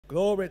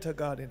Glory to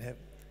God in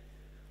heaven.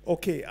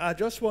 Okay, I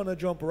just want to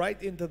jump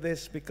right into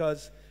this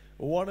because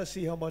we want to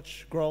see how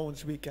much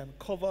grounds we can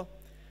cover.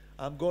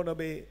 I'm going to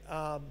be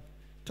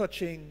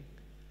touching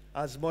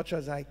as much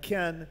as I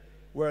can.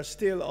 We're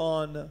still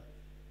on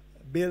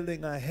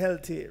building a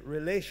healthy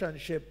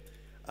relationship,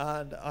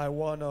 and I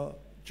want to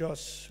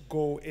just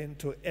go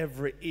into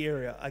every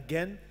area.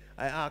 Again,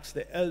 I ask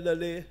the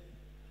elderly,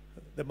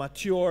 the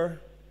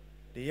mature,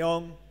 the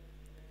young,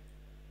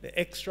 the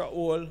extra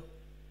old,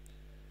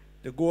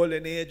 the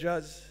golden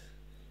ages,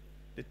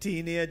 the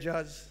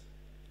teenagers,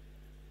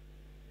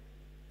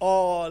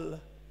 all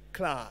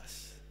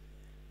class,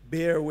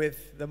 bear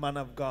with the man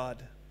of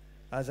God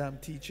as I'm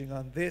teaching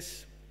on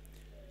this.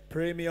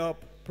 Pray me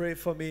up, pray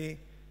for me,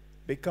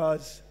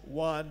 because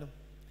one,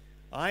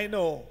 I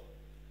know,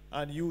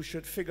 and you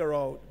should figure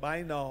out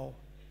by now,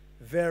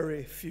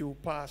 very few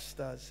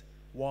pastors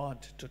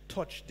want to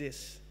touch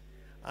this,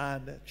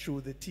 and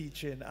through the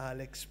teaching I'll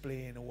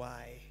explain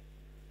why.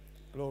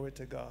 Glory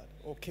to God.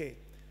 Okay,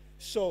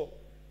 so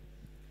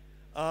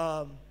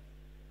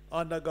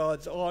under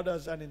God's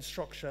orders and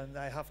instructions,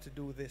 I have to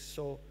do this.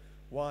 So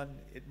one,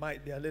 it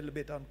might be a little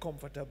bit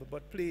uncomfortable,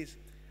 but please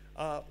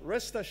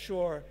rest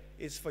assured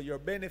it's for your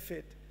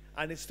benefit,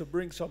 and it's to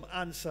bring some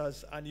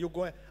answers, and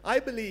I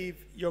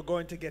believe you're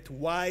going to get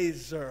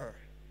wiser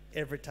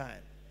every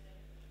time.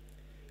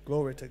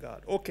 Glory to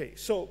God. Okay,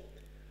 so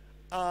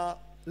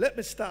let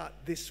me start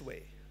this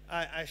way.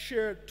 I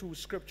shared two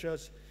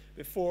scriptures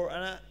before,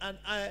 and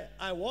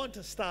I want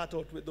to start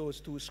out with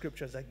those two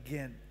scriptures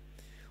again.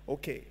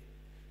 Okay,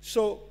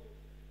 so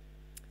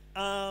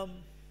I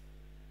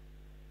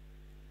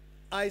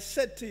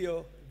said to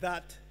you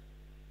that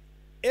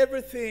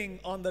everything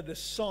under the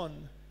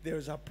sun,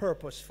 there's a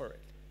purpose for it.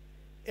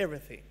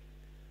 Everything.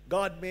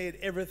 God made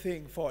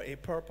everything for a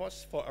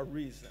purpose, for a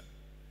reason.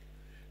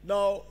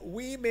 Now,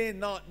 we may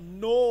not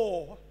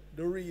know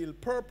the real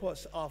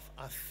purpose of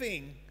a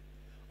thing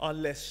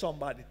unless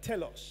somebody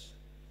tell us.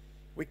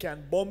 We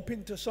can bump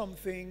into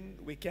something,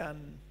 we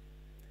can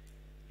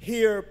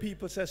hear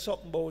people say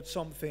something about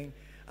something,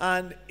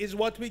 and it's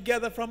what we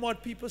gather from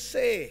what people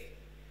say.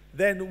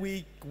 Then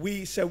we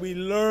say we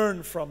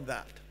learn from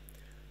that.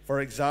 For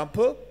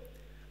example,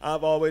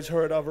 I've always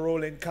heard of a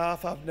rolling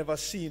calf. I've never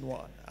seen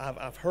one.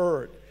 I've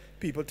heard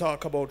people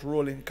talk about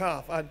rolling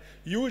calf, and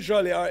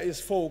usually it's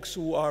folks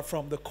who are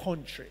from the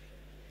country.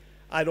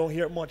 I don't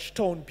hear much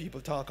town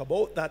people talk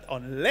about that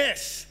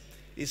unless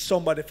it's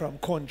somebody from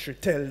country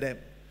tell them,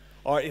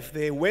 or if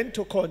they went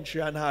to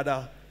country and had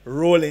a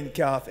rolling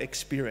calf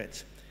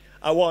experience.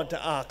 I want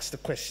to ask the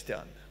question.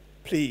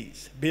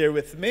 Please bear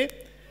with me.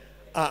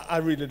 I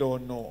really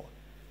don't know.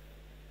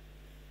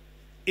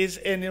 Is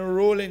any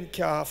rolling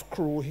calf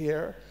crew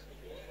here?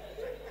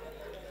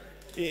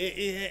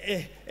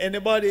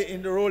 Anybody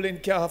in the rolling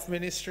calf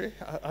ministry?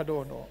 I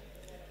don't know.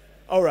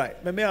 All right,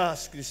 let me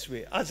ask this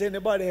way. Has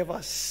anybody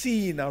ever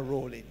seen a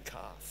rolling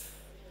calf?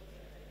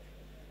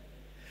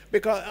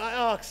 Because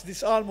I ask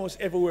this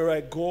almost everywhere I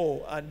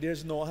go, and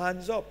there's no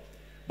hands up.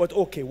 But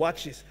okay,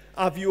 watch this.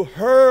 Have you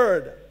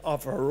heard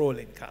of a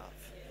rolling calf?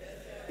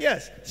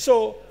 Yes.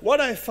 So what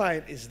I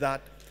find is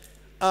that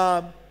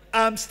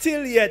I'm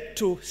still yet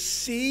to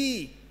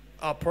see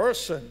a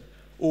person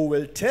who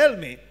will tell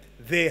me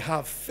they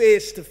have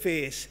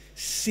face-to-face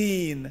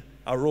seen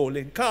a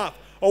rolling calf.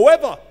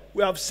 However,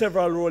 we have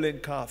several rolling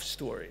calf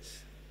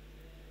stories.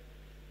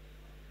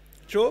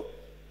 True?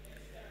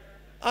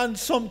 And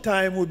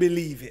sometimes we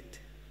believe it.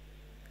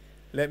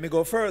 Let me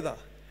go further.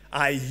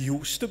 I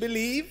used to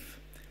believe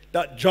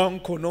that John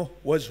Kono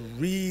was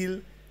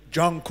real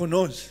John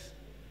Konos.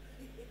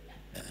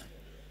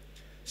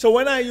 So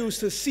when I used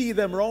to see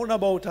them round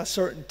about a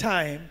certain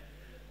time,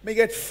 me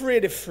get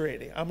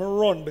fraidy. I'm a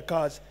run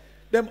because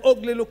them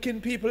ugly looking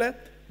people,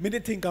 me they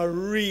think are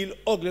real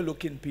ugly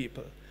looking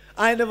people.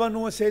 I never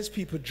know says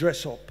people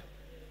dress up.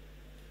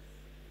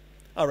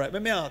 All right,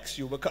 let me ask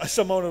you, because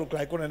someone look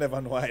like one I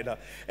never know either.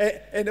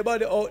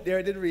 Anybody out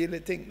there did really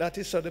think that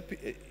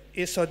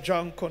is a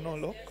John Connor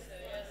look? Yes, sir,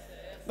 yes,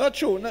 sir. Not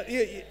true. Not,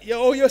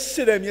 you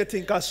see them, you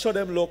think I saw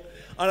them look,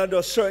 and at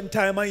a certain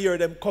time I hear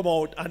them come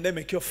out and they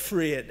make you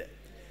afraid.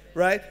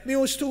 Right? Me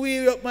used to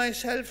wear up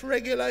myself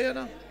regular, you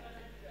know.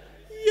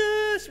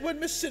 Yes, when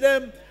me see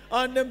them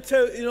and them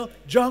tell,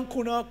 John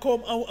Connor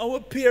come,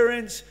 our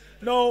parents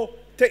now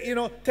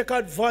take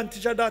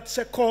advantage of that,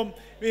 say come,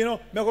 me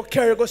go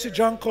carry go see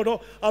John Connor,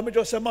 and me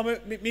just say, Mama,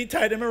 me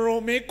tie them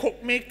around, me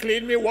cook, me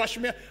clean, me wash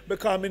me,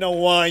 because me no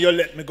want you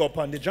let me go up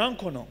on the John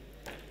Connor.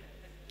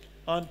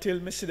 Until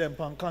me see them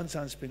on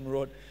Constant Spring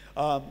Road.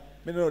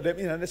 Me know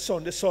them, the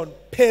sun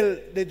pale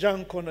the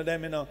John Connor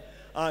them,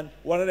 and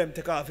one of them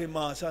take off his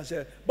mask and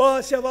say,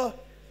 Boss, you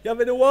have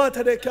the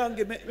water they can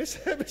give me. I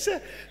say, what kind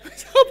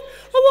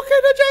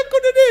of John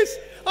Connor this?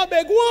 I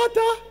beg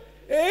water.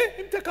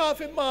 Him take off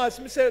his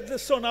mask. I say, the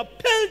sun a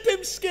pelt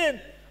him skin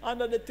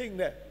under the thing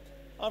there.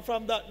 And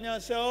from that, I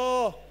say,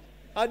 oh,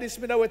 I this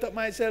me that wet up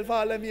myself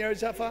all them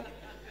years after.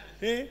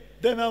 Them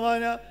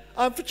man,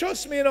 and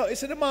trust me, you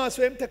see the mask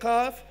when him take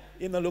off,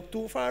 he don't look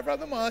too far from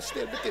the mask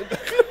still.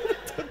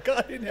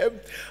 God in heaven.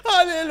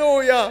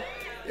 Hallelujah.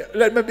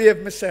 Let me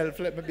behave myself.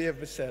 Let me behave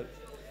myself.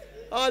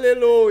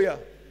 Hallelujah.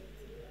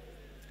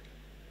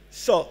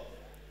 So,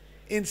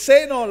 in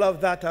saying all of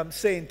that, I'm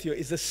saying to you,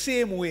 it's the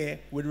same way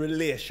with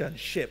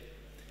relationship.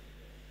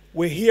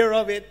 We hear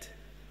of it.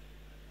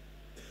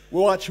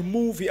 We watch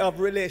movie of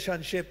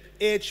relationship.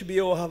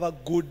 HBO have a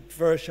good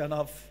version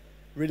of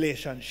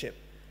relationship.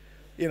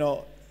 You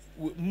know,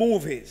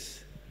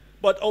 movies.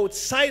 But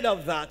outside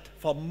of that,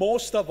 for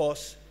most of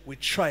us, we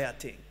try a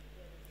thing.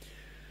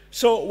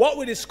 So what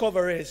we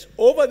discover is,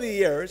 over the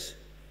years,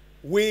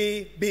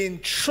 we've been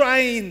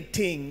trying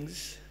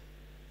things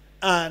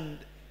and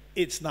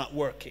it's not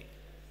working.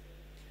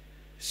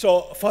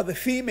 So for the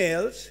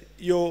females,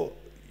 you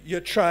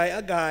try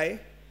a guy,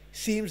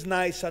 seems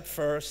nice at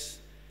first,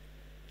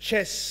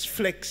 chest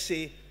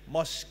flexy,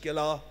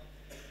 muscular,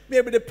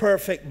 maybe the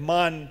perfect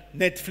man,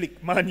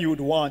 Netflix man you'd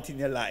want in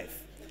your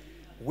life.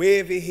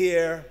 Wavy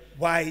hair,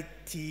 white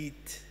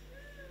teeth.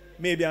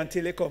 Maybe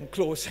until you come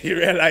close, you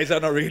realize they're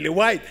not really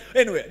white.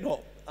 Anyway,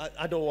 no,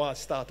 I don't want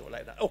to start out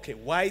like that. Okay,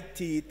 white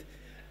teeth,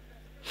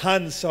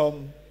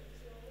 handsome,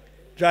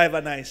 drive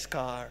a nice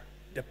car,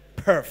 the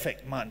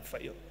perfect man for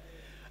you.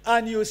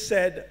 And you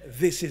said,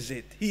 this is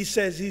it. He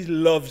says he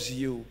loves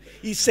you.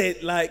 He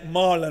said like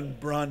Marlon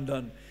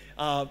Brandon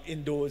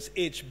in those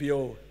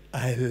HBO,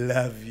 I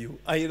love you.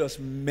 And you just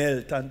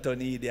melt into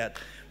an idiot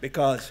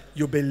because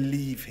you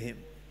believe him.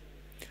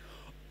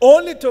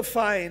 Only to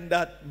find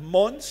that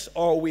months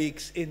or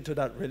weeks into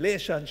that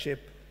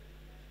relationship,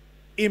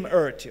 him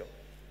hurt you.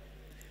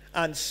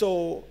 And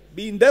so,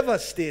 being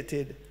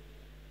devastated,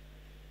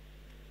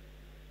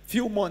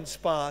 few months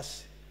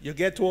pass, you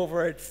get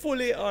over it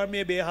fully or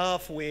maybe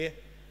halfway,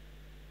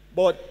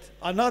 but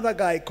another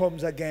guy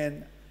comes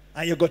again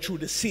and you go through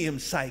the same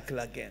cycle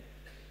again.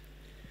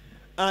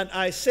 And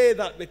I say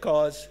that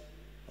because,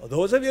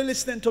 those of you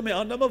listening to me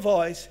under my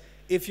voice,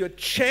 if you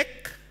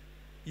check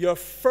your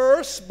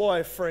first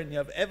boyfriend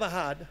you've ever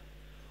had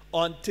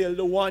until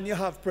the one you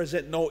have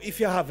present now, if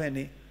you have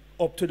any,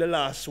 up to the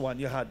last one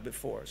you had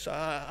before. So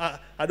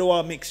I don't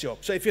want to mix you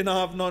up. So if you don't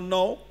have none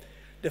now,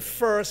 the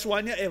first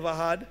one you ever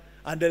had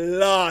and the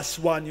last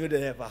one you'd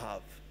ever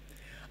have.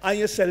 And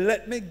you say,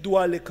 let me do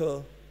a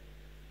little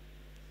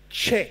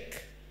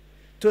check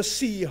to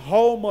see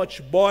how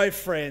much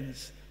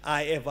boyfriends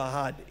I ever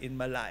had in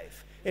my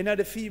life. Any of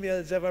the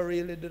females ever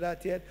really do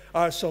that yet?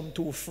 Or some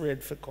too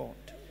afraid for count?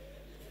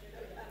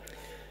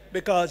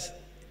 Because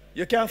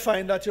you can't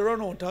find that you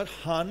run out of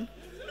hand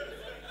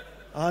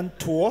and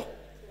toe.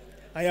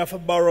 And you have to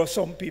borrow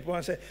some people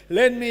and say,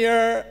 lend me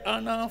your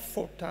hand and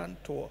foot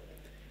and toe.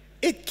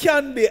 It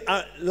can be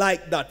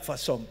like that for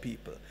some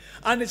people.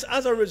 And it's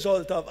as a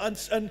result of,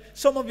 and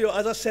some of you,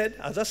 as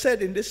I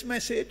said in this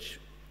message,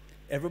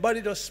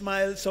 everybody just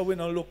smiles so you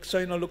don't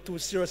look too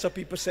serious. So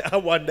people say, I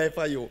wonder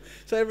for you.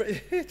 So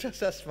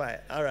just a smile.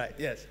 All right,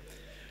 yes.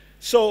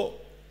 So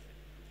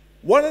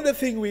one of the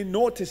things we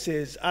notice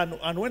is,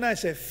 and when I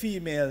say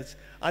females,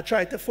 I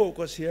try to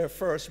focus here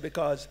first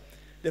because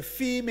the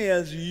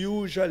females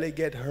usually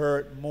get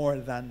hurt more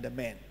than the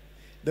men.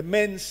 The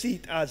men see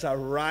it as a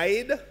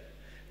ride.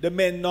 The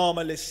men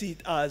normally see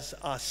it as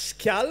a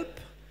scalp.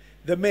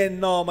 The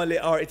men normally,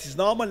 or it is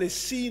normally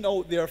seen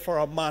out there for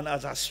a man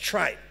as a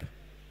stripe.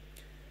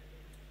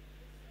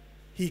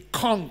 He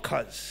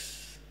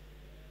conquers.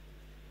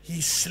 He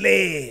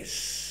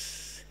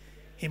slays.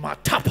 He ma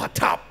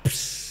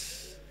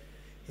tops.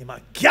 He ma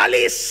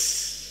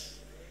gallis.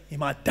 He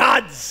ma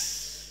dads.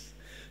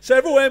 So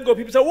everywhere you go,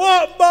 people say,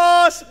 what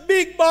boss?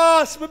 Big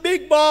boss, my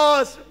big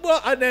boss.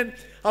 And then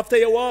after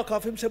you walk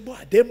off him, say, boy,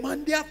 them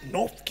man, they have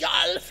no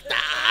girl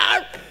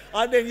star.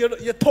 And then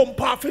you thump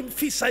off him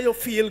fist and you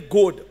feel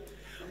good.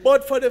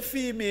 But for the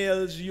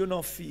females, you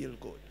don't feel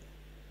good.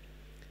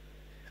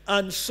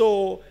 And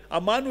so a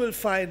man will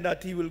find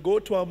that he will go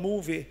to a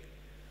movie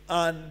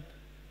and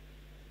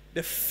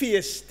the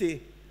feisty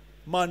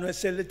man will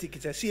sell the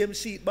ticket. Say, same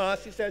seat,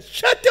 boss. He says,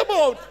 shut your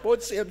mouth.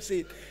 Both same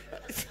seat.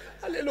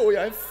 Hallelujah.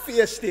 I'm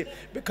feisty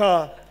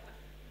because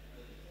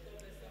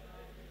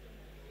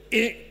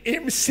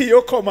him see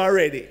you come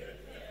already.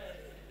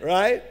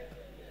 Right?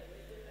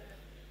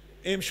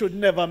 Him should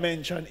never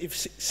mention if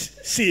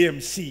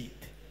same seat.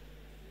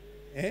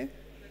 Eh?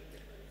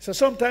 So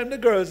sometimes the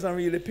girls don't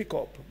really pick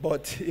up,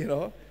 but you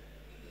know,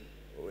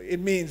 it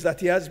means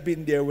that he has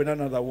been there with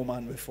another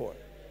woman before.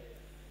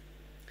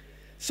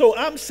 So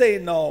I'm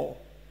saying now,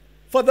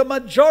 for the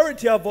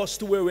majority of us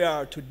to where we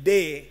are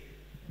today,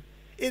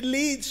 it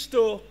leads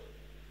to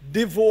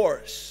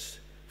divorce,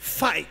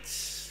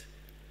 fights,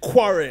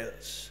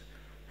 quarrels,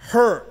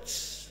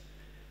 hurts,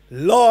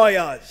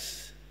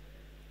 lawyers,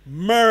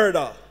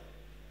 murder,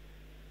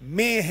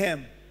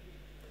 mayhem,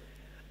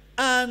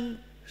 and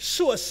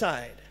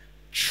suicide.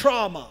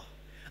 Trauma,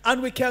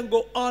 and we can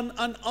go on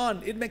and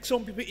on. It makes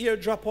some people ear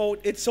drop out.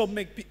 It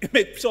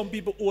make some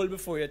people old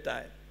before your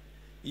time.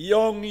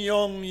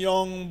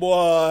 Young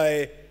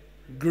boy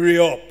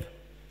grew up,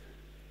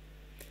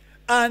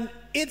 and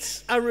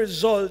it's a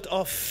result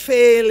of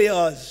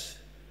failures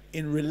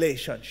in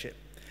relationship.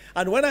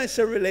 And when I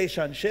say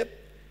relationship,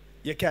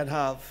 You can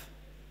have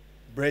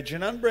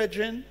brethren and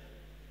brethren,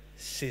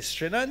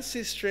 sister and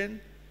sister,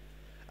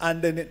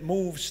 and then it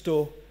moves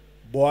to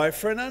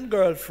boyfriend and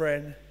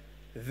girlfriend,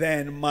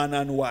 then man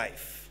and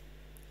wife.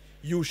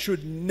 You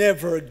should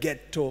never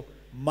get to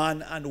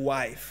man and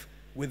wife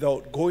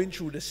without going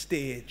through the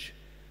stage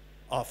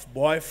of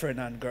boyfriend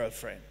and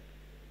girlfriend.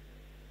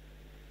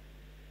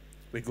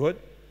 We good?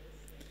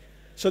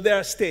 So there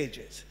are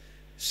stages.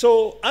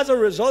 So as a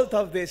result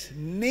of this,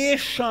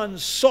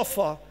 nations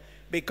suffer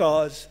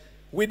because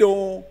we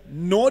don't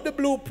know the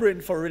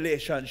blueprint for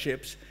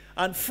relationships,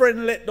 and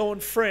friend let down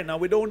friend, and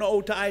we don't know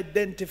how to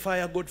identify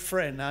a good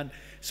friend. And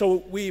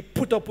so we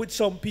put up with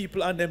some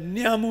people and them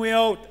nyam we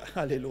out.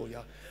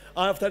 Hallelujah.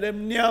 After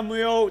them nyam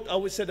we out, I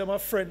would say them a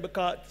friend,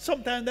 because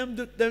sometimes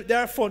they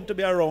are fun to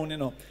be around, you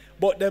know.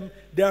 But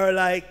they are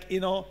like, you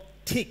know,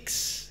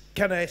 ticks.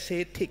 Can I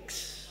say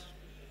ticks?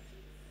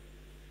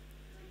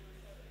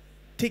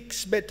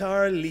 Ticks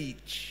better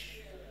leech.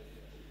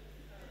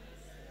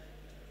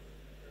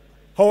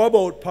 How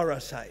about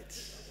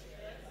parasites?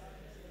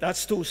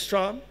 That's too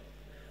strong?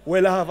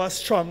 Well, I have a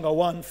stronger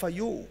one for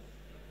you.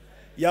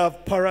 You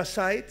have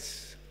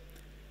parasites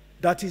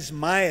that is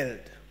mild.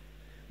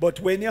 But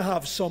when you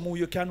have some who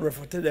you can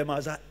refer to them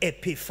as an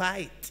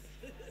epiphyte.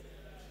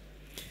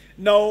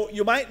 Now,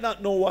 you might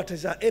not know what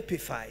is an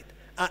epiphyte.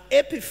 An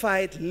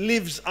epiphyte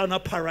lives on a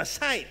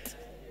parasite.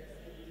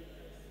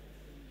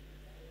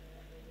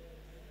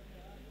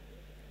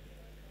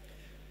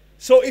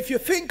 So if you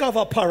think of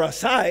a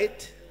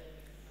parasite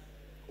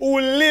who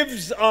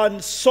lives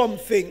on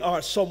something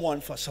or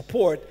someone for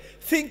support,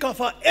 think of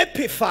an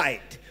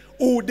epiphyte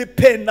who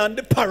depend on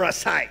the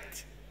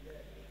parasite.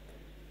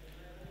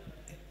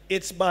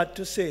 It's bad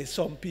to say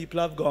some people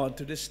have gone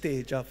to the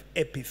stage of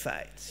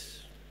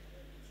epiphytes.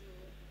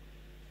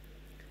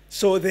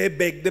 So they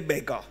beg the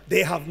beggar.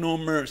 They have no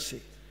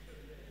mercy.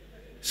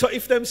 So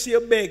if them see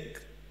you beg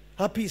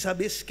a piece of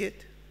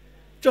biscuit,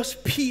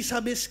 just piece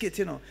of biscuit,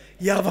 you know.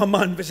 You have a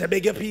man who say,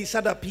 beg a piece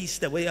of that piece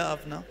that we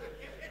have now.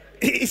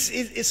 You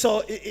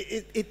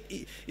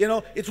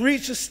know, it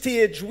reaches a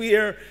stage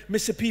where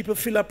Mr. People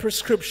fill a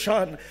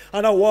prescription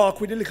and I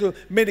walk with a little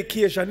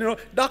medication. You know,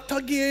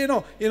 Dr. Gay,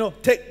 you know,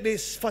 take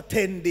this for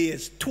 10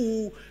 days.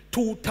 Two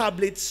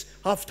tablets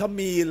after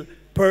meal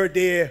per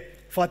day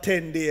for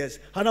 10 days.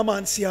 And a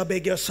man say, I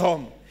beg your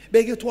son.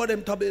 Beg you two of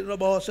them tablets in the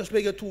boss. Just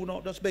beg you two now.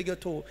 Just beg you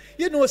two.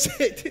 You know,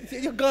 say,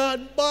 you're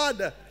gone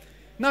bad.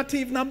 Not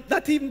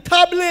even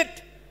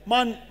tablet.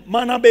 Man,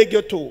 I beg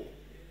you two.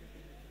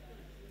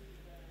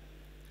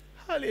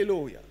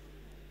 Hallelujah.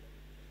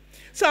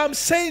 So I'm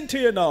saying to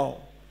you now,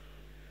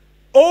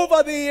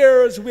 over the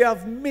years we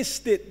have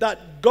missed it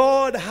that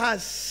God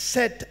has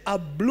set a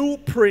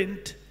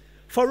blueprint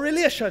for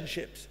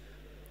relationships.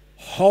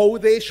 How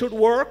they should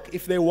work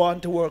if they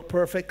want to work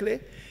perfectly.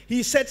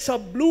 He sets a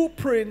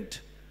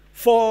blueprint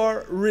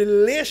for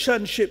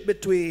relationship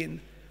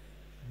between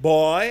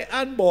boy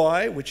and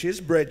boy, which is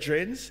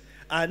brethren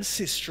and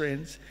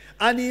sisterins,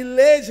 and he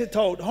lays it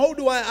out. How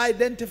do I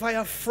identify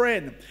a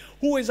friend?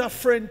 Who is a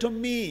friend to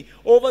me?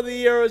 Over the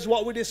years,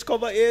 what we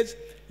discover is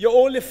you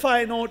only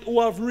find out who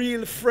a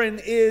real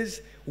friend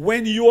is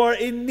when you are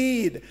in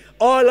need.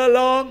 All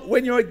along,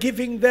 when you're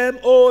giving them,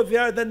 oh, they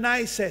are the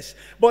nicest.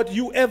 But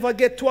you ever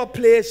get to a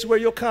place where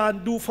you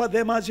can't do for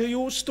them as you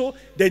used to,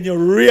 then you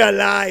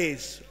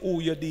realize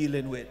who you're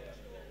dealing with.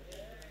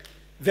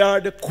 They are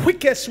the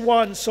quickest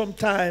ones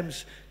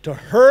sometimes to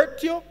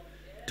hurt you,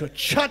 to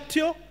chat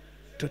you,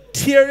 to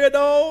tear you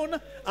down,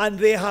 and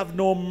they have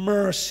no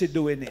mercy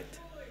doing it.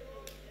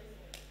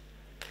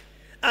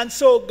 And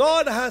so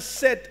God has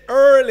set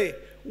early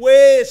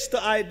ways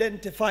to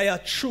identify a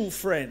true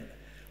friend,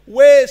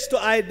 ways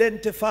to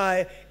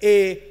identify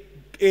a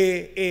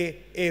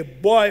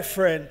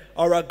boyfriend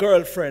or a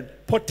girlfriend,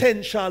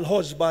 potential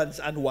husbands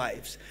and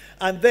wives.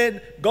 And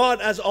then God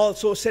has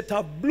also set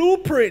a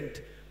blueprint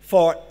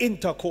for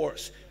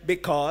intercourse,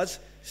 because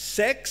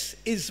sex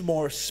is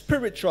more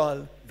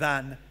spiritual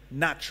than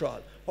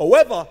natural.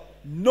 However,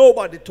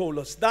 nobody told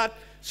us that.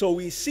 So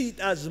we see it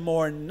as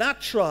more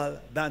natural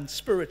than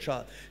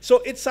spiritual.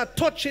 So it's a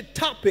touchy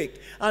topic.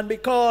 And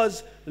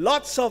because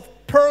lots of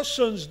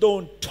persons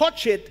don't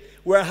touch it,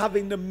 we're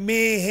having the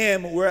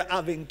mayhem we're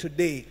having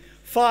today.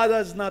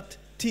 Fathers not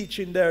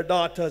teaching their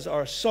daughters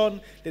or son.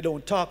 They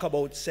don't talk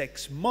about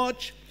sex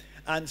much.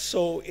 And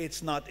so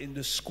it's not in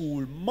the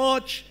school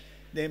much.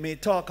 They may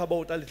talk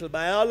about a little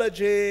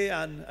biology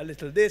and a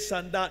little this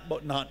and that,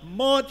 but not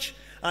much.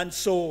 And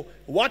so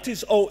what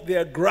is out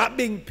there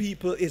grabbing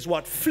people is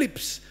what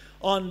flips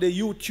on the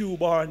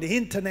YouTube or on the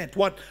internet,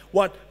 what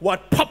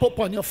pop up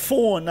on your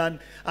phone,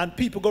 and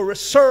people go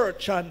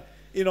research, and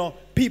you know,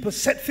 people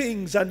set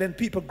things and then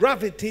people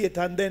gravitate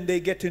and then they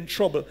get in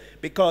trouble,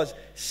 because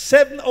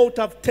 7 out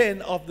of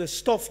 10 of the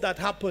stuff that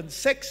happens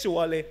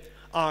sexually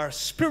are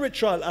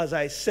spiritual, as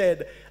I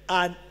said,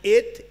 and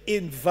it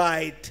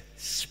invites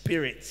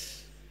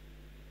spirits.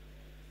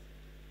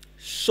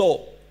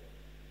 So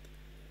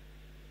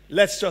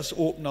let's just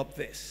open up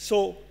this.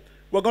 So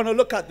we're going to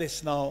look at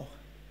this now.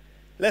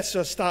 Let's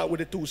just start with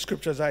the 2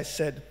 scriptures I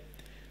said.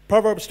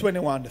 Proverbs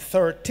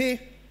 21:30.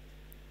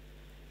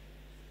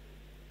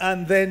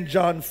 And then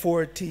John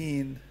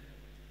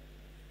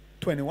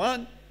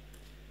 14:21.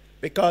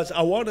 Because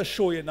I want to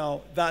show you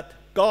now that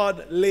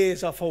God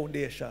lays a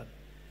foundation.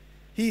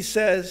 He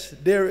says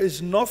there is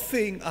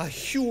nothing a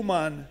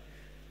human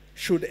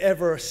should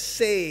ever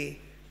say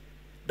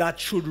that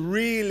should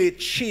really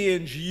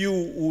change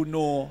you who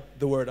know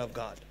the Word of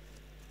God.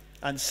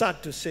 And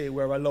sad to say,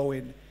 we're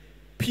allowing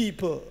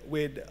people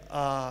with,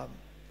 how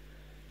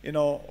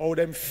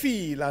them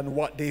feel and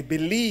what they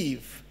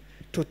believe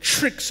to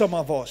trick some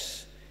of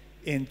us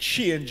in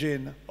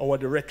changing our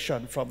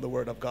direction from the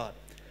Word of God.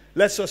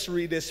 Let's just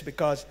read this,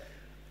 because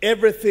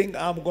everything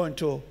I'm going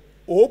to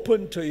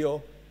open to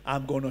you,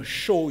 I'm going to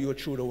show you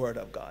through the Word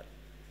of God.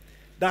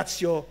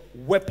 That's your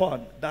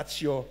weapon.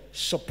 That's your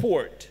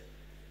support.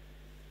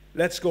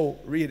 Let's go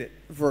read it.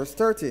 Verse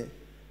 30.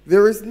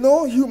 There is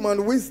no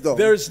human wisdom.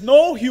 There is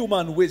no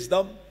human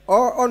wisdom.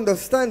 Or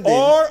understanding.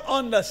 Or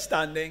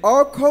understanding.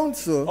 Or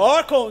counsel.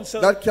 Or counsel.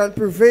 That can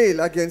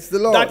prevail against the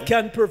Lord. That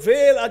can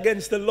prevail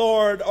against the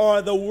Lord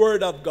or the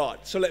Word of God.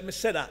 So let me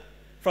say that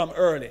from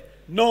early.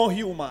 No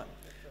human.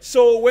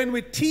 So when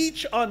we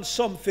teach on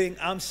something,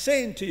 I'm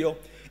saying to you,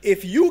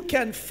 if you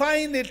can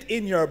find it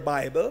in your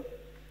Bible,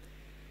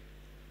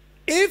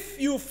 if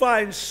you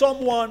find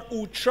someone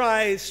who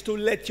tries to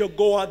let you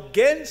go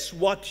against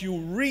what you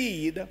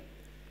read,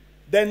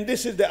 then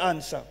this is the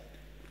answer.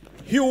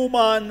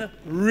 Human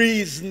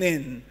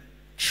reasoning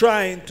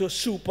trying to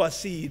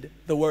supersede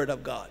the Word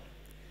of God.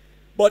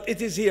 But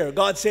it is here.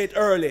 God said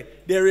early,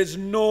 there is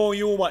no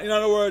human. In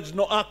other words,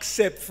 no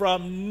accept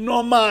from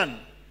no man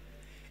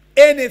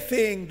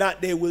anything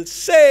that they will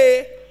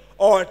say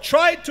or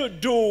try to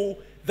do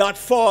that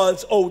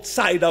falls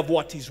outside of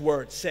what His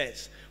Word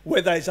says.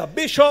 Whether it's a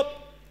bishop,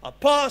 a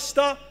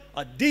pastor,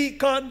 a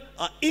deacon,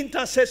 an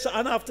intercessor,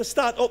 and I have to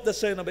start up the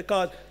saying,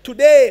 because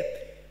today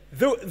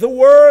the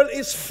world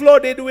is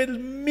flooded with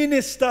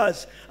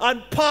ministers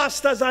and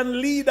pastors and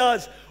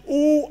leaders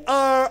who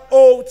are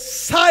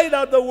outside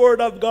of the Word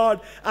of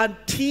God and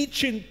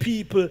teaching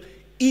people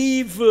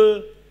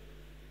evil,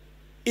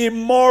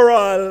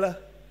 immoral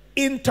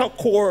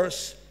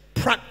intercourse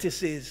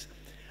practices,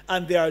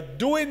 and they are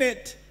doing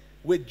it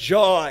with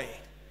joy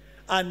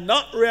and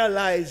not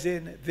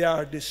realizing they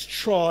are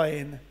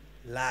destroying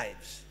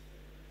lives.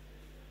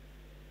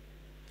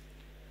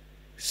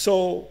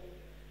 So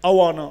I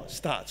want to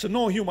start. So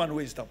no human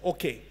wisdom.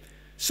 Okay.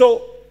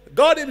 So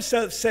God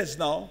Himself says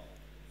now,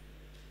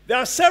 there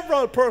are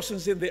several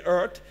persons in the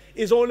earth.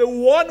 Is only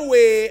one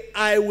way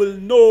I will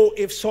know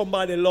if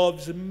somebody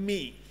loves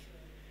me.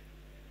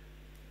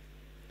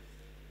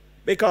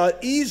 Because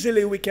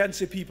easily we can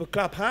see people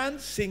clap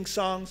hands, sing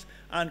songs,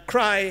 and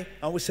cry,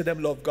 and we say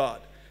them love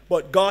God.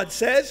 But God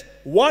says,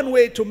 one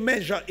way to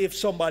measure if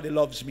somebody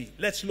loves me.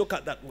 Let's look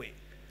at that way.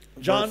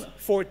 John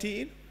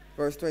 14.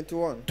 Verse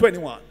 21.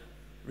 21.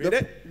 Read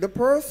it. The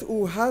person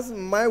who has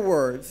my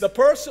words. The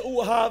person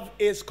who have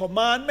His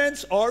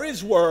commandments or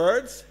His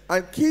words.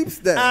 And keeps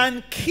them.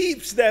 And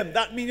keeps them.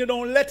 That means you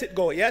don't let it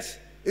go, yes?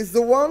 Is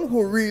the one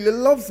who really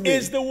loves me.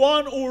 Is the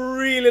one who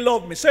really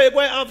loves me. So you're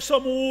going to have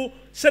some who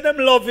say them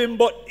love Him,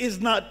 but is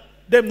not,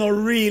 them not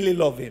really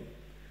love Him.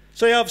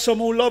 So you have some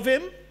who love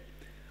Him,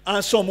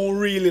 and some who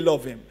really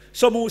love Him.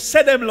 Some who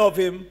say them love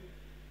Him,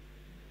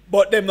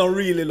 but them not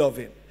really love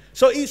Him.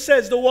 So He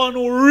says the one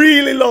who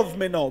really love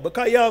me now,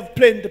 because you have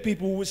plenty of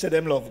people who say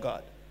them love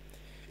God.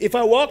 If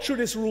I walk through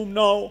this room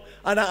now,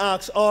 and I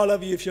ask all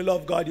of you if you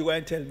love God, you're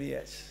going to tell me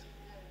yes.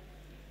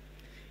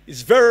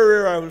 It's very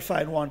rare I will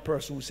find one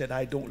person who said,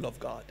 I don't love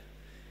God.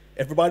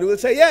 Everybody will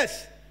say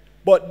yes.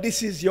 But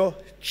this is your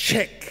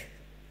check,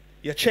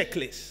 your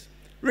checklist.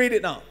 Read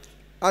it now.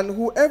 And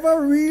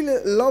whoever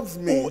really loves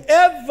me.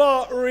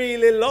 Whoever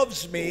really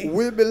loves me.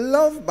 Will be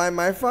loved by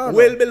my Father.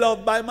 Will be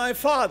loved by my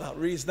Father.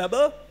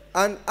 Reasonable.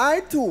 And I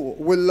too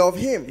will love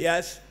him.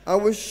 Yes. I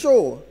will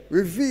show,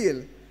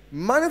 reveal,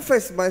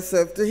 manifest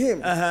myself to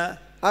him.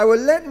 I will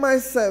let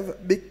myself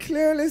be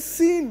clearly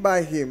seen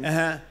by him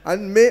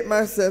and make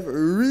myself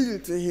real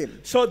to him.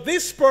 So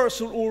this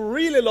person who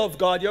really loves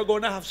God, you're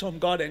going to have some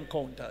God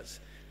encounters.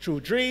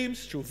 Through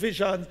dreams, through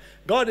visions,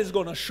 God is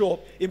going to show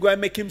up. He's going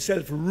to make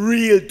Himself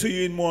real to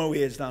you in more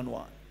ways than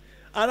one.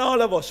 And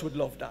all of us would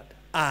love that.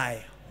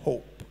 I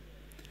hope.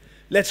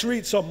 Let's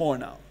read some more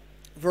now.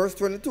 Verse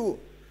 22.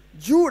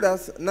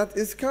 Judas, not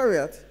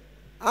Iscariot,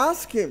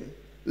 asked Him,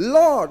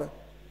 Lord,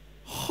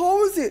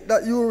 how is it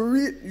that you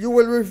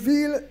will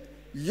reveal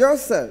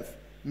yourself,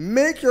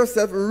 make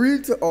yourself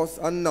real to us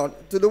and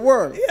not to the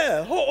world?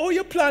 Yeah, how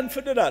you plan for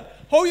that?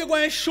 How you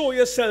going to show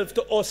yourself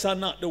to us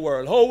and not the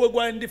world? How we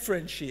going to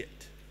differentiate?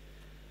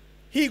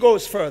 He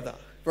goes further.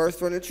 Verse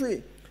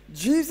 23.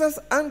 Jesus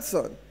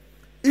answered,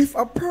 if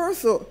a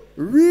person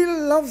really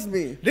loves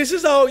me. This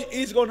is how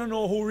he's going to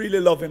know who really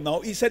loves him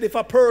now. He said, if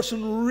a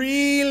person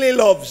really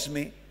loves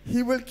me,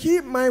 he will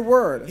keep my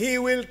word. He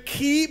will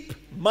keep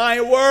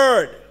my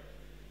word.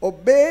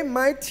 Obey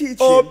my teaching.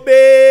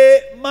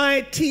 Obey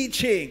my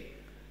teaching.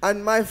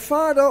 And my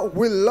Father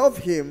will love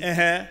him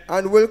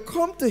and will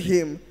come to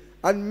him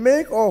and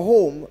make our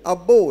home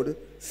abode,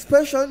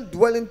 special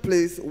dwelling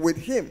place with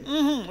him.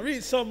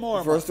 Read some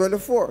more. Verse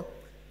 24.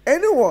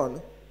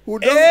 Anyone who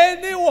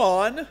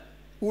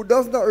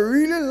does not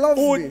really love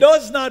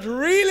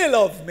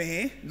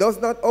me does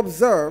not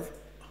observe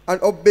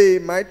and obey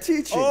my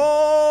teaching.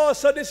 Oh,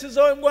 so this is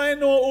how I'm going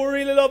to know who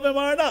really love him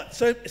or not.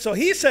 So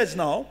he says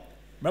now,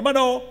 remember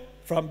now,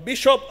 from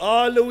bishop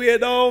all the way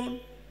down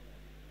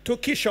to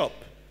Kishop,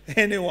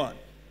 anyone,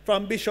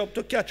 from bishop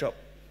to catch up.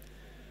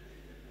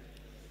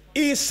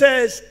 He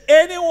says,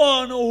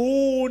 anyone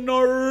who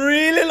not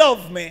really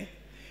love me,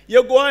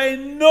 you're going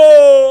to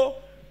know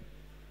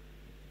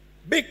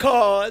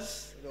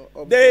because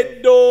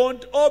they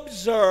don't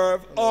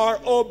observe or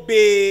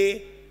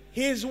obey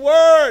his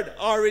word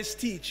or his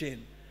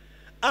teaching.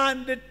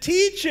 And the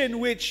teaching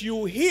which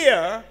you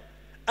hear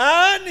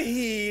and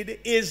heed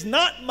is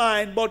not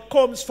mine, but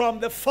comes from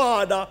the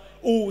Father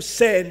who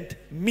sent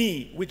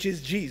me, which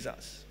is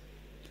Jesus.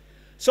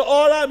 So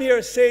all I'm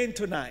here saying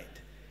tonight,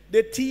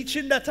 the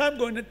teaching that I'm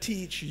going to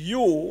teach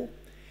you,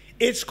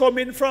 it's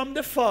coming from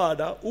the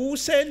Father who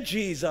sent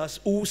Jesus,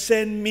 who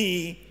sent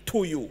me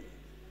to you.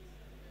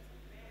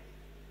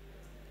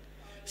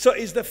 So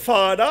it's the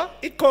Father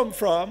it come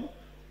from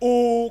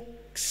who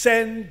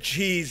sent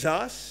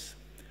Jesus,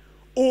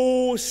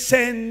 who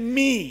sent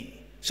me.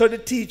 So the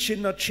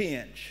teaching not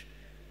change.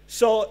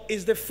 So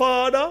is the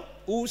Father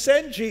who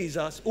sent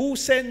Jesus, who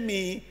sent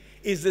me,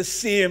 is the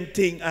same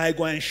thing I'm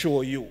going to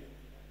show you.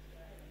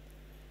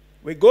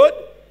 We good?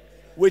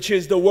 Which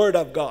is the word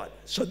of God.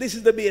 So this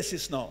is the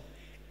basis now.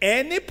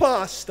 Any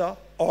pastor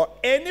or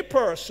any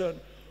person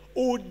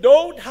who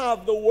don't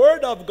have the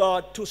word of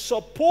God to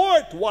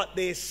support what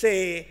they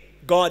say,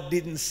 God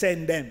didn't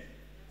send them.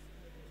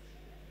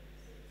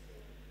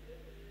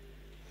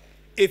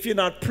 If you're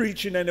not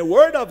preaching any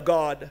word of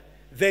God,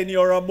 then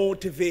you're a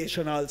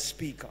motivational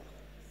speaker.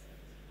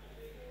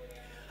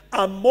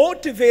 A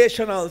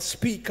motivational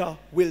speaker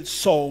will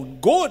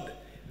sound good.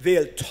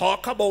 They'll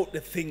talk about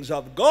the things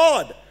of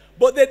God,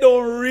 but they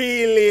don't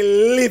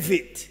really live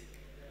it.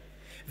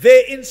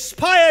 They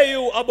inspire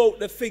you about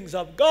the things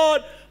of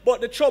God,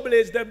 but the trouble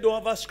is them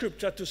don't have a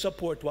scripture to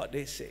support what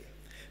they say.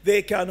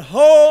 They can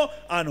ho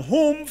and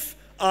humph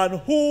and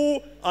who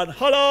and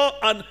holler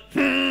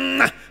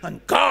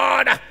and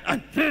God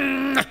and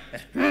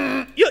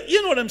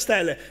you know them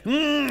style.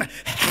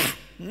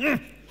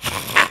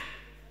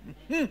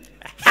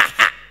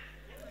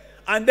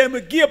 And then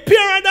we give a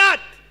pair of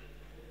that.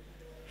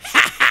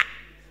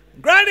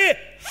 Granny,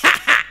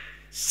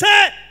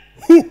 say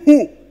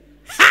hoo.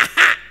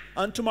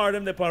 And tomorrow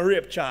them they put a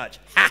rape charge.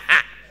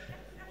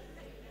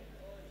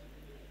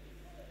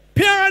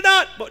 Pair of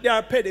that, but they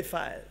are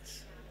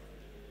pedophiles.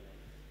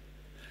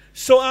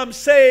 So I'm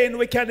saying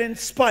we can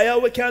inspire,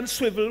 we can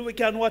swivel, we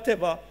can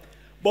whatever,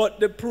 but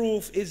the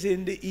proof is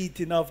in the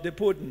eating of the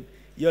pudding.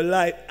 Your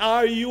life,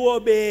 are you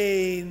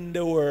obeying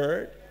the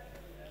word?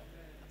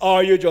 Or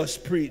are you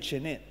just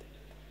preaching it?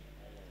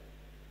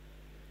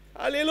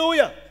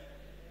 Hallelujah.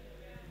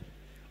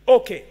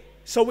 Okay,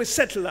 so we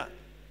settle that.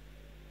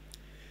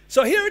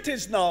 So here it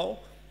is now.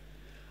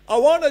 I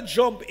want to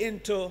jump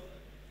into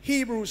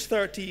Hebrews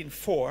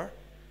 13:4.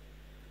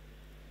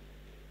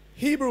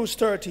 Hebrews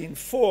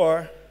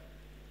 13:4.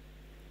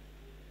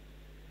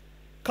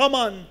 Come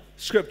on,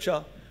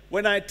 scripture.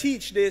 When I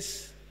teach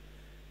this,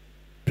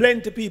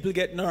 plenty of people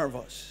get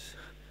nervous.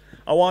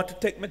 I want to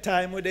take my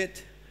time with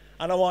it,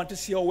 and I want to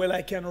see how well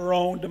I can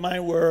round my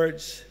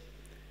words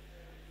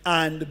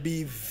and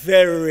be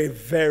very,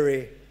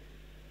 very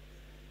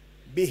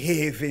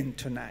behaving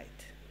tonight.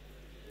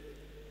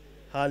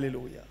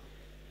 Hallelujah.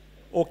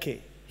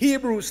 Okay.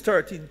 Hebrews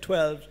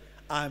 13:12.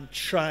 I'm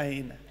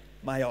trying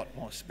my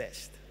utmost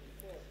best.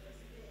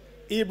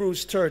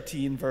 Hebrews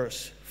 13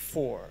 verse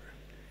 4.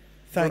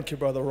 Thank you,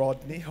 Brother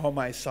Rodney. How am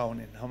I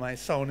sounding? Am I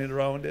sounding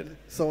rounded?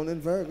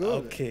 Sounding very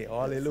good. Okay,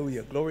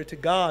 hallelujah. Glory to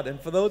God. And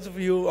for those of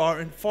you who are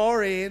in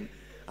foreign,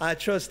 I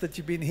trust that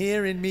you've been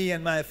hearing me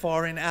and my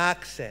foreign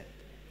accent.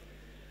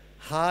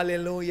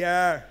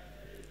 Hallelujah.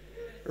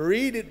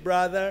 Read it,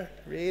 brother.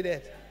 Read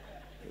it.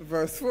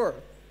 Verse 4.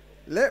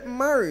 Let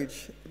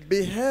marriage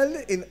be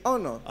held in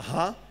honor,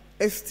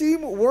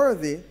 esteemed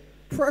worthy,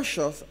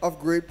 precious, of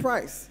great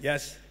price.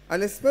 Yes.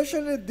 And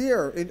especially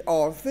dear in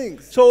all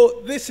things.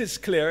 So this is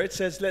clear. It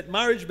says, let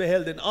marriage be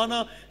held in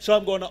honor. So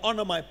I'm going to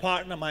honor my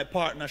partner. My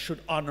partner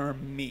should honor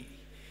me.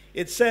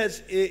 It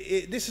says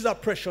this is a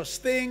precious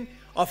thing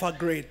of a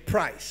great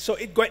price. So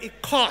it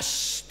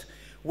costs.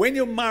 When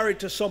you're married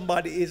to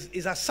somebody,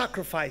 is a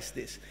sacrifice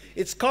this.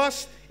 It's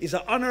cost, is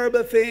an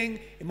honorable thing.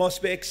 It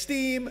must be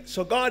esteemed.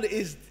 So God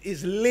is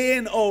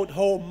laying out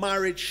how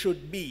marriage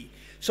should be.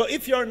 So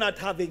if you're not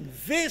having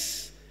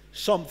this,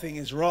 something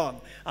is wrong.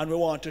 And we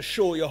want to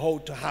show you how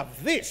to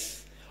have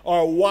this,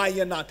 or why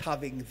you're not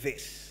having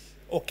this.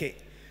 Okay.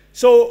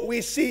 So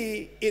we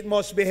see it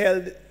must be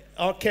held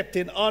or kept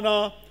in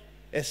honor,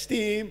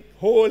 esteem,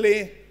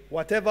 holy,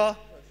 whatever.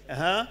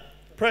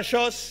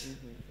 Precious.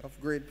 Of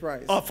great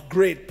price. Of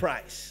great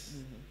price.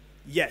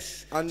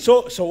 Yes. And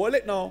so well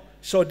it now.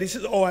 So this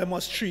is how I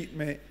must treat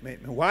my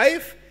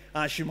wife.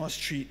 and she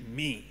must treat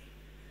me.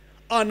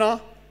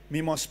 Honor,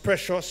 me must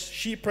precious,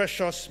 she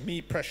precious,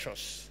 me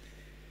precious.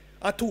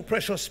 Two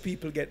precious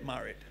people get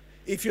married.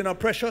 If you're not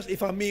precious,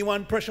 if I'm me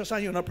one precious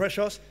and you're not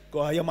precious,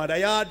 go to your mother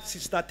yard,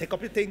 sister, take up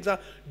your things.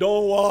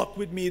 Don't walk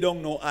with me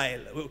down no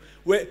aisle.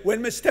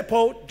 When me step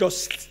out,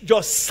 just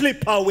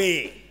slip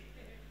away.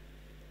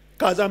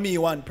 Because I'm me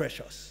one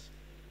precious.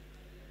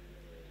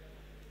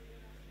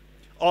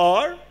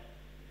 Or,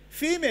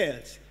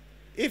 females,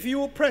 if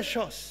you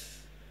precious,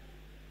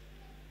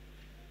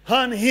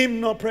 and him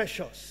no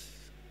precious,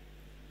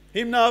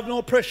 him not have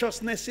no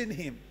preciousness in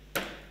him.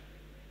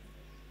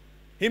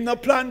 Him no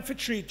plan for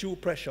treat you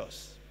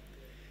precious.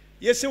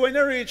 You see, when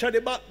you reach at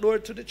the back door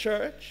to the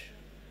church,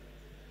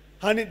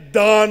 and it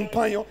dawn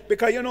upon you,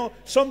 because you know,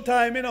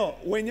 sometimes, you know,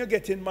 when you're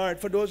getting married,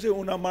 for those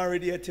who are not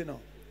married yet, you know,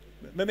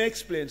 let me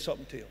explain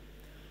something to you.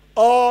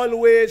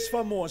 Always,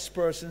 for most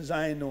persons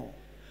I know,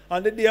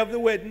 on the day of the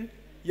wedding,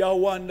 you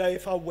wonder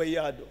if I way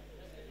you do.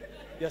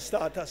 You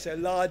start to say,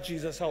 Lord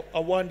Jesus, I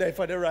wonder if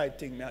I the right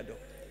thing I do.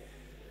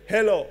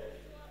 Hello.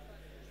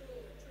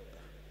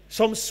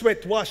 Some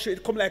sweat wash,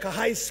 it come like a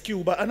high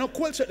scuba. And a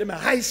cold sweat, a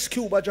high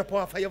scuba drop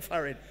off of your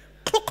forehead.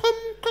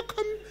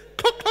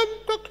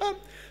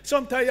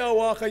 Sometimes you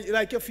walk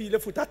like you feel the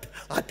foot,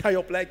 I tie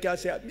up like you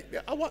say,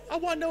 I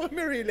wonder where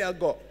me really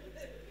go.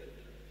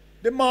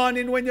 The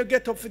morning when you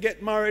get up to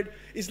get married,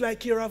 it's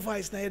like you're a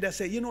voice now that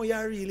say, you know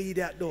you're really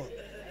that though.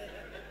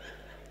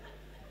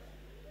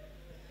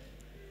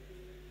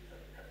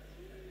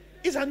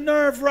 It's a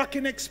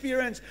nerve-wracking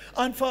experience,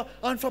 and for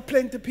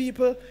plenty of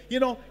people, you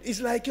know, it's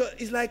like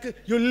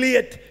you're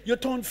late. You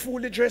turn full,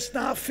 the dress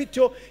now fit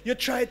you. You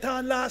tried it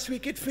on last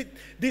week, it fit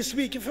this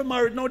week if you're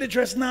married. Now the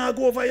dress now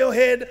go over your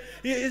head.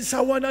 It's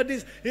a one of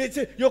this.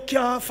 You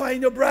can't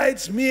find your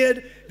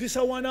bridesmaid. This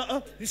a one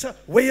of this a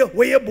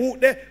where you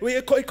boot there? Where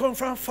you come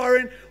from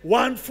foreign?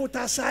 1 foot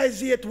a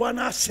size 8, 1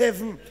 a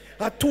 7.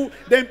 Two,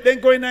 then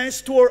go in a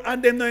store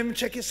and then not even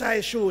check his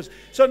size shoes.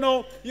 So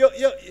now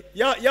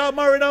you're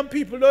married and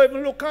people don't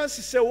even look and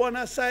say 1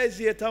 a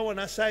size 8 and 1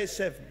 a size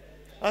 7.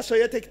 And so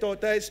you take it out of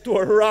the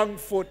store, wrong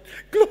foot.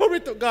 Glory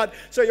to God.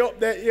 So you up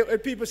there,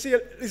 people see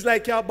it's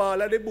like your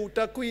ball and the boot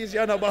a squeeze you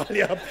and a ball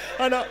you up.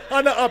 And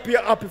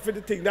you're happy for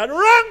the thing. That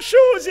wrong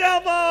shoes you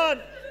have on.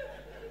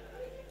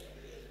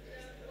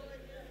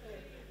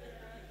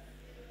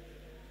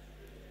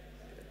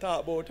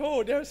 Talk about,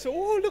 oh, they're so,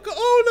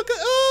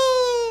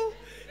 oh,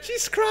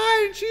 she's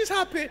crying, she's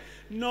happy.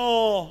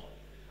 No,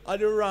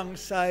 at the wrong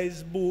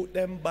size boot,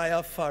 them buy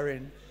a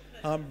foreign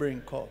and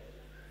bring up.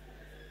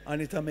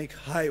 And it'll make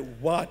high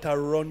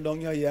water run down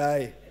your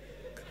eye.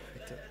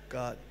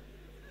 God.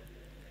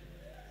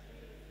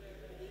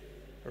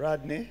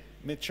 Rodney,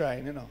 me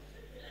trying, you know.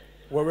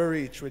 Where we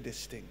reach with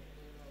this thing.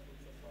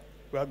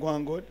 We are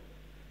going good?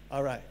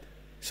 All right.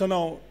 So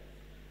now,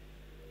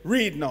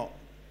 read now.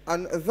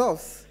 And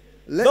thus,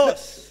 let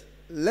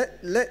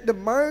the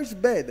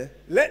marriage bed.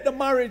 Let the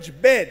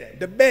marriage bed,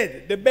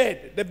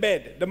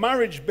 the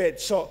marriage bed.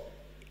 So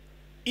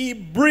he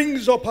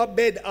brings up a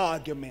bed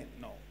argument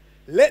now.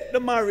 Let the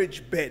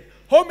marriage bed.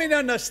 How many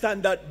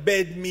understand that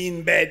bed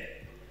mean bed?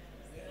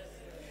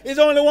 There's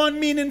only one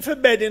meaning for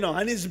bed, you know,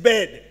 and it's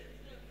bed.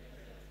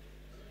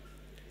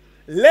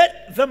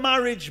 Let the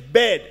marriage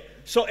bed.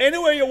 So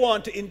anywhere you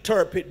want to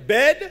interpret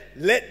bed,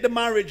 let the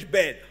marriage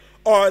bed.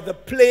 Or the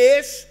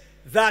place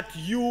that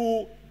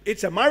you,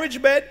 it's a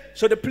marriage bed,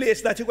 so the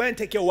place that you're going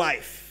to take your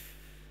wife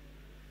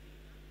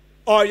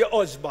or your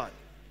husband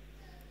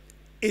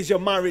is your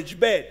marriage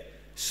bed.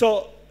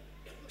 So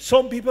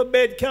some people's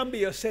bed can be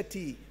your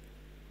settee.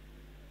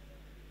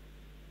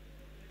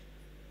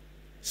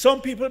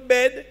 Some people's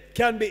bed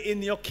can be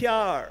in your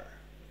car.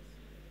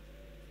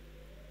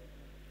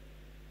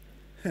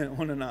 I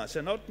want to know,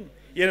 say nothing.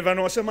 You never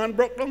know some man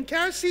broke down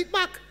car seat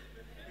back.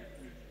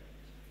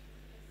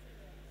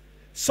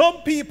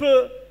 Some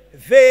people,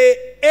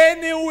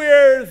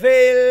 anywhere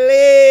they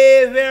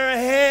lay their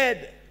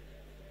head,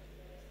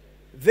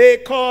 they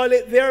call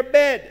it their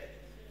bed.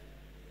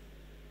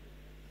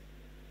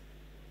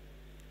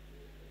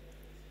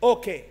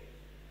 Okay,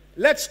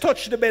 let's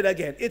touch the bed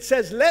again. It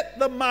says, let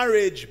the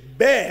marriage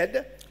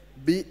bed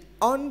be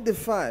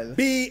undefiled.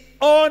 Be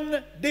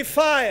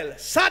undefiled.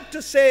 Sad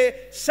to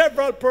say,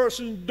 several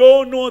persons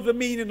don't know the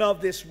meaning of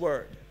this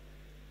word.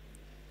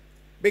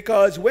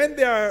 Because when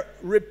they are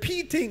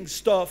repeating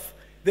stuff,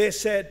 they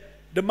said,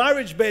 the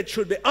marriage bed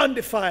should be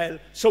undefiled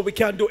so we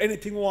can't do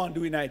anything we want to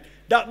do in it.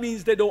 That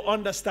means they don't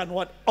understand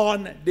what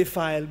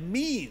undefiled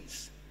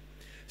means.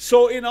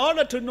 So in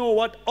order to know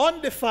what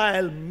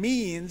undefiled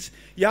means,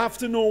 you have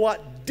to know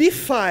what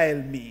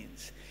defile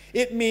means.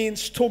 It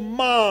means to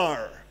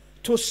mar,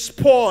 to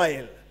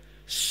spoil,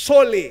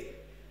 sully,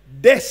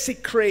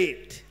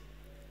 desecrate.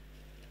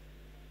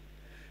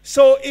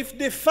 So if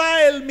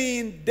defile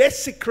means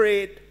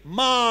desecrate,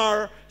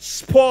 mar,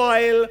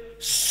 spoil,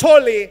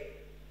 sully,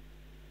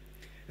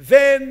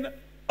 then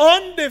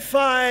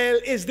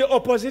undefiled is the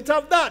opposite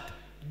of that.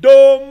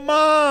 Don't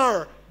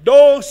mar,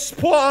 don't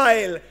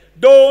spoil,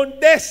 don't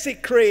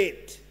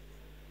desecrate.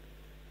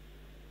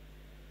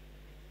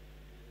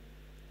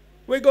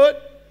 We good?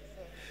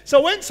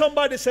 So when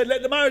somebody said,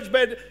 let the marriage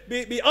bed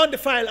be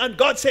undefiled, and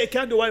God say it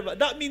can do whatever,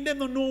 that means they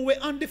don't know what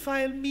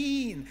undefiled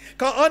mean.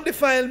 Because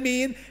undefiled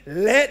mean,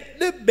 let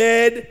the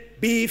bed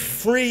be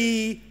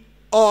free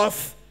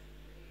of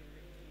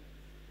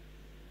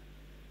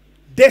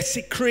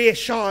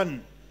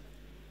desecration,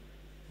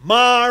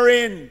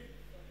 marring.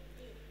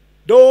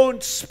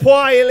 Don't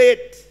spoil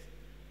it.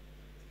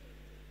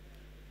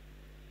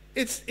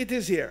 It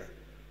is here.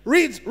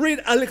 Read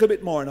a little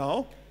bit more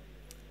now.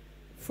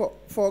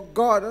 For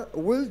God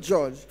will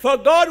judge. For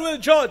God will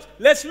judge.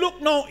 Let's look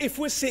now if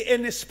we see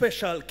any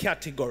special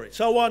category.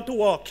 So I want to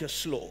walk you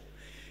slow.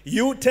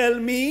 You tell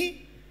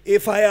me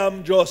if I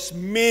am just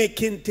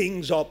making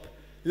things up.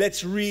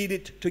 Let's read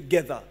it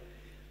together.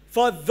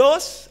 For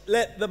thus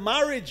let the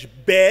marriage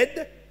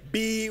bed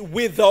be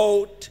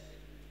without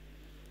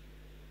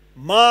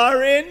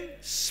marring,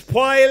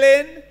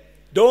 spoiling,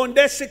 don't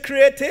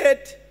desecrate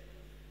it.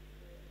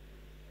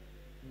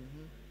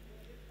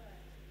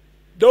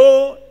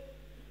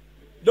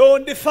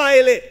 Don't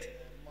defile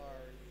it.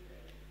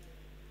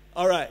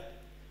 All right.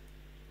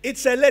 It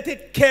said, let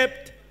it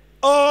kept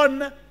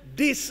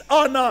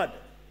undishonored.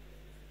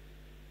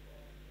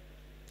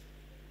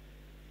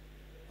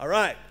 All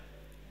right.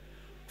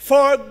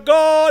 For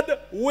God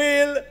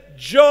will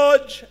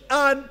judge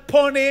and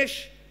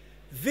punish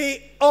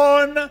the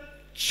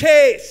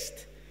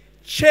unchaste.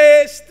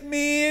 Chaste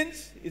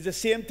means, is the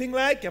same thing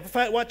like, you ever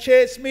find what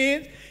chaste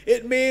means?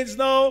 It means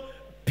now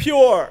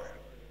pure,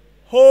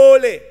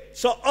 holy.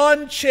 So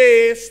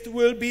unchaste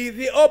will be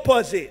the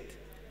opposite.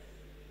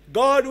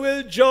 God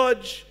will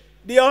judge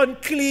the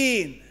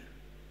unclean,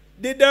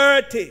 the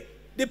dirty,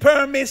 the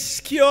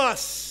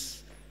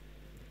promiscuous.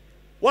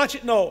 Watch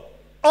it now.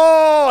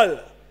 All.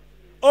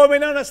 Oh, we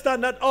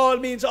understand that all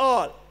means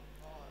all.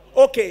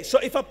 Okay, so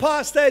if a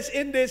pastor is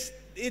in this,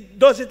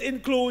 does it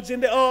include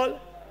in the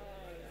all?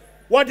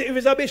 What if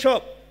it's a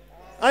bishop?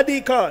 A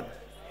deacon?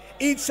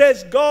 It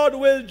says God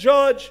will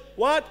judge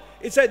what?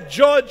 It said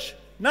judge.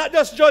 Not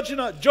just judge, you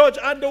know, judge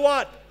under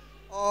what?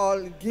 All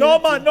guilty. No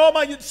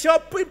man, you see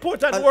how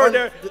important word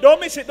there. Don't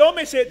miss it.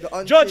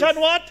 Judge and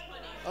what?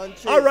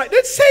 Unchaste. All right,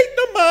 let's say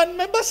the man.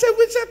 Remember, say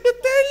we said the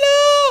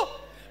law.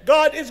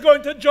 God is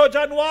going to judge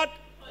and what?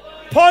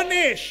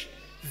 Punish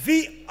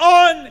the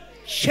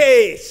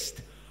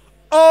unchaste.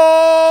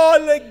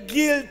 All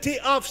guilty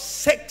of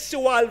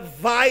sexual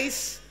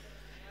vice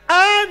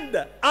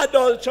and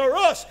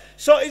adulterous.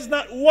 So it's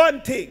not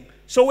one thing.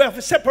 So we have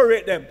to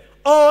separate them.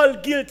 All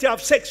guilty of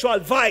sexual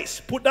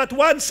vice. Put that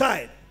one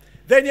side.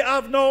 Then you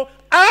have now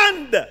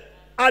and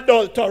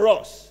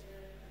adulterous.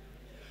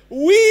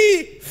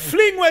 We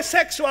fling with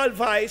sexual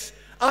vice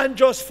and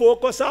just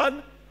focus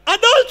on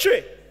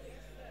adultery.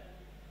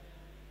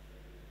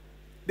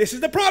 This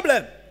is the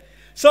problem.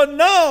 So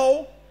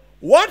now,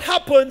 what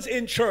happens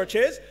in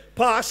churches?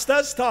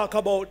 Pastors talk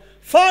about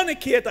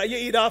fornicator. You're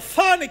either a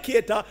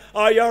fornicator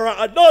or you're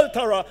an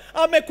adulterer.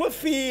 And make you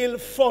feel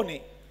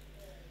funny.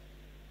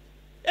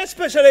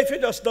 Especially if you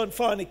just done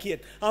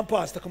fornicate and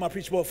pastor come and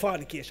preach about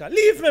fornication.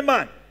 Leave me,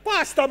 man.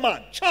 Pastor,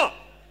 man. Chop.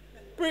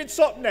 Preach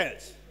something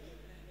else.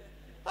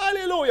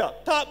 Hallelujah.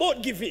 Talk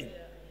about giving.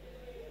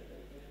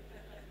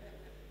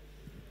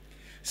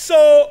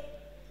 So,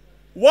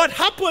 what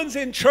happens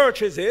in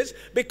churches is,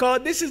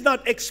 because this is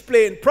not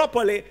explained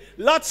properly,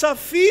 lots of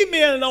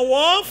female now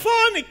want to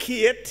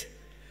fornicate.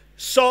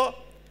 So,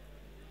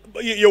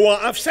 you want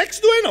to have sex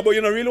doing it, but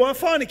you don't really want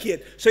to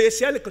fornicate. So you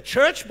see a little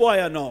church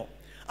boy now.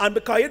 And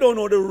because you don't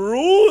know the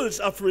rules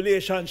of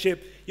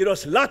relationship, you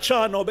just latch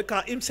on now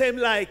because him say him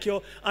like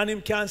you and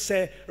him can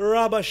say,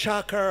 Rabba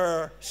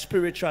Shaker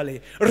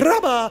spiritually.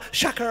 Rabba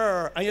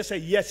Shaker. And you say,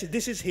 yes,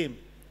 this is him.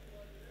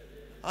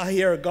 I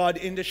hear God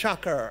in the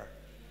Shaker.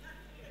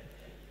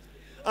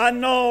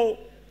 And now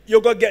you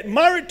go get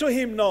married to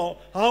him now.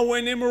 And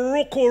when him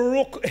rook,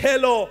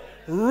 hello,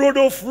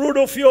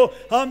 Rudolph you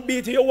and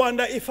beat you,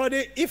 wonder if I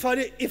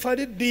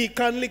the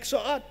deacon lick so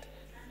hot.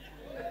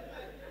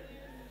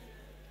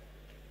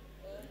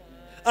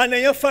 And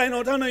then you find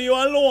out, and you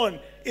alone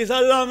is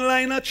a long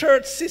line of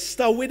church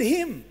sister with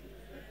him.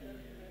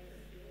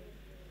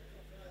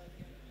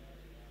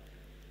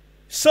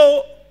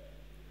 So,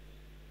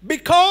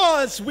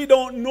 because we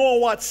don't know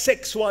what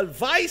sexual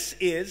vice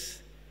is,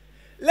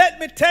 let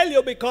me tell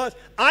you, because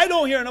I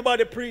don't hear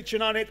anybody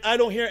preaching on it. I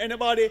don't hear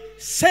anybody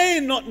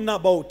saying nothing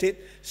about it.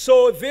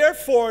 So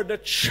therefore, the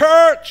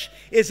church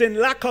is in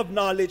lack of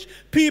knowledge.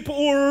 People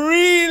who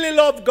really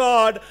love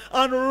God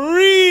and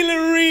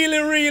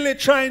really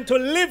trying to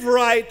live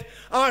right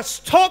are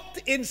stuck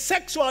in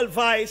sexual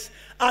vice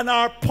and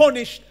are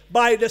punished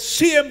by the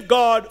same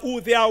God who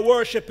they are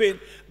worshiping.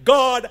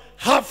 God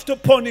have to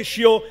punish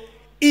you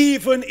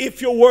even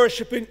if you're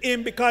worshiping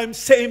him, because him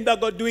saying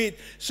that God do it.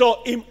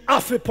 So him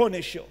have to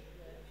punish you.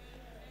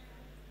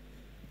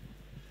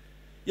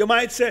 You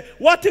might say,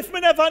 what if me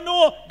never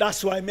know?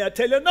 That's why I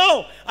tell you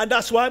now. And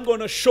that's why I'm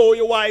going to show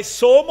you why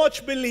so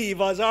much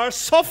believers are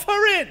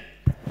suffering.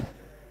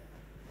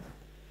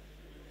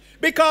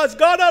 Because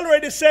God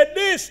already said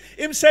this.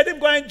 Him said him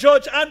going to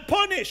judge and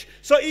punish.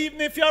 So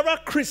even if you're a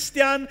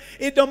Christian,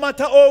 it don't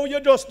matter how you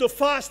just do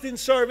fasting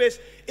service.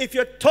 If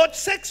you touch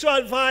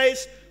sexual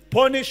vice,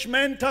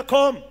 punishment to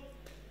come.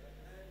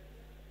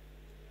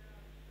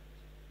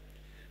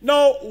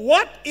 Now,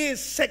 what is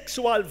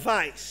sexual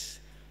vice?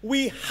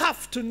 We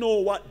have to know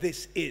what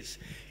this is.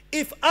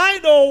 If I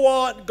don't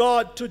want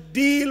God to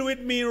deal with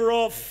me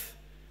rough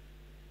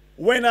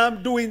when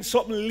I'm doing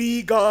something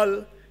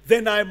legal,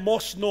 then I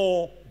must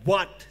know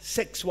what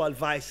sexual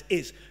vice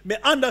is. Me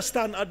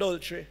understand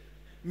adultery.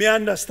 Me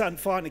understand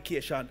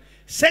fornication.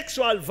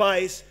 Sexual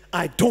vice,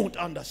 I don't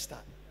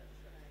understand.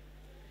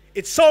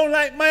 It sounds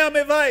like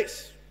Miami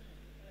Vice.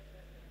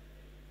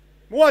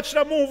 Watch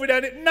the movie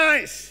and it's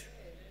nice.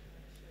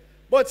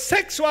 But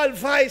sexual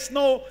vice,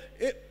 no,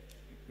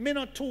 me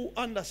not too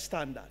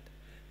understand that.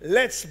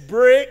 Let's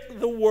break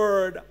the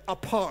word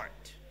apart.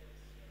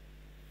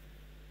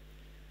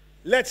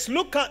 Let's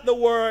look at the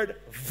word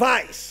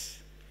vice,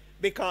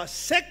 because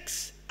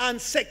sex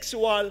and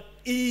sexual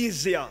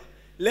easier.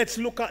 Let's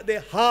look at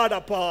the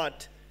harder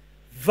part,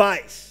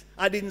 vice.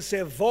 I didn't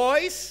say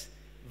voice,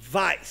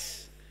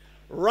 vice.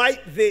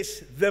 Write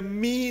this, the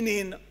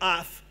meaning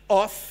of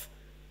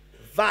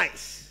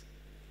vice.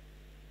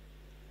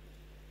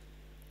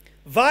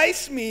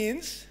 Vice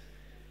means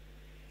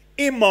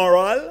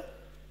immoral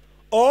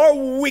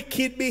or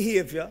wicked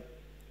behavior.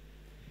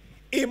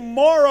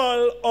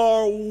 Immoral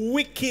or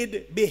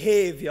wicked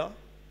behavior.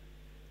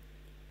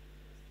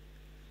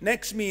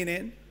 Next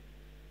meaning,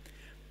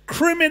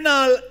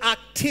 criminal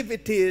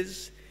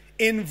activities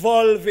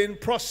involving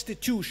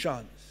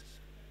prostitution,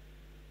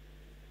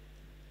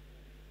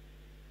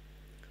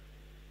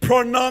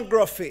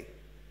 pornography,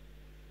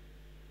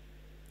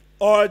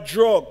 or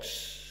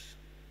drugs.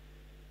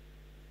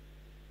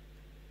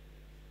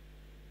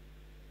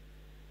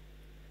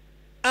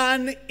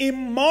 An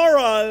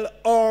immoral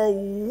or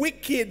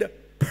wicked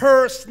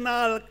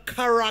personal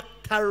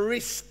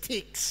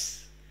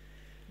characteristics.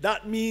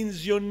 That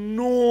means you're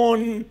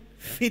known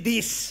for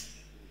this.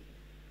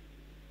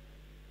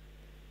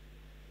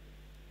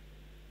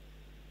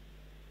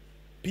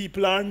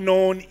 People are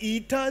known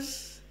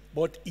eaters,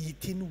 but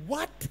eating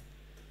what?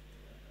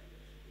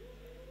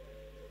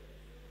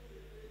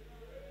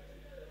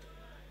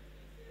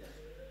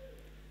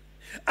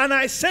 And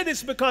I say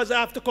this because I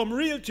have to come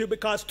real to you,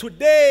 because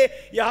today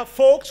you have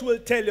folks who will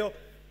tell you,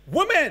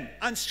 women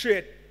and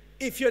straight,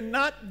 if you're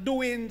not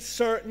doing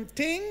certain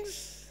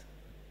things,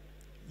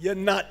 you're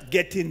not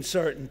getting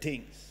certain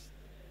things.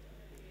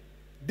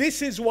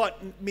 This is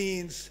what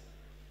means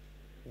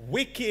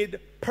wicked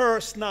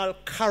personal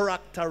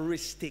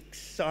characteristics.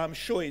 So I'm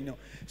showing you.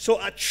 So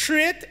a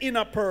trait in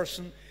a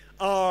person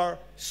or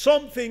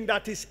something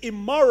that is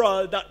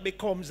immoral that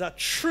becomes a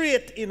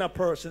trait in a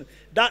person.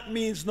 That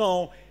means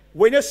now,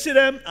 when you see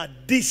them,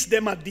 this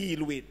them I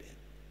deal with.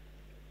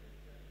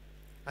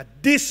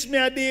 This me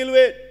I deal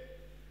with.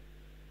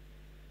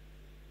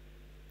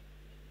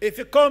 If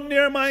you come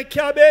near my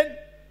cabin,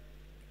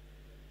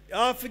 you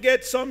have to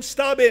get some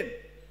stabbing.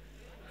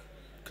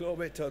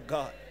 Glory to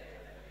God.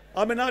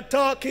 I'm not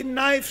talking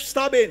knife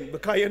stabbing,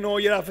 because you know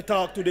you have to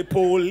talk to the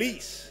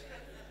police.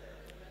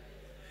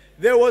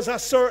 There was a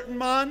certain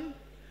man,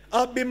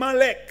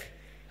 Abimelech.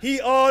 He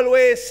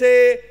always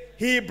say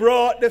he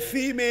brought the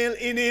female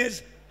in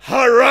his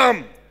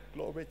haram.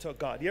 Glory to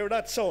God. You hear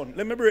that sound?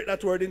 Let me break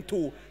that word in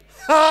two.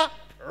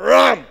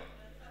 Haram.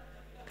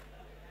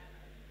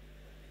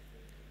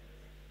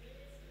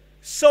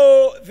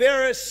 So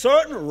there is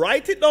certain,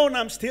 write it down.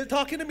 I'm still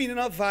talking the meaning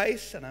of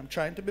vice, and I'm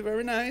trying to be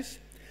very nice.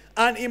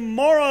 An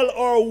immoral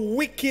or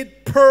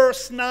wicked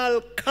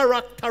personal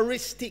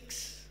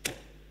characteristics.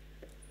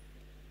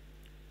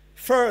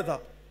 Further,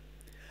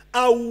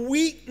 a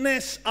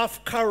weakness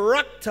of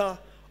character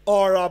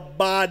or a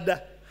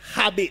bad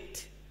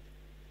habit.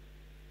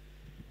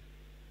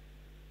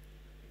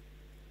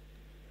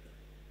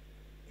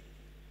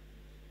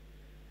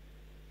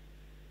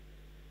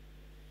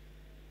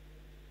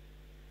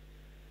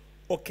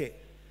 Okay,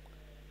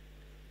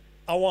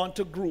 I want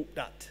to group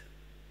that.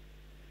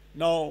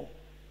 Now,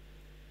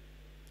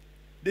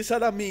 this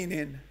other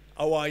meaning,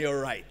 I want you to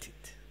write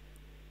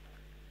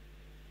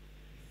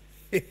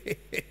it.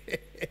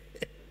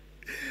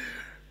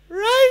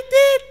 Write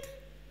it.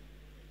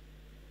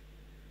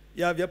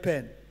 You have your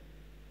pen.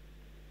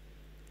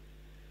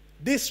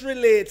 This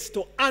relates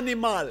to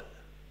animal.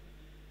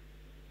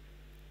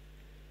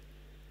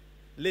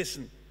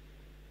 Listen.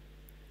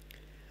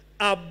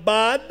 A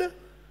bad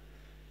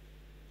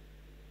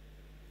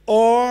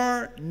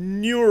or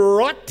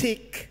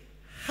neurotic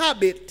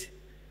habit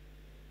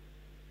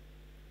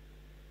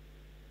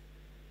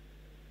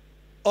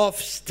of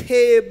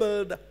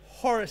stabled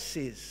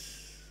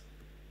horses,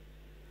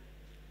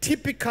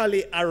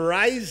 typically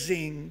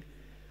arising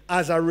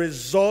as a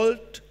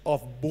result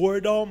of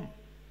boredom.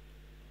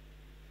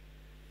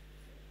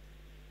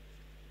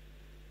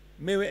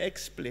 May we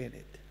explain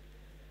it?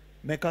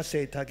 Make us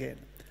say it again.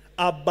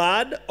 A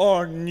bad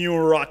or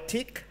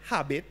neurotic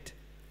habit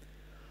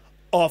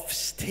of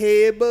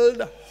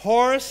stabled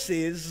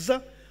horses.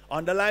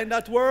 Underline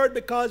that word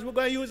because we're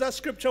going to use a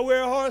scripture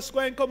where a horse is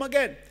going to come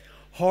again.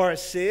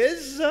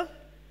 Horses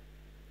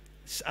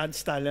and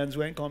stallions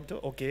going to come to.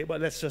 Okay,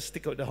 but let's just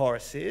stick with the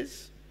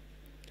horses.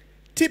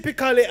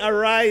 Typically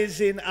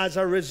arising as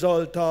a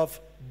result of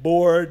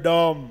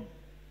boredom.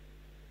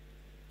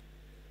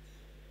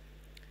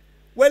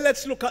 Well,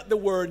 let's look at the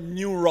word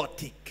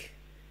neurotic,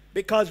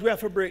 because we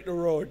have to break the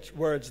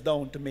words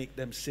down to make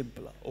them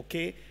simpler,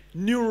 okay?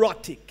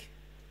 Neurotic.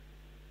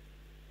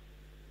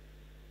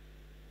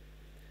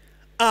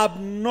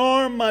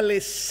 Abnormally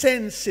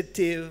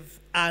sensitive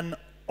and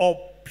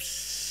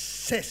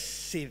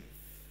obsessiveness.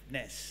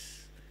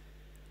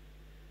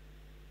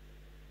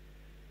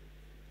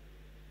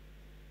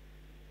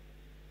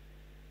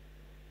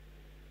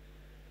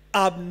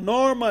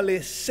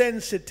 Abnormally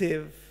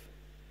sensitive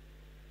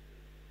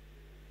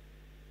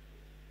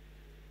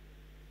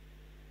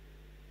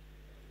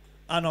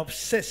and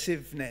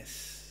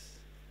obsessiveness.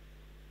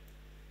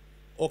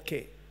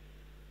 Okay.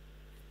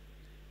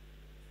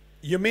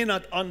 You may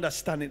not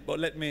understand it, but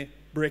let me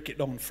break it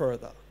down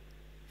further.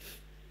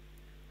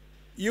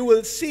 You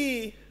will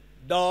see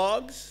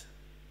dogs,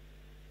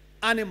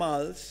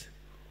 animals,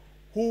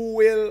 who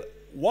will,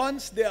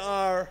 once they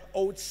are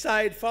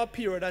outside for a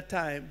period of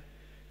time,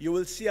 you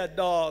will see a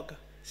dog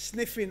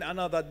sniffing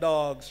another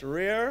dog's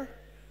rear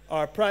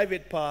or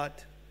private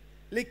part,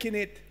 licking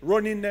it,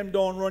 running them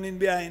down, running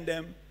behind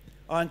them,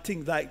 and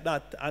things like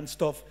that and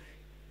stuff.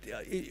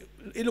 It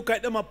look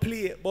like them a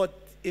play, but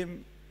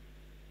him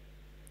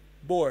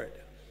bored.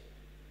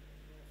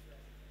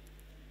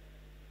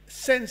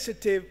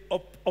 Sensitive,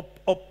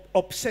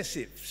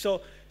 obsessive.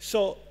 So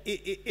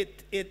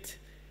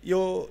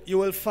you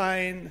will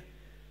find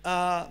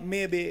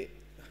maybe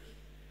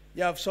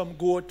you have some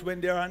goat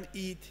when they're on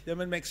eat, they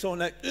will make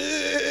sound like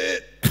they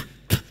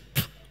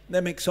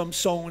make some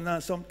sound or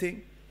something,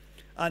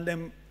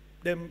 and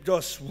them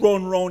just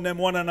run round them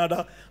one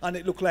another, and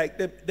it look like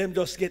them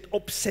just get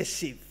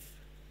obsessive.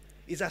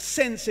 It's a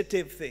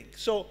sensitive thing.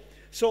 So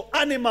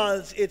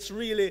animals, it's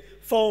really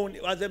found,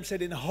 as I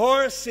said, in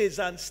horses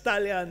and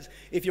stallions.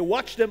 If you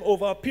watch them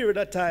over a period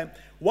of time,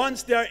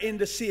 once they're in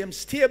the same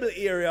stable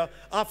area,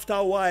 after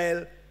a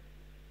while,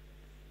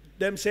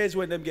 them says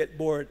when them get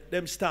bored,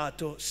 them start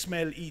to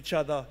smell each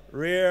other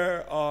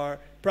rear or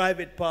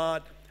private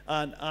part,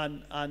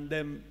 and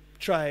them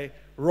try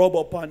rub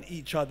up on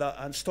each other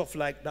and stuff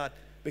like that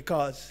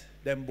because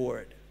them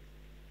bored.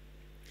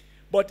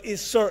 But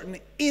is certain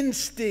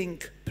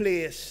instinct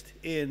placed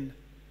in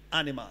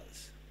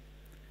animals.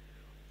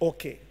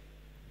 Okay.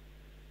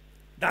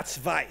 That's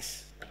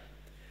vice.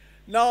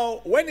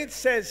 Now, when it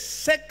says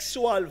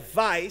sexual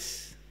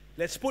vice,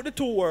 let's put the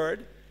two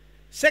words,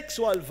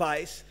 sexual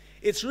vice,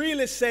 it's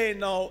really saying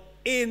now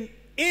in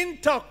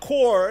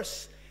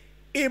intercourse,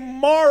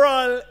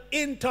 immoral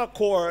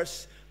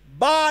intercourse,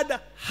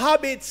 bad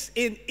habits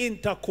in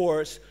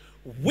intercourse,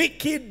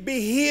 wicked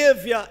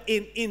behavior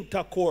in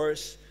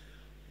intercourse,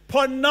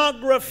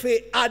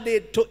 pornography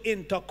added to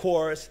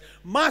intercourse,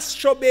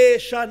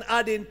 masturbation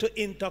added to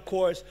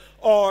intercourse,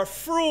 or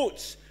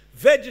fruits,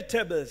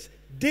 vegetables,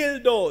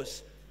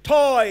 dildos,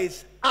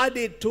 toys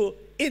added to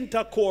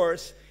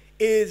intercourse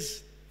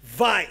is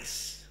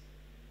vice.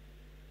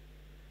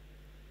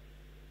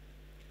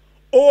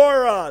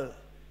 Oral,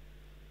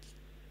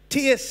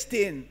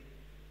 tasting,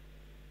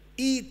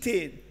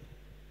 eating,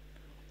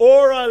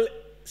 oral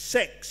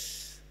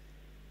sex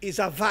is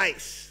a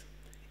vice.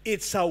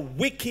 It's a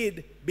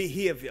wicked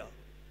behavior.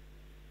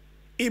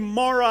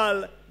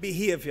 Immoral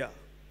behavior.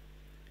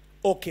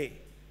 Okay.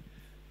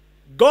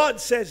 God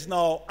says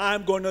now,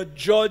 I'm going to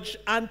judge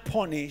and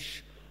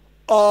punish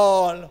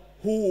all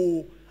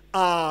who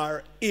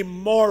are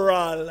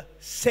immoral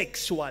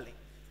sexually.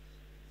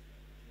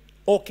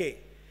 Okay.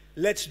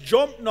 Let's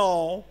jump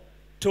now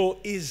to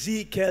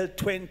Ezekiel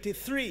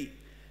 23.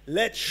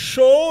 Let's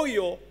show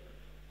you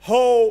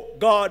how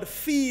God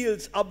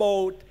feels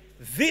about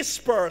this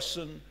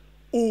person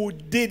who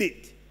did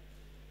it,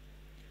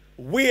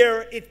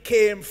 where it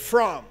came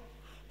from,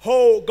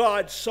 how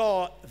God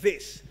saw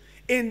this.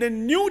 In the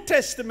New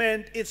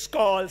Testament, it's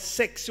called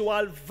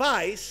sexual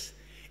vice.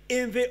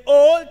 In the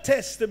Old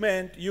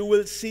Testament, you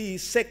will see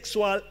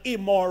sexual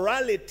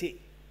immorality.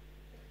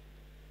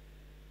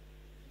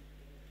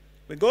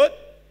 We good?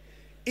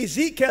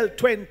 Ezekiel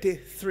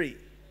 23.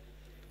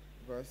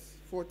 Verse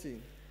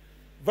 14.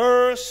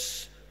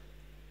 Verse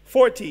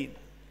 14.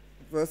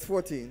 Verse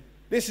 14.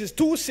 This is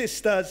two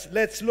sisters.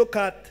 Let's look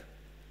at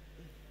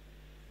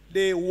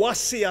the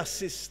Wasia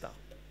sister.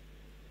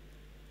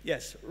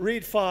 Yes,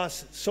 read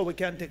fast so we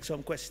can take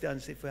some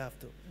questions if we have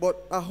to.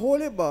 But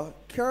Aholibah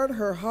carried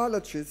her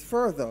harlotries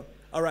further.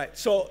 All right,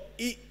 so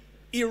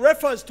he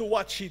refers to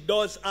what she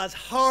does as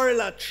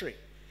harlotry.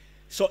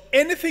 So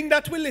anything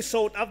that we list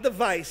out of the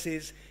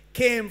vices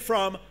came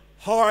from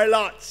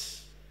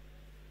harlots.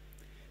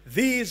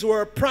 These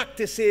were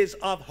practices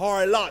of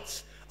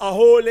harlots.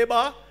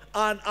 Aholibah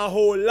and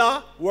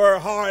Aholah were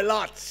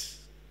harlots.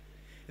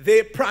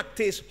 They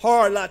practiced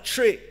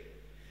harlotry.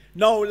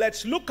 Now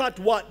let's look at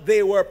what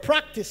they were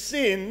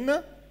practicing.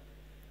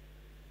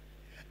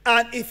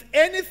 And if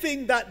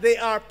anything that they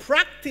are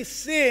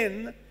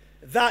practicing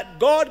that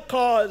God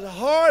calls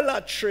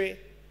harlotry,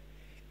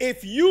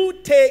 if you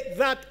take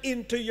that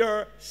into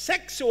your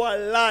sexual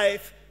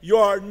life, you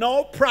are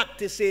now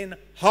practicing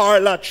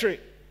harlotry.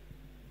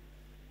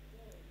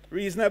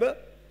 Reasonable?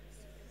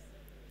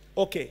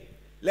 Okay,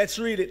 let's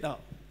read it now.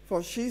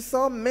 For she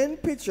saw men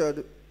pictured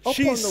upon the wall.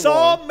 She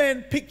saw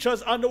men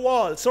pictures on the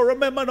wall. So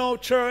remember now,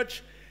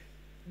 church,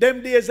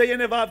 them days that you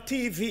never have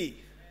TV.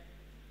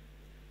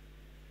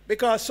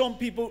 Because some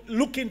people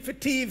looking for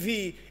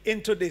TV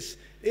into this.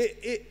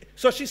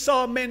 So she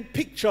saw men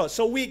pictures.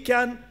 So we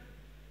can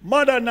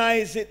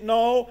modernize it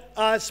now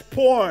as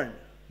porn,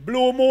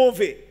 blue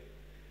movie.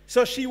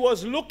 So she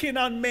was looking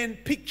on men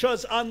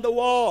pictures on the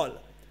wall,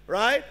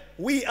 right?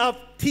 We have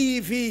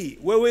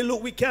TV where we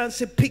look, we can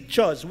see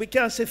pictures, we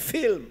can see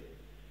film.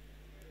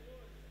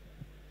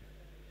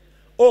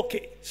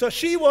 Okay, so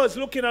she was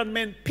looking at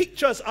men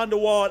pictures on the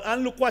wall,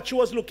 and look what she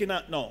was looking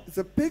at now.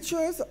 The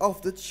pictures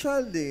of the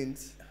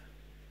Chaldeans.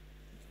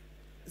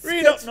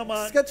 Read up, no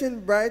man.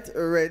 Sketching bright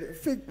red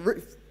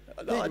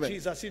Lord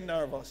Jesus, he's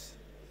nervous.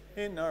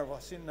 He's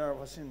nervous, he's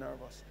nervous, he's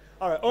nervous.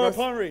 All right, or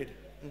upon read.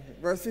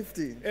 Verse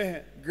 15.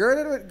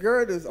 Girded with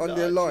girdles on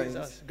their loins.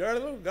 Jesus.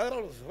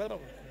 Girdles.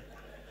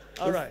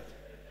 All right.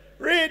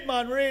 Read,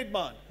 man, read,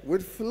 man.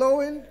 With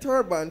flowing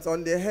turbans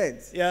on their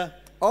heads. Yeah.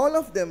 All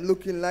of them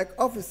looking like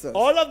officers.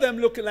 All of them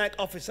looking like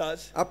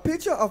officers. A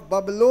picture of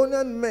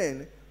Babylonian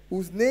men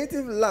whose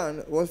native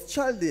land was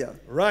Chaldea.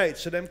 Right,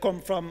 so them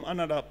come from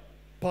another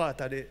part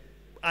of the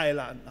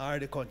island or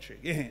the country.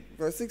 Yeah.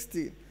 Verse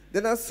 16.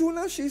 Then as soon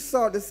as she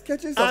saw the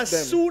sketches of them.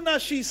 As soon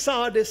as she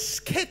saw the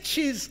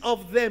sketches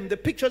of them, the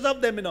pictures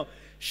of them, you know,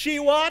 she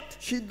what?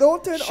 She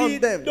doted on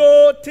them. She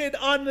doted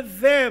on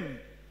them.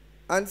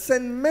 And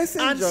sent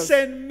messengers. And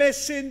sent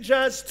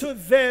messengers to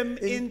them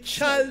in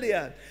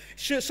Chaldean.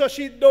 So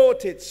she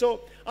doted.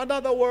 So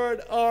another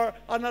word, or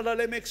another,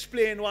 let me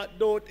explain what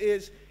dote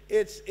is.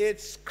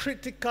 It's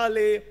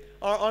critically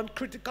or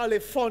uncritically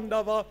fond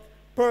of a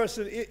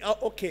person.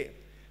 Okay,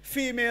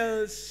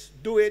 females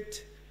do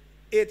it.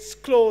 It's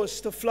close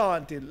to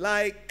flaunting.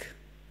 Like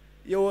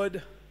you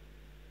would,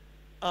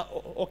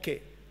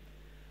 okay.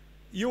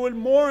 You will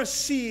more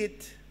see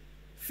it,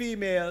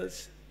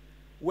 females,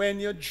 when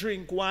you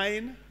drink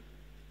wine.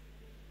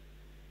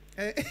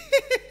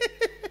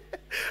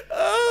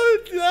 Oh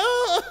no!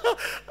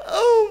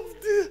 Oh,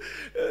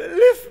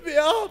 lift me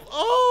up!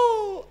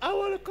 Oh, I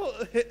want to go.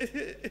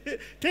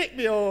 Take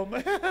me home.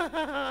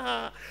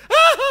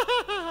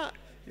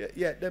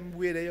 Yeah, them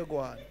way there you go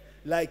on,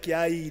 like you're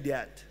an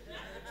idiot.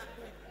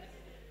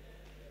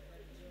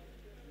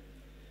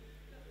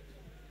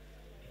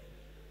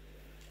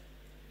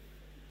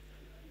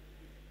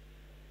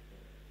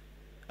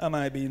 Am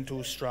I being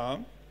too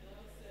strong?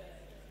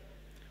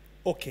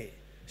 Okay,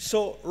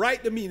 so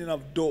write the meaning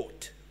of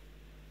dote.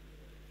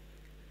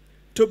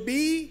 To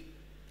be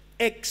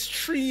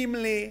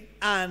extremely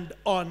and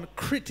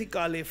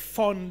uncritically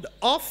fond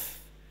of,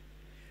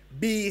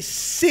 be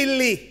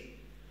silly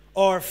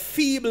or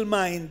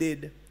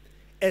feeble-minded,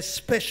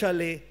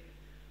 especially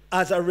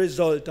as a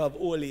result of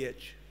old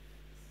age.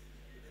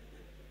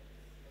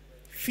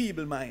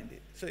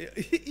 Feeble-minded. So,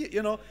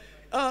 you know,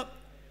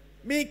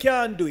 me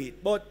can't do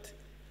it, but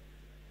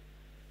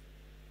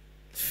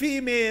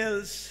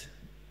females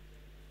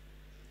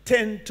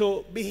tend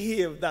to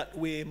behave that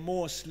way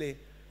mostly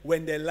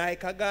when they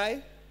like a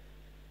guy.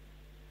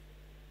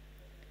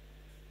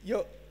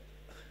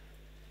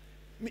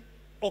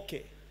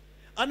 Okay.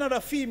 Another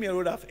female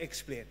would have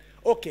explained.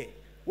 Okay,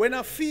 when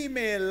a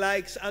female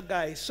likes a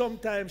guy,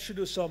 sometimes she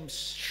do some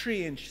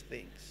strange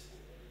things.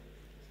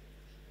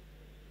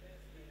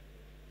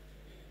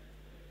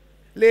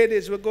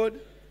 Ladies, we're good?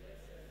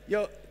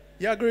 You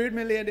agree with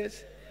me,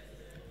 ladies?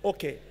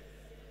 Okay.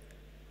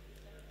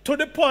 To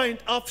the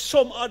point of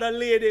some other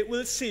lady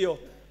will see you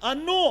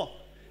and know.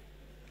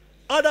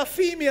 Other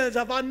females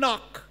have a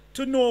knock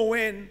to know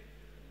when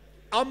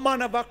a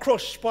man have a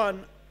crush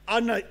upon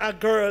a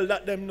girl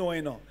that them know,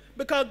 you know.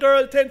 Because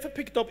girls tend to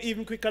pick it up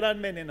even quicker than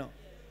men, you know.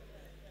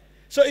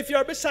 So if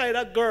you're beside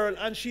a girl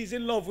and she's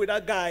in love with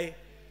a guy,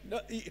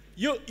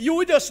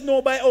 you just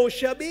know by how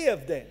she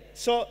behave then.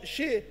 So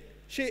she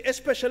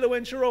especially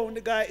when she around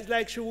the guy, it's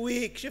like she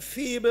weak, she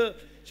feeble.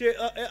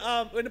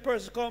 When the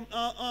person come,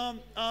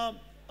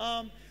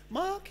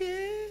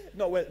 Marky.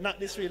 No, well, not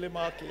this really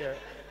Marky here.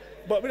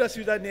 But we just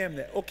use that name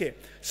there. Okay.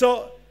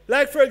 So,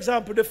 like for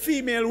example, the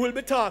female will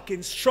be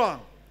talking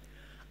strong.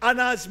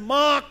 And as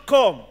Mark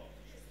come,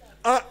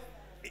 help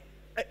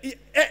me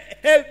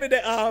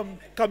there,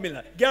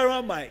 Camilla. Get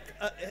her mic.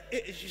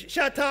 She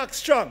talk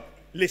strong.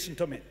 Listen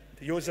to me.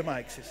 Use the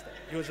mic, sister.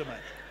 Use the mic.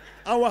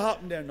 And what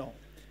happened there now?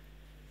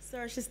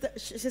 Sir, she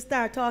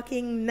start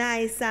talking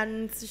nice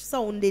and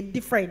sounding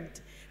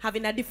different,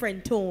 having a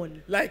different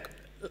tone. Like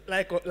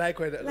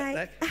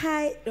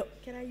hi. No,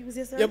 can I use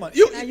this, sir? Yeah, man.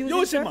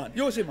 Use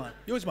it,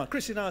 man.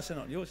 Christine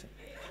Arsenal. Use it.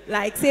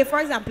 Like, say, for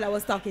example, I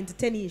was talking to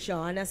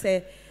Tanisha, and I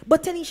said,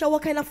 but Tanisha,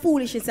 what kind of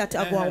foolishness that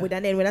you're going with?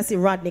 And then when I see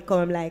Rodney come,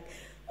 I'm like,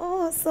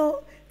 oh,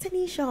 so,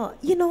 Tanisha,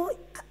 you know,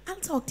 I'll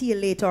talk to you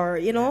later,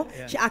 you know?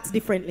 Yeah. She acts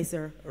differently,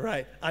 sir.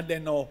 Right. And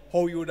then now,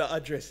 how you would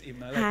address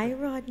him? Like, Hi,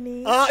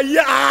 Rodney. Yeah!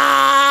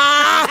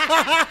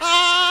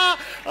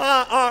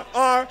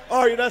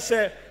 or you just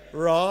say,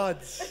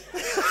 Rods.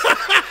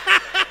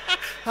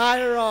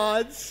 Hi,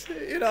 Rods.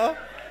 You know?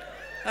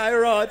 Hi,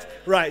 Rods.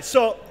 Right.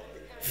 So,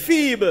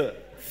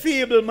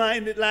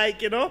 feeble-minded,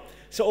 like, you know?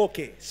 So,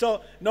 okay.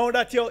 So, now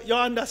that you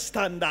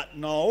understand that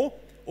now,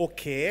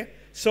 okay.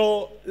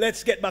 So,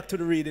 let's get back to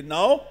the reading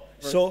now.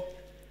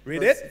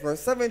 Read it.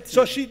 Verse 17.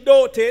 So, she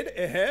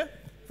doted.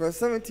 Verse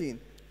 17.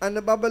 And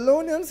the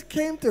Babylonians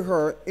came to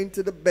her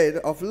into the bed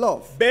of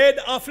love. Bed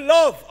of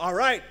love. All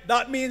right.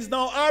 That means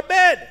now our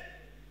bed.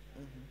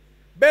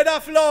 Bed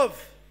of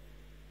love.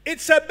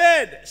 It's a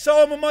bed.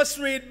 So we must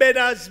read bed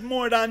as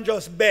more than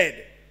just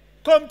bed.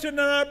 Come to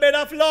our bed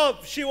of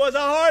love. She was a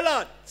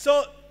harlot.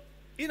 So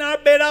in our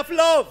bed of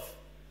love.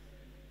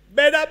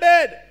 Bed of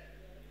bed.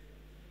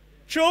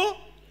 True?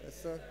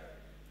 Yes, sir.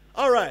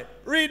 All right.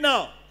 Read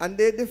now. And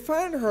they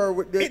defiled her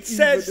with their It evil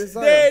says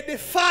desire. they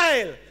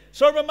defile.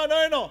 So remember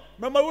now, you know.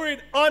 Remember we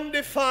read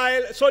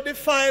undefile. So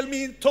defile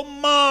means to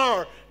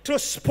mar, to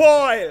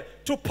spoil,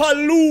 to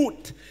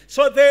pollute.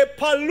 So they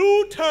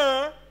pollute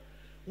her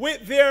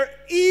with their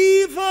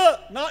evil,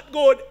 not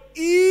good,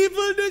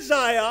 evil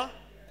desire.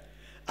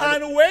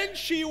 And when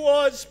she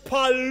was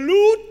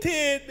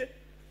polluted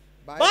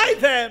by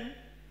them,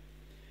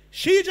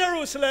 she,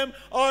 Jerusalem,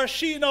 or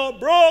she now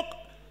broke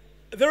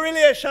the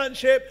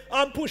relationship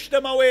and pushed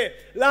them away.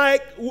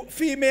 Like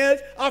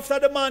females, after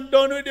the man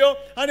done with you,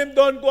 and him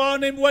done go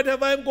on, him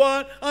whatever him go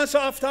on, and so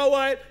after a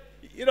while,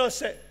 you know,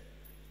 say,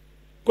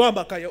 go on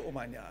back at your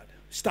woman yard.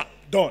 Stop,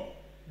 done.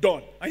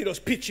 And you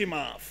just pitch him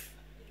off.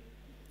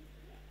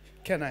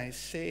 Can I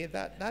say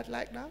that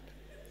like that?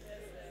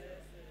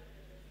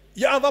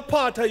 You have a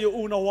part of you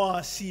who don't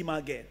want to see him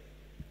again.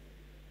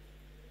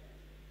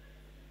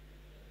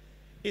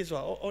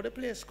 Israel, oh, the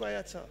place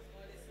quiet, sir.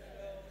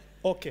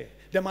 Okay,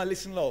 them are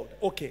listen loud.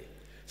 Okay.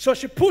 So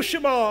she pushed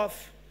him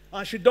off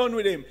and she done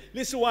with him.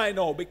 Listen why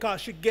now?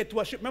 Because she get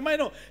what she, remember, you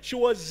know, she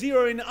was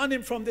zeroing on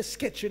him from the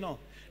sketch, you know,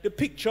 the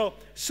picture.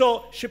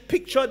 So she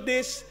pictured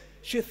this,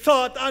 she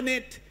thought on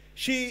it,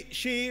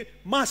 she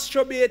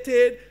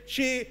masturbated,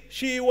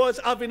 she was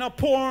having a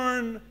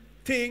porn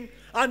thing,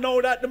 and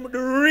now that the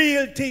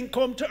real thing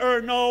come to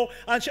her now,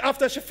 and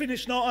after she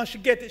finished now and she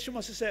get it, she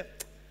must have said,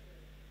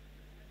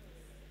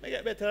 I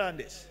get better than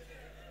this.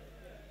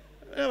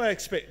 I never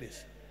expect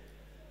this.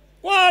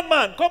 Go on,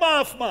 man. Come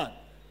off, man.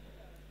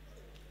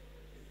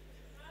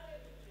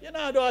 You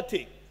know, do a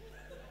thing.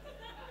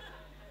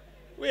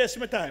 Waste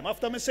my time.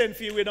 After I send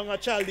for you, we don't have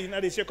a child in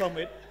this you come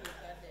with.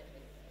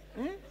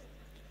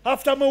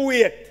 After I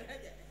wait,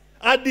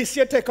 add this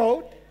you take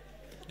out.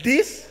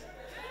 This.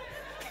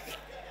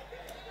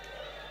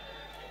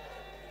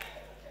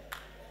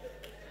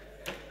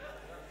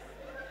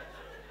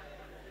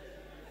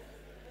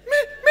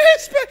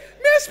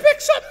 Me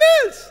expect something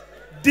else.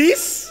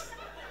 This.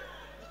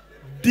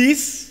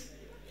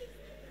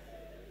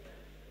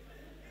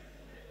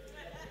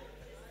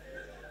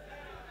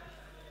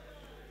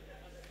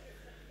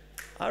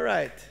 All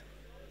right.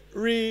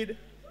 Read.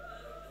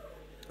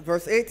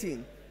 Verse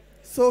 18.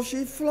 So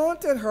she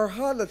flaunted her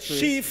harlotry.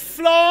 She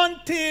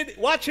flaunted,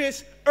 watch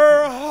this,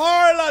 her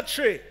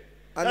harlotry.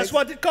 That's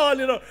what it called,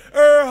 you know,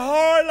 her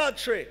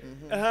harlotry.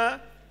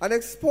 And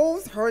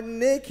exposed her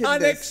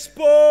nakedness.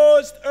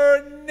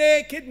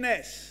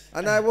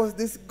 And I was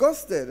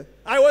disgusted.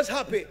 I was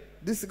happy.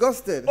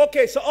 Disgusted.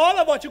 Okay, so all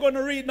of what you're going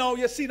to read now,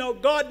 you see now,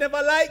 God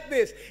never liked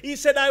this. He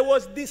said, I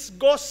was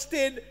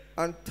disgusted.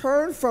 And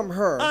turned from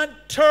her.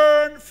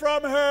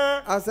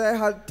 As I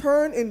had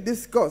turned in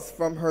disgust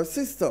from her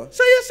sister.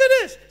 So you see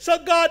this? So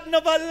God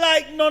never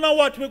liked none of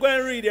what we're going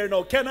to read here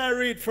now. Can I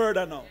read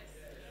further now?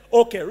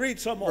 Okay, read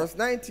some more. Verse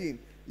 19.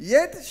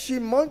 Yet she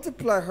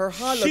multiplied her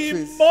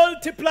harlotries. She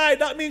multiplied.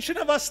 That means she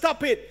never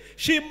stopped it.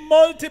 She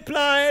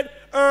multiplied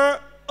her,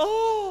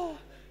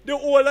 the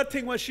older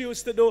thing what she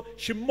used to do,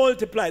 she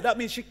multiplied. That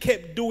means she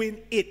kept doing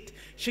it.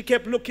 She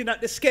kept looking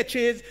at the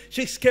sketches.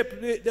 She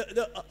kept,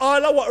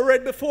 all of what I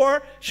read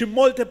before, she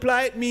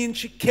multiplied, means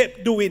she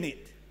kept doing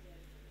it.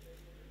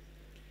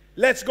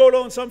 Let's go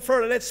down some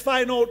further. Let's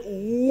find out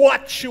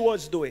what she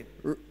was doing.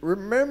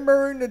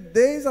 Remembering the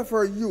days of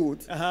her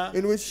youth,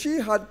 in which she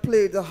had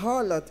played the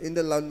harlot in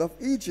the land of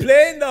Egypt.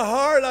 Playing the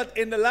harlot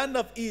in the land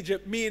of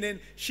Egypt, meaning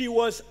she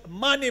was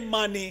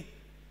money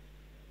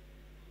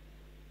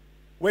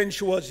when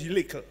she was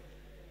little.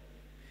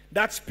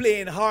 That's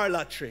playing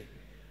harlotry.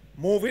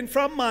 Moving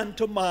from man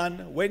to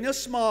man when you're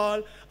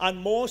small, and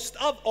most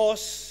of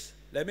us,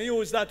 let me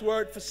use that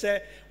word for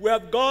say, we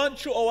have gone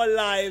through our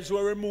lives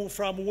where we move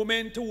from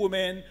woman to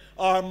woman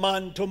or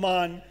man to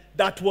man.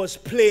 That was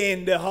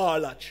playing the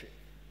harlotry.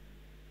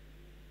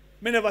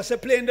 Me never say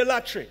playing the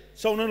lottery.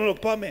 So no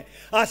look for me.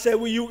 I said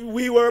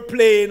we were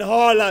playing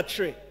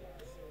harlotry.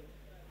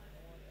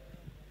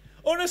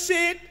 Oh, no,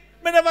 see it?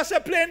 Me never say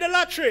playing the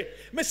lottery.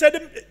 Me say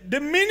the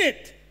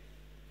minute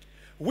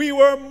we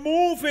were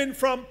moving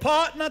from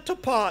partner to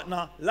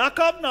partner, lack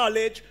of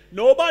knowledge,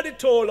 nobody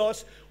told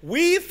us,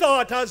 we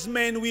thought as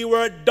men we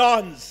were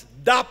dons,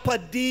 Dapper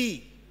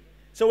D.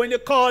 So when you're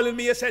calling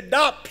me, you say,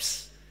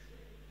 Daps.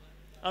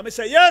 And me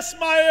say, yes,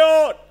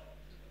 my own.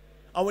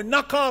 And we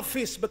knock our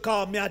fist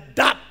because me a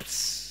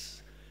Daps.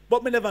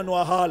 But me never know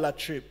a harlot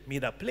trip, me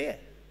da play.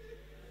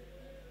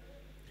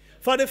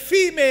 For the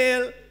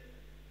female,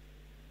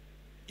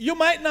 you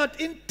might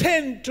not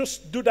intend to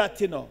do that,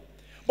 you know.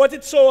 But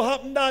it so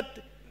happened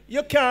that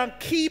you can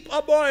keep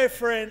a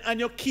boyfriend and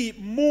you keep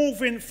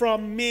moving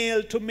from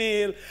male to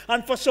male.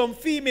 And for some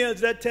females,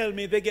 they tell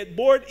me they get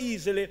bored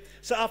easily.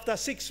 So after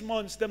 6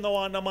 months, them don't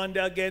want a man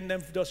there again.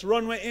 Them just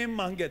run with him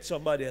and get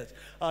somebody else.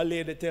 A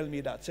lady tell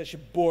me that. Say she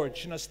bored.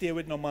 She not stay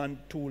with no man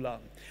too long.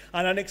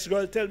 And the next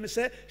girl tell me,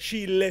 say,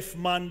 she left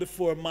man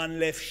before man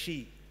left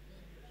she.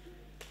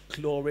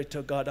 Glory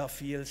to God, I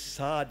feel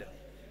sad.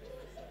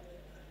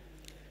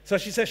 So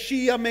she says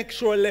she make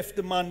sure left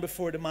the man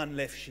before the man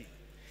left she.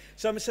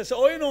 So I said,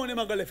 oh, you know when him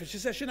go left him? She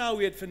said she not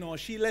wait for no.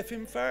 She left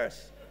him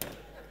first.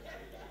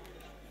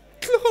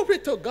 Glory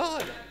to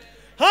God.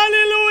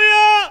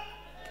 Hallelujah.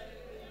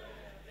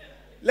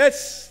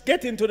 Let's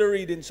get into the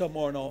reading some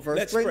more now. Verse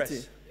Let's 20.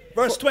 press.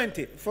 Verse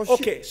 20. For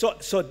Okay, so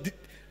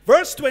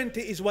verse 20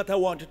 is what I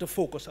wanted to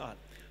focus on.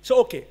 So,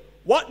 okay,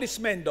 what this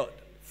man did.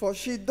 For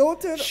she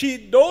doted. She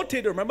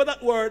doted, remember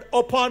that word,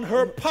 upon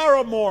her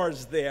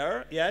paramours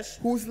there, yes?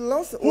 Whose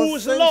lust was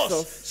Whose sensuous.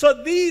 lust.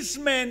 So these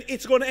men,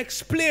 it's going to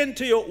explain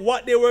to you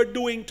what they were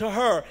doing to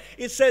her.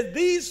 It says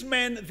these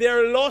men,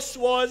 their lust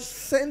was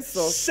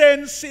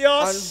sensuous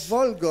and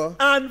vulgar.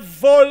 And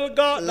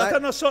vulgar. Like,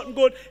 That's not something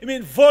good. I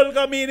mean,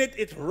 vulgar mean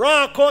it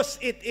raucous,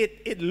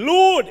 it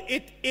lewd,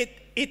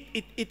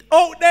 it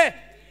out there.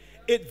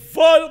 It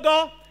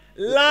vulgar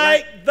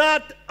like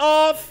that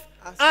of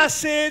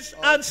asses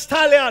and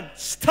stallion.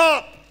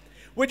 Stop.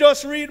 We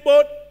just read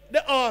about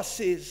the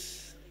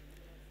asses.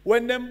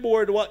 When them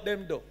bored, what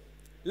them do.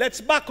 Let's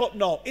back up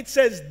now. It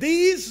says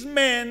these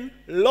men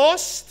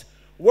lost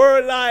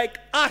were like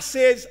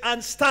asses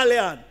and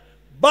stallion.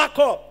 Back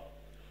up.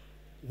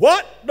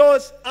 What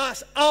does an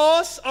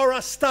ass or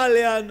a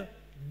stallion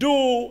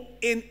do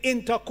in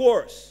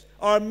intercourse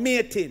or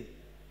mating?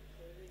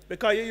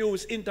 Because you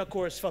use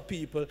intercourse for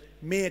people,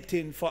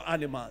 mating for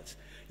animals.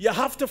 You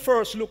have to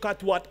first look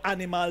at what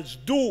animals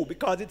do,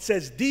 because it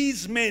says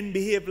these men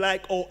behave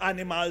like how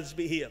animals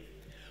behave.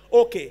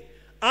 Okay,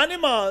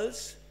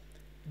 animals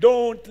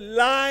don't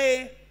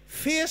lie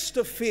face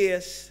to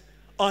face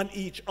on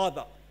each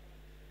other.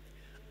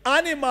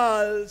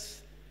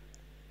 Animals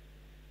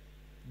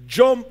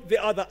jump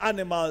the other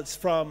animals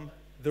from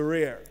the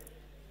rear.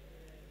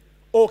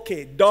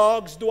 Okay,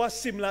 dogs do a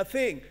similar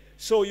thing.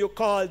 So you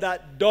call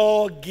that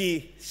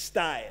doggy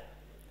style.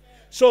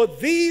 So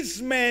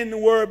these men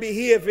were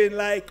behaving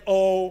like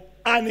how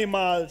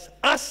animals,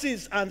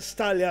 asses and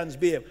stallions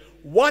behave.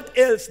 What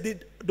else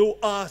do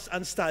ass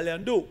and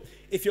stallion do?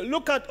 If you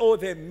look at how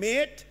they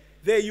mate,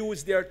 they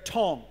use their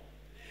tongue.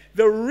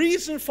 The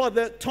reason for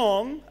the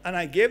tongue, and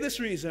I gave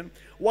this reason,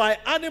 why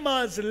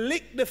animals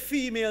lick the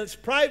female's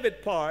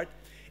private part,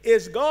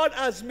 is God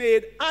has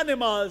made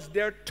animals,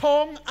 their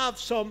tongue have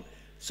some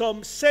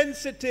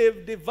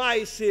sensitive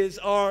devices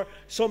or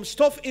some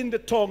stuff in the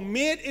tongue,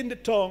 made in the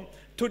tongue,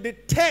 to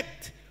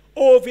detect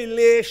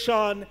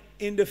ovulation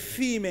in the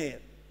female.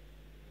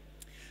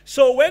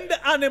 So when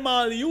the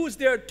animal use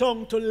their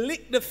tongue to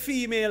lick the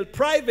female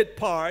private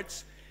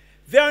parts,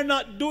 they're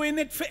not doing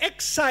it to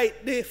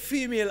excite the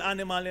female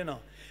animal, you know.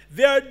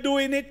 They're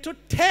doing it to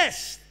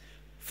test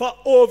for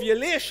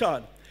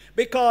ovulation,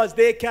 because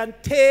they can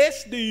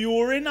taste the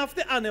urine of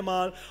the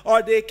animal,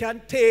 or they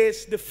can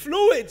taste the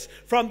fluids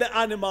from the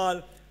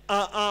animal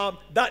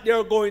that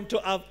they're going to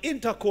have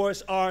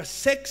intercourse or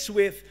sex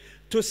with,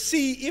 to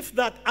see if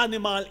that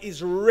animal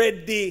is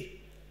ready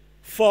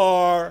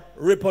for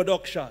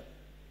reproduction.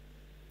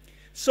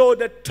 So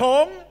the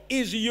tongue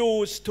is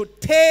used to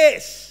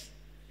taste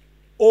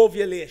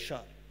ovulation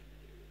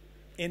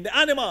in the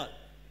animal.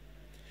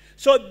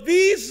 So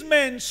these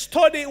men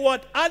study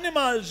what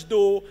animals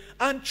do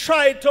and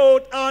try it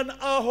out on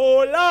a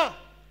whole lot.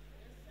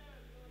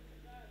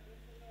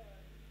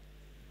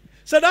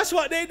 So that's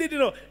what they did, you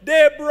know.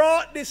 They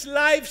brought this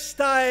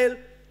lifestyle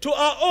to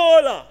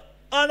Ahola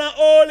and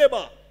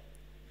Aholiba.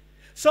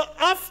 So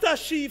after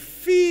she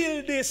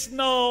feel this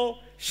now,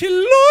 she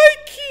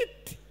like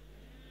it.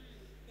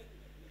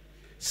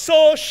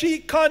 So she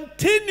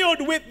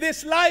continued with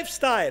this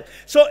lifestyle.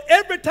 So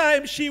every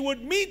time she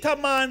would meet a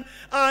man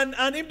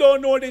and him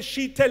don't know this,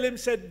 she tell him,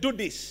 said, do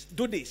this,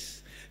 do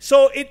this.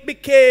 So it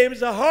became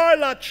a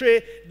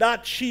harlotry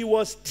that she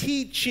was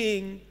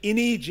teaching in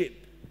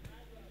Egypt.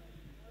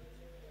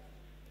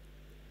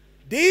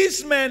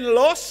 These men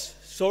lost.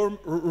 So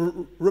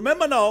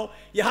remember now,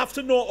 you have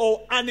to know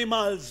how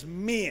animals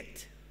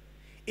mate.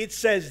 It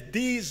says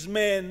these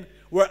men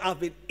were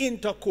having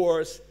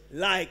intercourse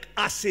like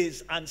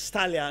asses and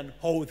stallion,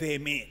 how they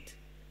mate.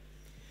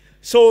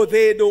 So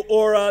they do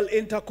oral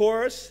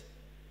intercourse,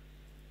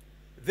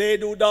 they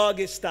do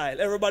doggy style.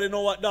 Everybody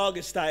know what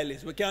doggy style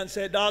is. We can't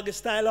say doggy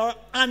style or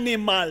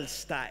animal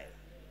style.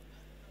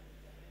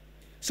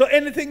 So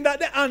anything that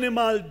the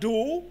animal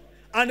do,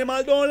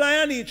 animals don't lie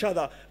on each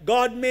other.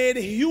 God made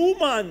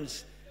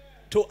humans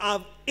to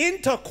have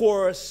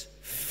intercourse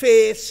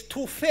face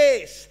to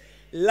face,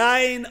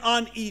 lying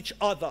on each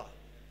other.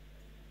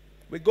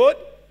 We good?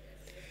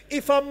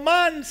 If a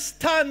man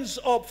stands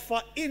up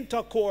for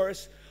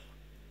intercourse,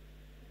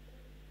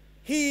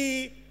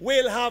 he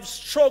will have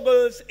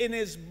struggles in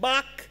his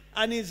back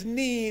and his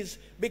knees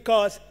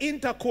because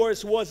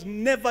intercourse was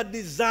never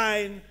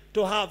designed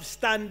to have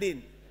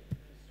standing.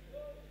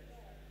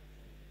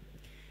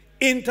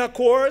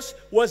 Intercourse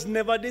was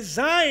never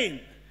designed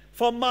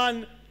for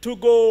man to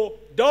go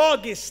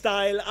doggy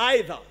style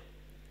either.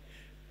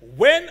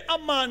 When a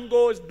man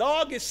goes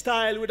doggy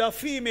style with a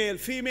female,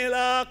 female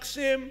asks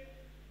him,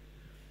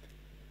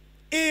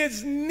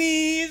 his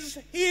knees,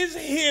 his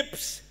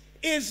hips,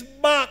 his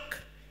back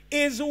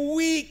is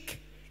weak.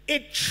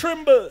 It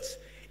trembles.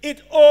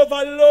 It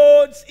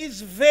overloads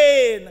his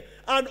vein.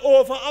 And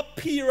over a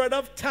period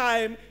of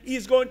time,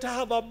 he's going to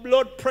have a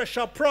blood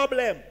pressure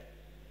problem.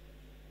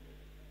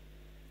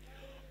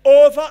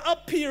 Over a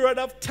period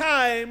of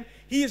time,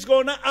 he's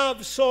going to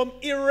have some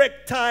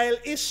erectile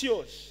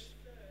issues.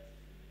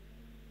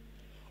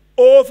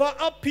 Over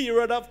a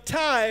period of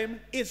time,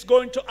 it's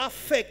going to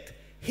affect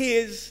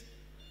his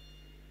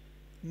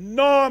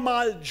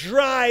normal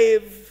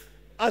drive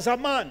as a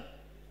man.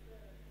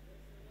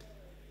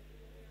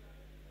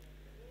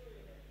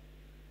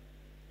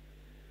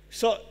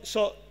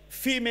 So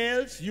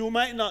females, you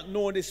might not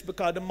know this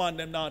because the man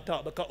them not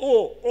talk. Because,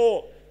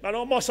 I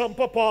don't must some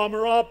papa, I'm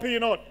raw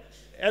peanut.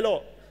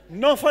 Hello.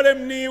 Enough of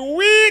them knee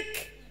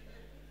weak.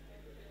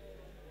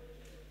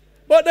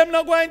 But them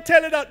not going to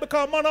tell you that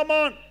because man a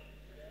man.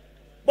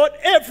 But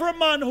every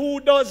man who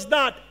does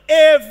that,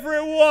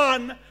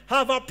 everyone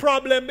have a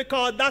problem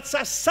because that's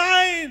a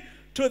sign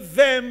to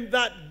them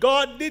that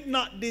God did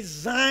not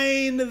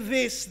design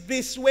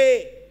this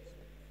way.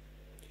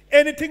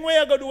 Anything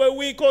where you go do a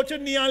week out your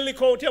knee and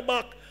lick out your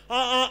back,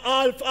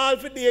 all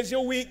for days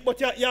you're weak, but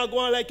you're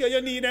going like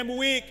you need them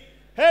weak.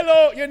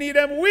 Hello, you need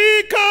them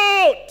weak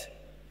out.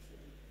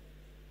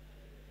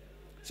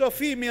 So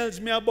females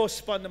may a bust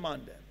upon the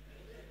man then.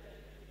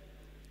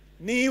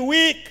 Knee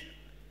weak,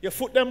 your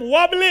foot them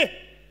wobbly,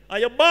 and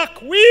your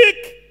back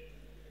weak,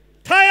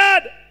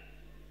 tired.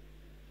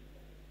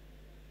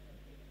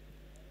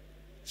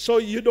 So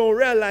you don't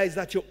realize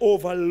that you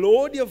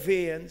overload your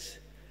veins,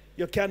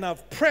 you can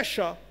have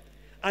pressure,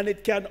 and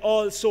it can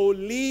also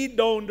lead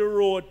down the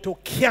road to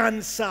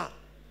cancer.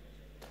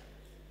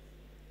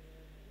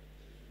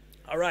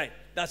 All right,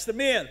 that's the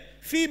male.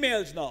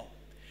 Females now.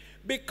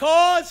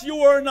 Because you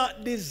were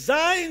not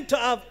designed to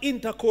have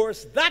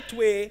intercourse that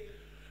way,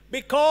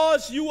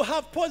 because you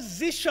have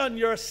positioned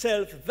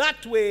yourself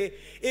that way,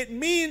 it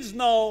means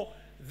now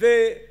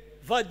the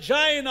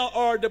vagina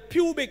or the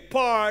pubic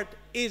part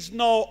is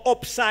now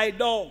upside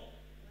down.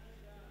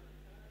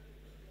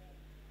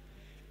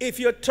 If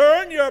you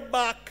turn your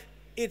back,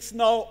 it's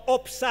now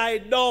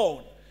upside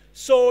down.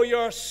 So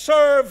your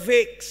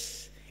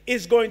cervix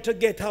is going to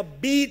get a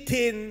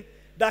beating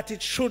that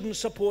it shouldn't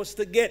supposed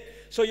to get.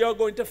 So you're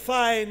going to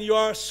find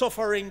you're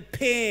suffering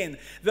pain.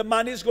 The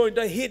man is going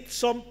to hit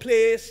some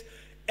place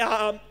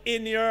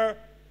in your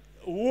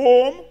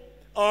womb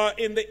or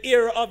in the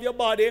area of your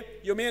body.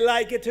 You may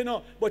like it,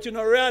 but you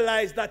don't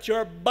realize that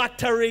you're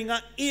battering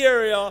an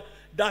area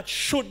that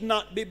should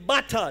not be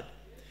battered.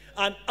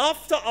 And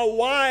after a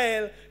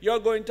while, you're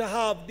going to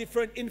have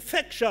different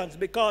infections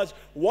because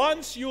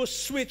once you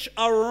switch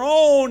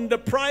around the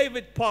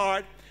private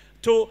part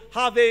to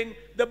having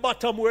the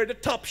bottom where the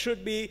top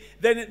should be,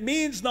 then it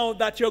means now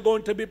that you're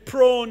going to be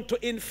prone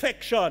to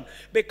infection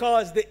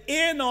because the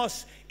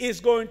anus is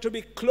going to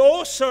be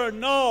closer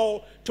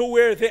now to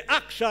where the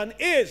action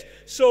is.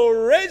 So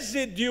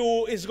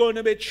residue is going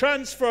to be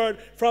transferred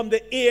from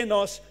the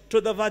anus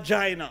to the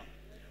vagina.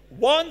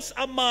 Once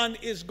a man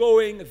is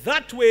going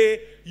that way,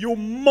 you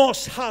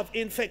must have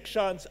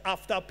infections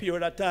after a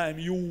period of time.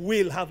 You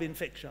will have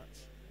infections.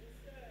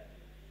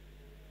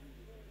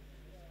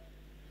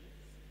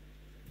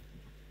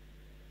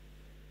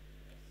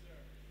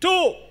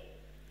 Two,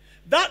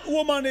 that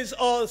woman is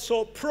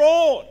also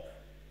prone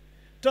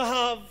to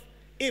have,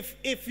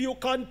 if you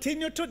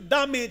continue to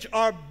damage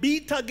or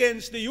beat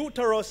against the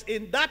uterus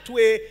in that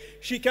way,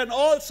 she can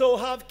also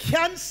have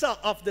cancer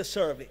of the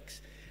cervix.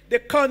 The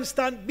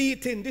constant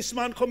beating, this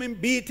man come and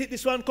beat it,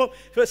 this one come,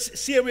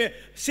 same way,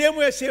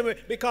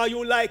 because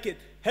you like it.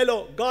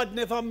 Hello, God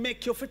never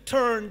make you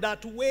turn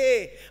that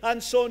way.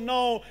 And so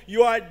now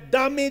you are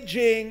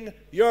damaging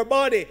your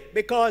body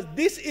because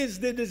this is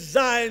the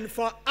design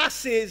for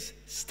asses,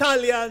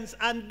 stallions,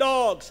 and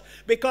dogs.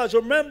 Because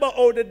remember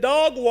how the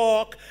dog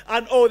walk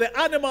and how the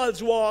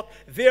animals walk,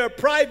 their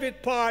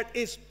private part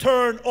is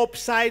turned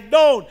upside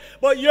down.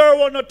 But your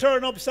one to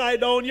turn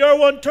upside down, your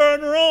one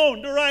turn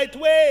around the right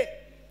way.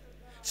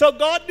 So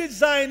God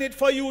designed it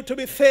for you to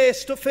be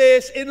face to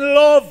face in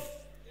love.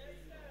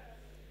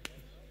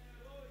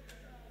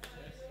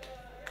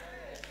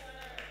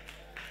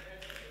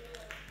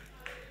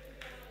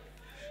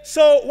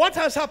 So what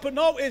has happened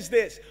now is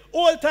this.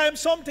 All time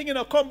something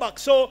come back.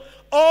 So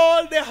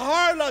all the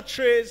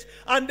harlotries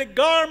and the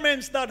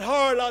garments that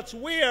harlots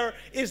wear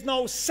is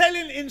now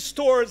selling in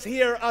stores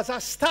here as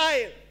a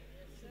style.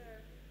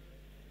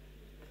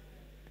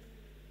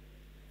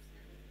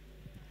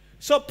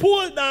 So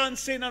pole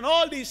dancing and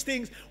all these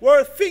things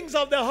were things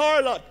of the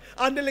harlot.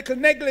 And the little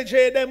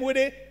negligee them with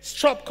the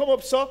strap come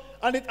up so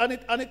and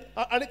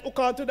it hook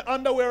onto the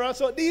underwear. And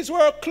so these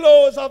were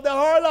clothes of the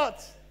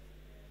harlots.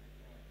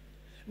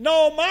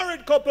 Now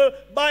married couple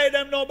buy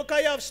them now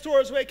because you have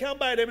stores where you can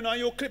buy them and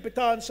you clip it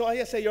on. So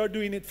you say you're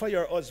doing it for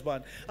your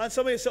husband. And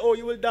somebody say, oh,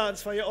 you will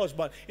dance for your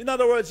husband. In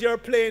other words, you're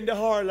playing the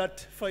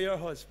harlot for your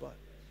husband.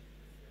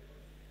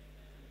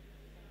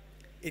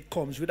 It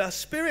comes with a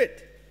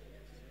spirit.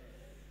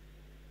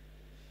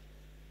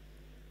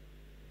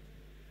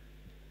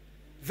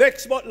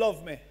 Vex but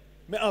love me.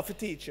 Me have to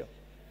teach you.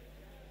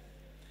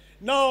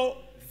 Now,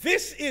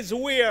 this is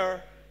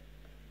where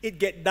it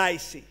get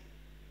dicey.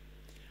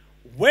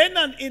 When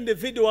an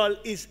individual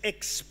is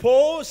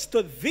exposed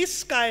to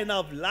this kind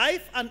of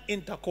life and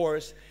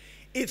intercourse,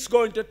 it's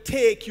going to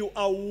take you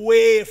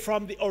away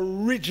from the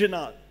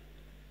original.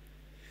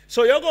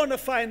 So you're going to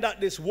find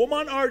that this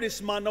woman or this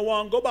man that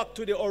want to go back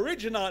to the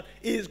original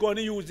is going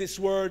to use this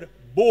word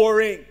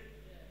boring.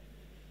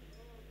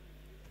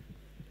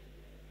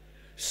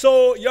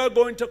 So you're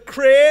going to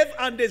crave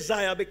and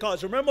desire,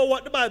 because remember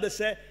what the Bible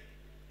says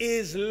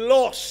is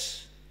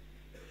lost.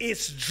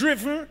 It's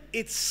driven,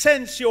 it's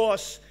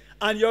sensuous,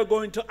 and you're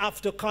going to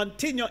have to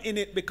continue in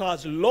it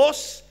because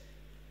lust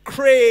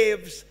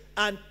craves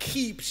and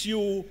keeps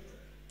you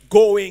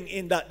going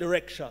in that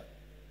direction.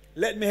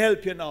 Let me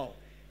help you now.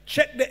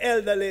 Check the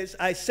elderlies.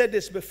 I said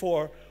this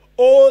before.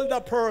 Older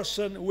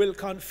person will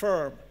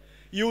confirm.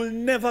 You will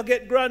never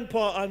get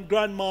grandpa and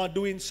grandma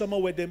doing some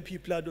of what them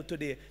people are doing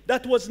today.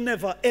 That was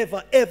never,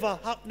 ever, ever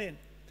happening.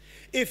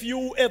 If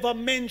you ever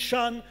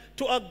mention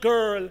to a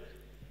girl,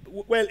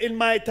 well, in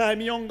my time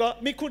younger,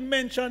 me couldn't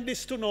mention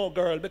this to no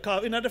girl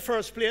because in the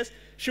first place,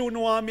 she wouldn't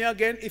want me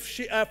again. If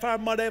her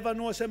mother ever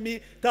knows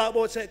me talk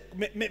about say,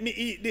 me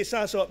eat this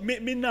and so,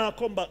 me now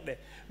come back there.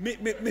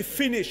 Me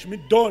finish,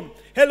 me done.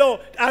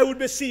 Hello, I would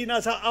be seen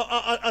as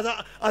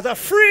a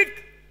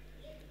freak.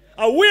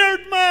 A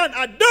weird man,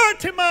 a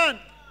dirty man.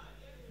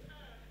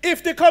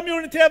 If the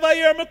community ever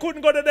hear me,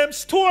 couldn't go to them,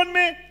 stone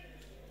me.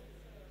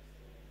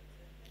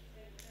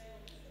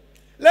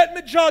 Let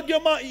me jog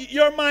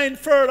your mind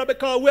further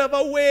because we have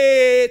a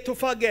way to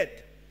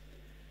forget.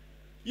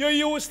 You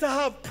used to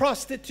have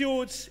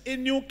prostitutes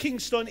in New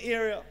Kingston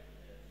area.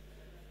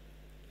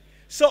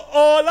 So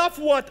all of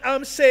what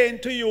I'm saying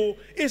to you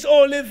is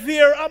only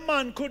there a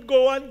man could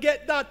go and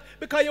get that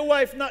because your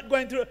wife not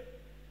going to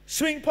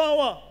swing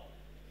power.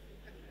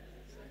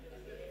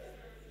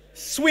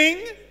 Swing?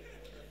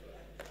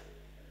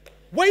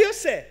 Where you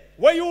say?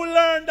 Where you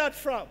learn that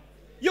from?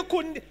 You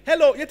couldn't,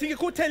 hello, you think you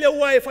could tell your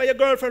wife or your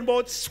girlfriend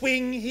about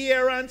swing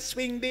here and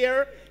swing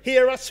there,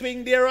 here a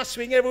swing, there a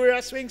swing, everywhere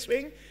a swing,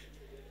 swing?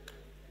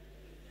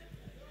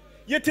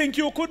 You think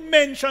you could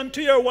mention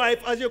to your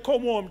wife as you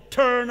come home,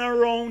 turn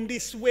around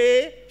this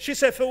way? She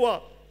said, for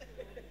what?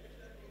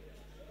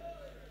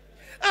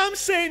 I'm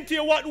saying to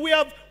you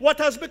what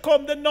has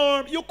become the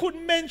norm. You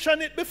couldn't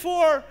mention it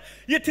before.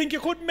 You think you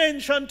could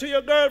mention to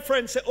your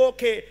girlfriend, say,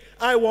 okay,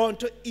 I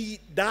want to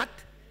eat that.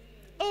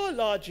 Oh,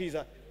 Lord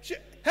Jesus.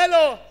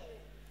 Hello.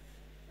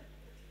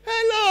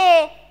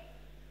 Hello.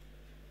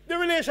 The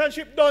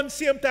relationship done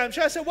same time.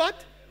 She said,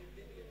 what?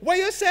 What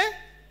you say?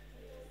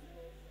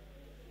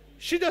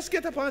 She just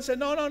get up and say,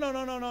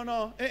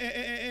 no.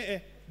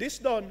 This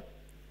done.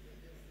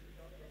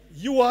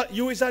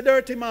 You is a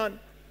dirty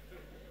man.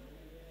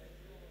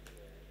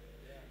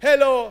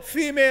 Hello,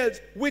 females,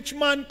 which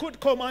man could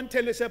come and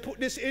tell you, say, put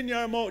this in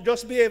your mouth,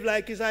 just behave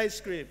like it's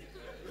ice cream?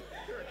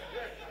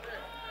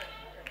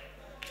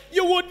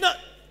 You would not,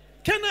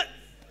 cannot.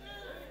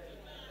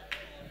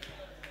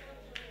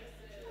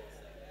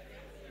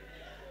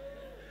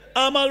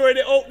 I'm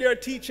already out there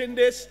teaching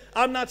this.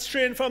 I'm not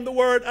straying from the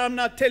word. I'm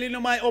not telling you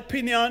my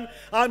opinion.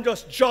 I'm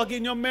just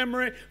jogging your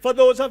memory. For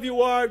those of you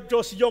who are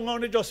just young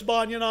only just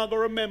born, you're not going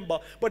to remember.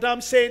 But I'm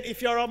saying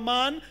if you're a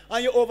man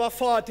and you're over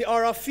 40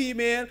 or a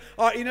female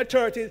or in your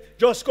 30s,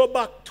 just go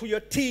back to your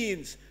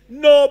teens.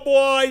 No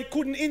boy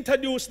couldn't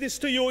introduce this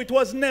to you. It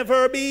was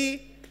never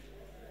be.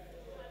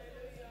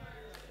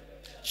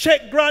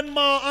 Check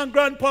grandma and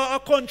grandpa a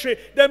country.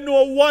 Them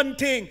know one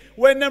thing.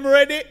 When them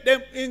ready,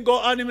 them him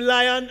go and him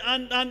lie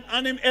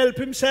and him help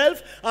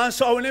himself. And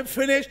so when him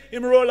finish,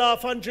 him roll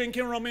off and drink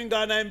him rum in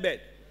Ghana in bed.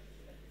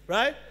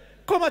 Right?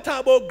 Come and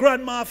talk about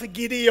grandma for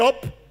giddy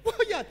up.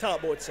 What you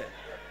talk about, say?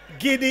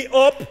 Giddy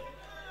up.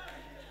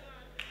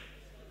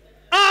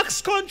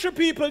 Ask country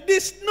people,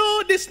 this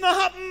not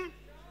happen.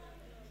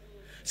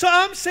 So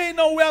I'm saying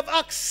now we have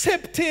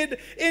accepted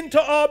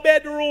into our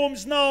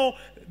bedrooms now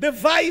the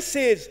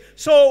vices.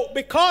 So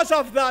because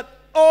of that,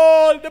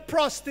 all the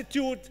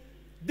prostitutes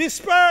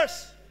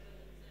disperse.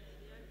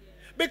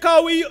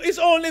 because it's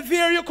only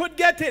there you could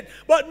get it.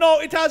 But now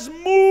it has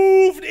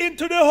moved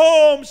into the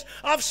homes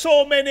of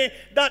so many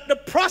that the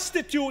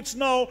prostitutes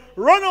now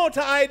run out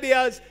of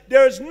ideas.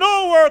 There's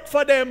no work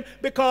for them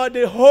because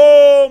the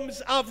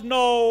homes have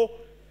now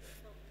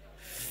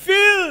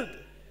filled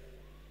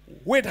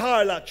with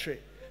harlotry.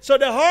 So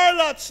the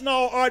harlots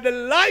now are the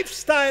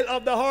lifestyle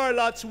of the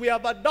harlots we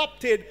have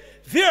adopted.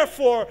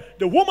 Therefore,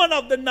 the woman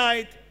of the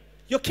night,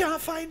 you can't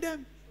find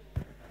them.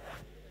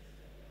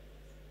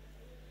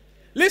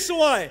 Listen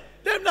why.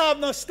 Them not have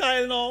no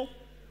style now.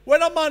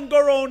 When a man go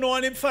around now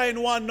and him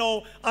find one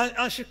now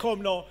and she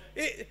come now,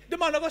 the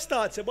man will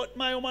start say, but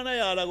my woman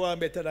are going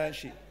better than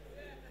she.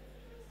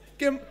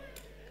 Give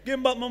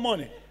him back my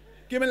money.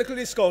 Give me a little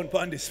discount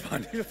on this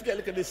man. Get a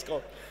little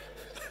discount.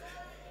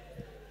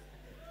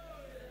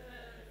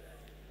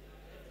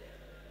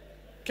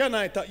 Can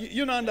I talk?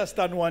 You don't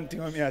understand one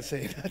thing when I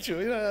say that. You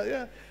know,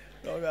 yeah.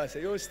 No, I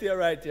say, you stay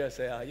right here.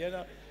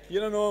 Say, you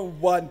don't know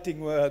one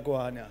thing where I go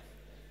on here.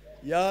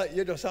 Yeah,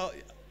 you just a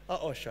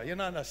usher. You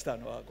don't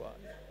understand where I go on.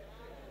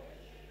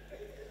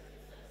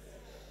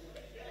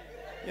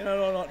 You don't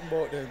know nothing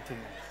about them things.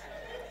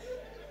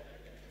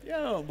 You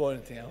don't know about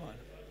anything I want.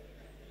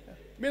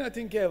 Me not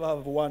think you ever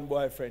have one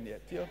boyfriend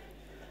yet.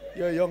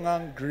 You're young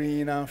and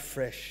green and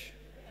fresh.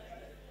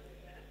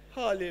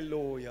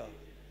 Hallelujah.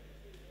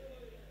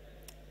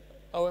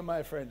 How am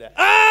my friend there?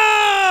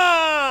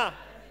 Ah!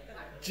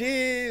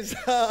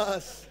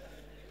 Jesus!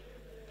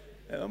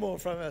 I'm more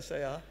from here,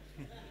 say, ah.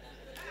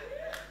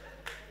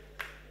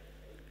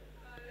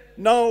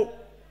 Now,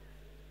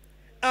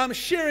 I'm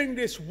sharing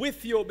this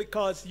with you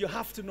because you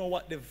have to know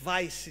what the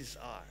vices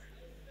are.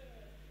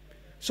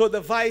 So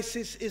the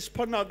vices is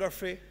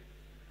pornography,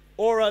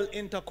 oral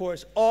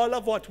intercourse, all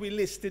of what we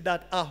listed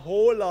that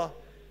Ahola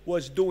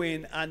was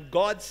doing, and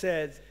God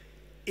says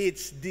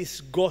it's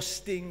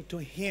disgusting to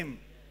him.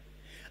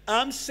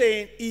 I'm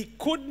saying he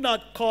could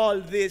not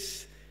call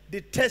this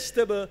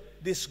detestable,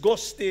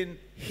 disgusting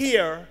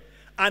here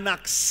and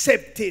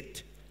accept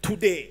it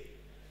today.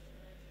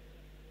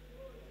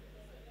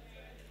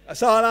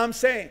 That's all I'm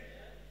saying.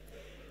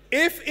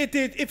 If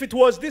it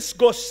was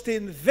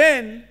disgusting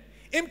then,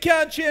 him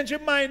can't change his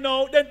mind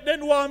now,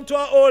 then want to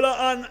a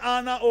Ola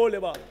and a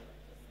Oliver.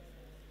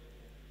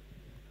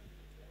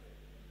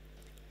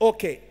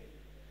 Okay.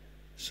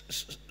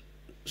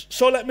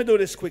 So let me do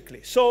this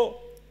quickly. So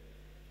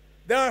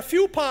there are a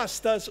few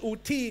pastors who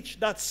teach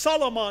that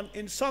Solomon,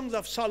 in Songs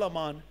of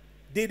Solomon,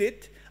 did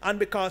it, and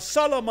because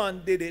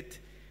Solomon did it,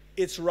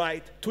 it's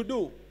right to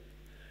do.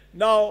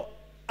 Now,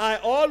 I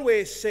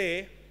always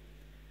say,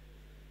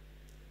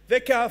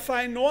 they can't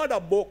find no other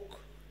book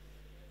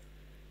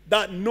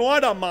that no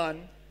other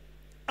man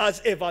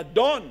has ever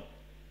done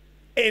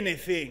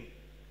anything,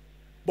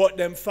 but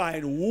them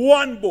find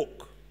one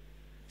book,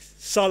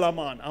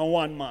 Solomon, and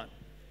one man.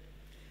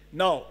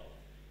 Now,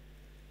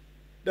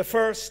 the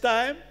first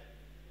time,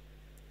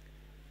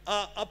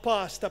 a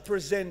pastor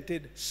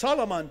presented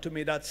Solomon to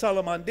me, that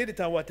Solomon did it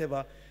and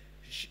whatever,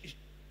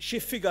 she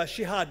figured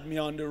she had me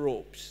on the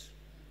ropes.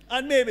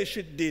 And maybe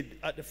she did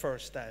at the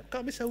first time.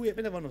 Because I said, wait,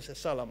 I never know say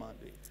Solomon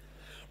did it.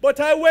 But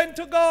I went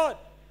to God.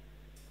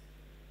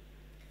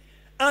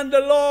 And the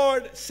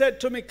Lord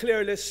said to me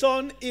clearly,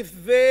 son,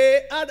 if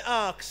they had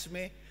asked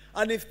me,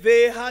 and if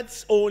they had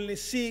only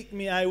seek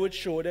me, I would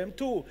show them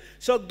too.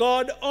 So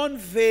God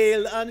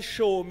unveiled and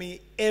showed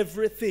me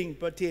everything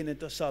pertaining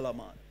to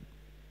Solomon.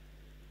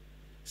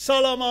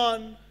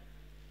 Solomon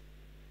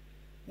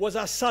was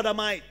a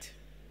sodomite.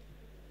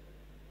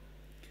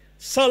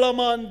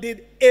 Solomon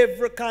did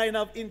every kind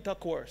of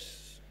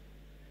intercourse.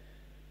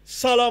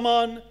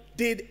 Solomon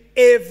did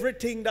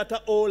everything that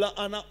a Ola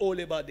and a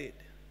Oliba did.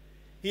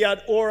 He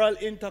had oral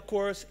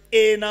intercourse,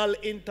 anal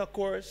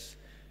intercourse.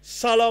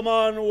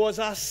 Solomon was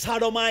a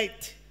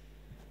sodomite.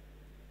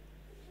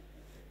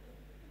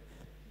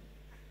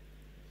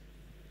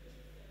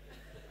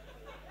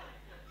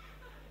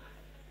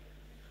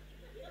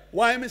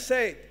 Why am I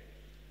saying?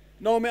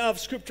 Now I have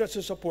scriptures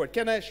to support.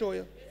 Can I show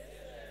you?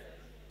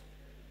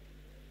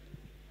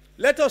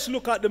 Let us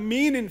look at the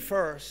meaning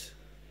first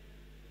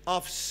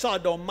of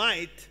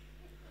sodomite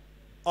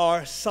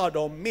or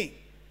sodomy.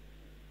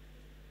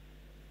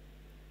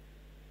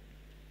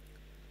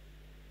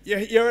 You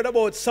heard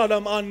about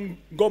Sodom and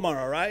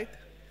Gomorrah, right?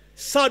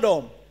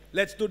 Sodom,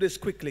 let's do this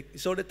quickly.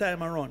 It's all the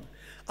time around.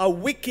 A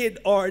wicked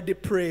or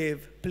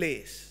depraved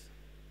place.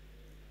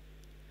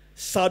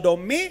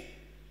 Sodomy,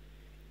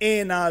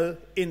 anal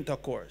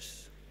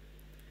intercourse.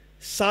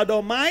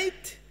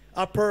 Sodomite,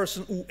 a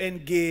person who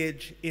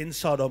engage in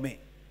sodomy.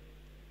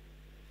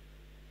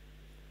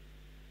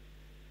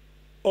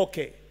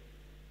 Okay.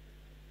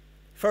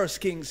 1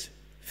 Kings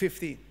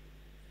 15.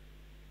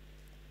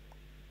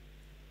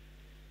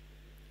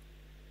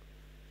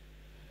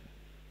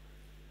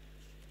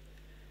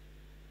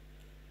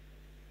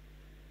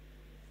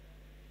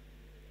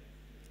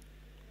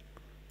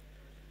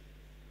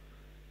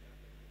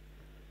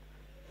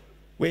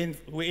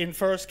 We're in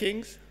 1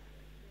 Kings.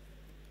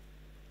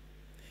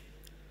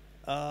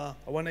 I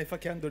wonder if I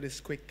can do this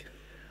quick.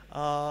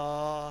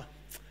 I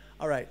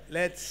All right,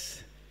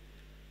 let's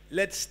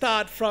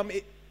start from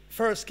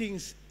 1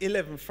 Kings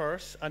 11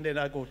 first, and then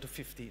I'll go to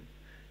 15.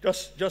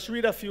 Just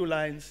read a few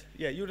lines.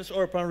 Yeah, you just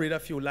open and read a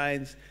few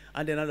lines,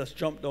 and then I'll just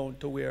jump down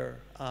to where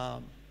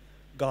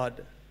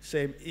God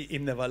said he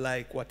never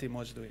liked what he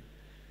was doing.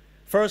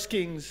 1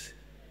 Kings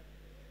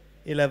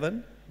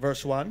 11,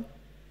 verse 1.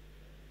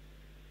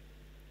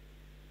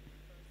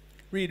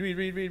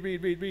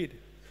 Read.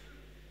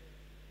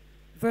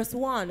 Verse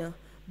 1.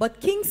 But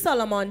King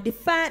Solomon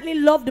defiantly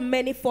loved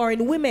many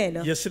foreign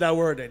women. You see that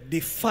word there?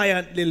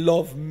 Defiantly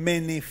loved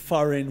many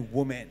foreign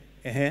women.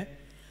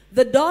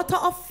 The daughter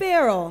of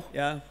Pharaoh.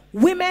 Yeah.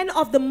 Women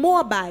of the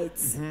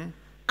Moabites.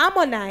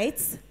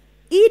 Ammonites.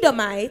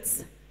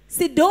 Edomites.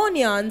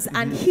 Sidonians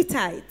and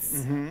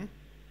Hittites.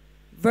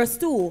 Verse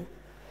 2.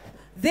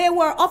 They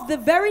were of the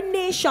very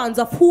nations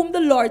of whom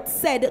the Lord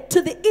said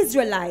to the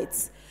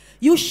Israelites,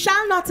 you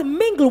shall not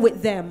mingle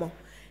with them,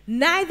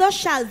 neither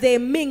shall they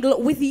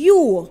mingle with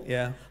you.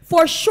 Yeah.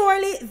 For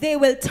surely they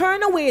will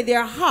turn away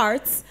their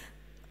hearts,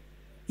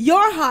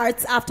 your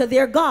hearts after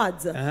their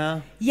gods.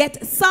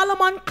 Yet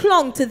Solomon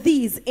clung to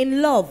these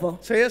in love.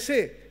 So you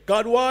see,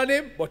 God warned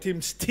him, but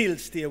him still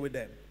stay with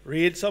them.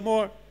 Read some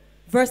more.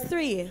 Verse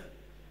 3.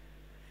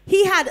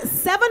 He had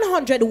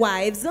 700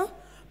 wives,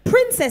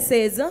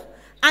 princesses,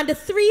 and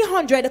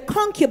 300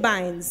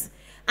 concubines.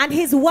 And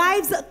his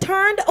wives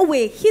turned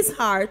away his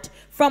heart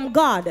from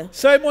God.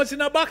 So he was in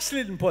a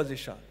backsliding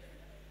position.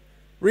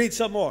 Read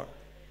some more.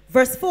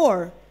 Verse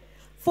 4.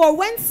 For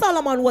when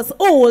Solomon was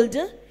old,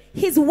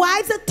 his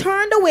wives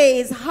turned away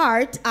his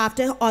heart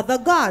after other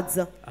gods.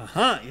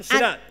 You see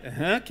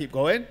that? Keep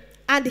going.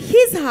 And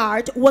his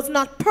heart was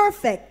not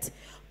perfect,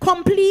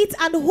 complete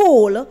and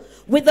whole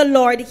with the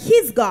Lord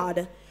his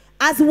God,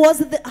 as was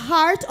the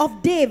heart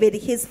of David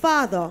his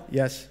father.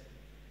 Yes.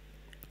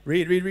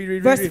 Read.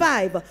 Verse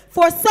 5.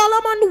 For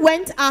Solomon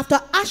went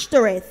after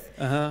Ashtoreth,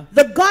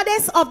 the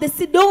goddess of the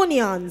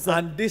Sidonians.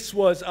 And this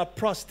was a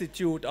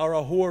prostitute or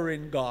a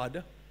whoring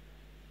god.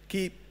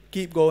 Keep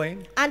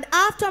going. And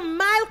after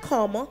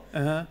Milcom,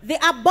 the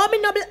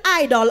abominable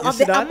idol of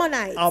the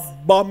Ammonites.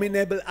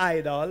 Abominable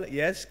idol.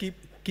 Yes, keep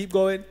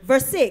going.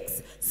 Verse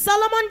 6.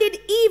 Solomon did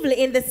evil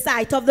in the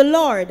sight of the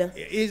Lord.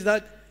 Is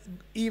that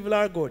evil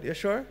or good? You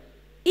sure?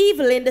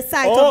 Evil in the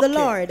sight of the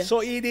Lord. So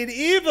he did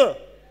evil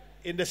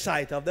in the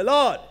sight of the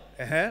Lord.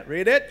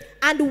 Read it.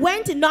 And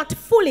went not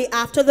fully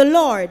after the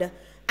Lord,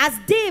 as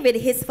David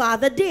his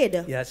father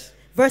did. Yes.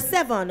 Verse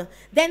 7.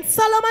 Then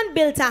Solomon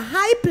built a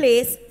high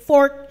place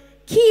for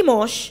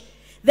Chemosh,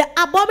 the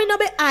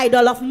abominable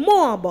idol of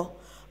Moab,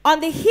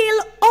 on the hill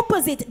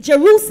opposite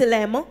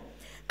Jerusalem,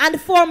 and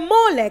for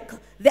Molech,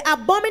 the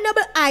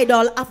abominable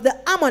idol of the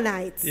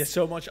Ammonites. Yes,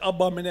 so much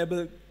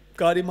abominable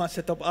God he must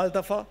set up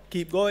altar for.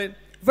 Keep going.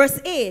 Verse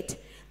 8.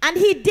 And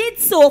he did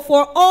so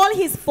for all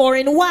his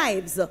foreign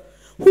wives,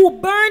 who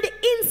burned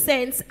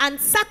incense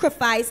and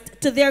sacrificed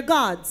to their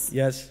gods.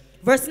 Yes.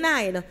 Verse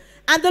 9.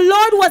 And the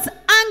Lord was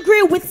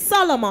angry with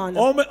Solomon.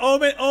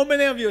 How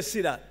many of you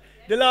see that?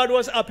 The Lord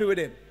was happy with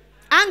him.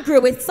 Angry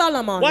with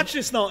Solomon. Watch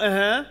this now.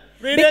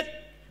 Read it.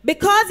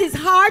 Because his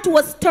heart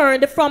was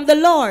turned from the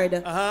Lord,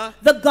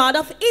 the God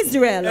of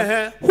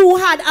Israel, who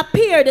had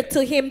appeared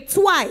to him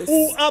twice.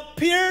 Who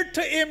appeared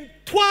to him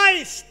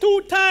twice,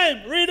 2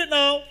 times. Read it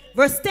now.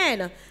 Verse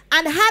 10.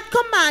 And had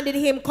commanded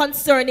him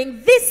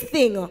concerning this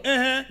thing,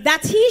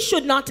 that he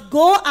should not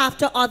go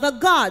after other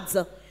gods.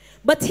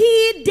 But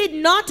he did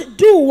not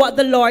do what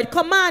the Lord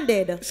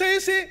commanded. So you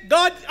see,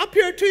 God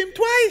appeared to him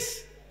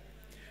twice.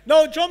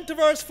 Now jump to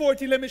verse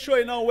 40. Let me show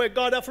you now where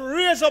God has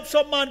raised up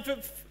some man for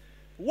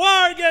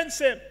war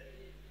against him.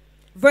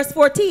 Verse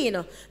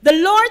 14. The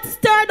Lord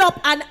stirred up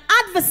an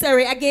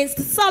adversary against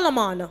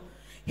Solomon.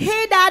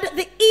 Hadad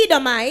the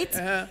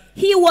Edomite,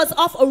 he was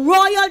of a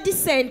royal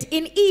descent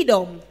in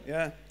Edom.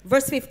 Yeah.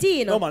 Verse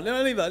 15. No man, let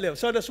me leave that.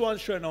 So I just want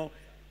to show you now.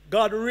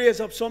 God raised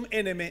up some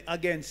enemy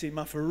against him.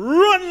 Have to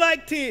run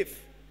like thief.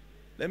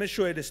 Let me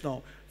show you this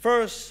now.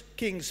 1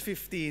 Kings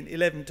 15,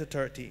 11 to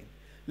 13.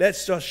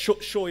 Let's just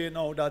show you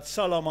now that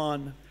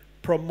Solomon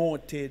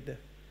promoted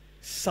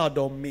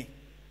sodomy.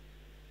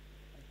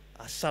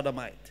 A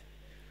sodomite.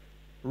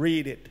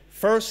 Read it.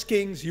 1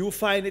 Kings, you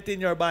find it in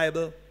your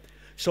Bible.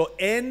 So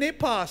any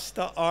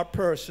pastor or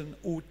person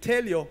who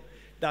tell you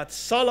that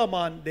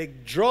Solomon, they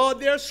draw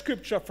their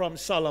scripture from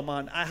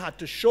Solomon, I had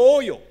to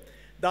show you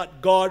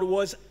that God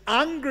was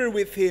angry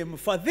with him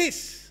for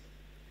this.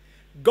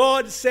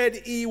 God said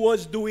he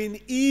was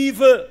doing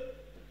evil.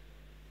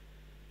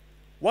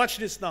 Watch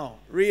this now.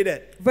 Read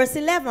it. Verse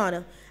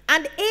 11.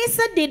 And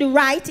Asa did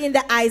right in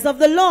the eyes of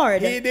the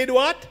Lord. He did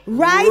what?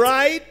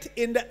 Right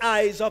in the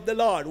eyes of the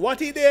Lord. What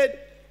he did?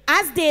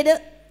 As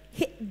did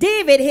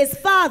David his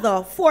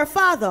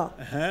forefather.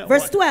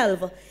 Verse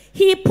 12.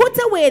 He put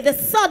away the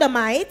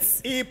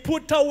Sodomites. He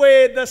put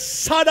away the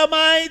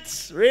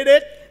Sodomites. Read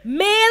it.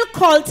 Male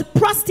cult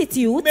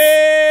prostitutes.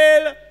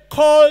 Male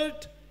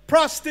cult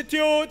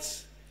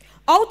prostitutes.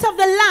 Out of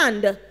the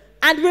land,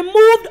 and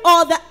removed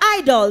all the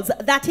idols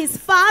that his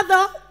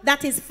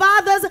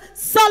father's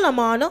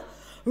Solomon,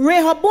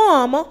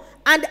 Rehoboam,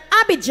 and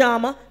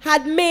Abijam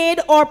had made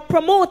or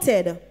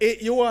promoted.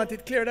 You want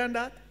it clearer than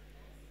that?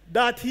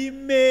 That he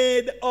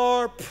made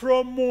or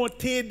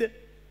promoted.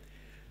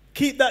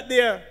 Keep that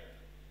there.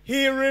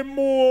 He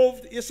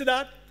removed, you see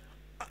that?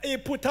 He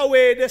put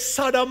away the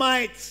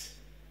sodomites,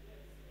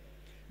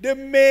 the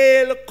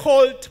male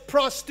cult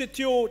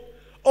prostitute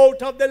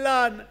out of the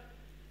land.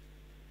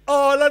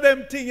 All of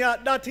them things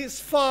that his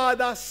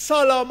father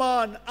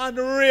Solomon and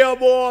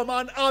Rehoboam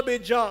and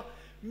Abijah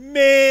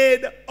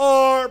made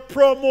or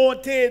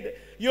promoted.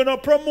 You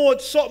don't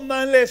promote something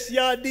unless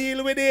you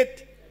deal with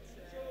it.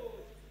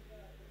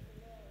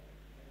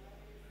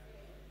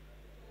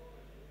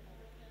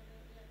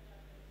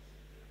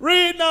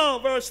 Read now,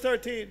 verse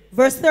 13.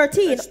 Verse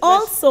 13.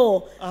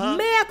 Also,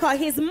 Maacah,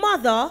 his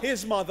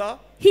mother,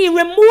 he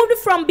removed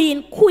from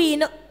being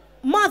queen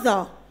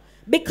mother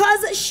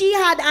because she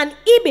had an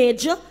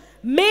image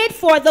made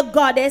for the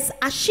goddess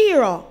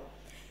Asherah.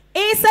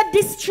 Asa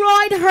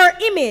destroyed her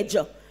image,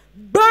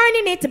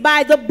 burning it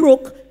by the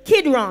brook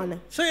Kidron.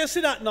 So you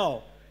see that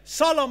now.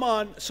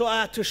 Solomon, so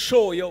I have to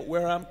show you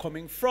where I'm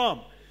coming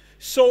from.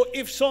 So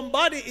if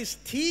somebody is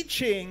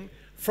teaching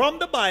from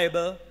the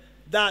Bible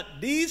that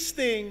these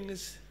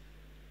things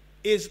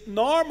is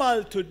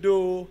normal to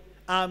do,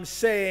 I'm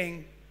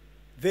saying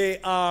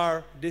they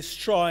are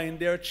destroying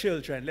their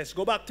children. Let's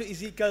go back to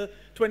Ezekiel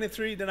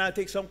 23, then I'll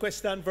take some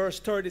question, verse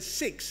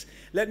 36.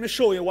 Let me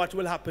show you what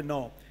will happen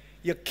now.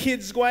 Your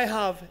kids going to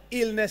have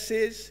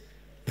illnesses,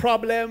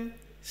 problem,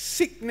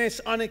 sickness,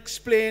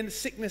 unexplained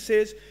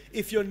sicknesses.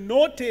 If you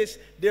notice,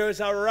 there's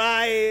a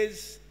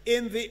rise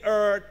in the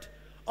earth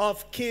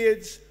of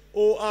kids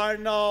who are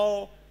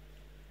now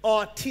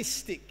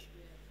autistic.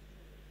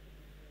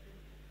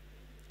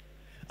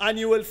 And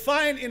you will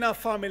find in a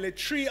family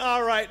 3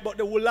 are right, but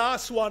the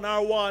last one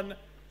are one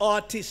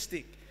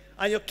autistic.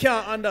 And you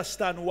can't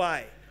understand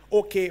why.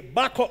 Okay,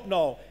 back up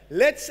now.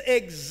 Let's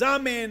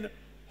examine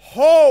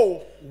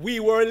how we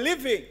were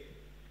living.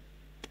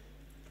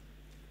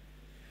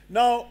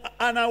 Now,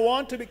 and I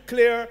want to be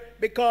clear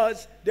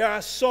because there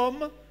are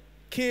some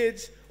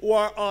kids who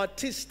are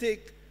autistic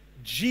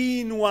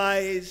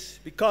gene-wise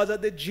because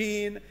of the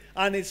gene,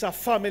 and it's a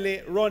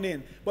family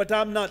running. But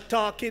I'm not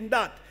talking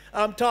that.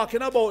 I'm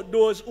talking about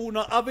those who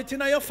not have it in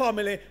your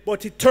family,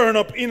 but it turn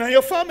up in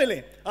your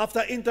family.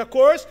 After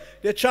intercourse,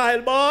 the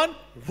child born,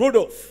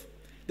 Rudolph.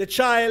 The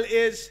child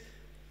is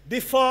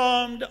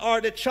deformed,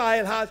 or the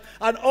child has,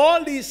 and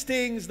all these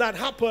things that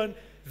happen,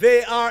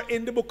 they are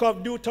in the book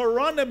of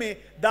Deuteronomy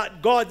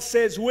that God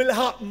says will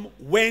happen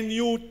when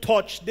you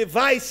touch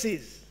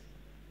devices.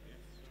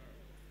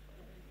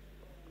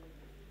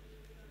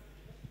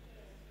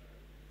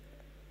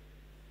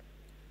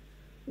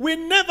 We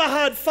never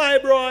had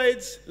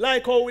fibroids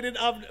like how we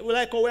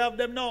have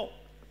them now.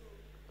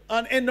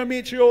 And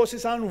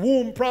endometriosis and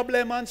womb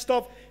problem and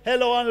stuff.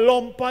 Hello, and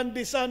lump and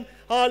this and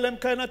all them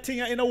kind of thing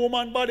in a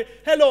woman's body.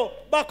 Hello,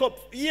 back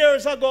up.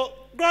 Years ago,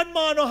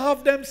 grandma don't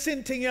have them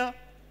sinting here.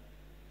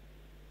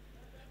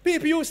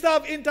 People used to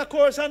have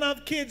intercourse and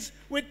have kids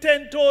with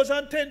 10 toes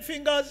and 10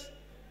 fingers.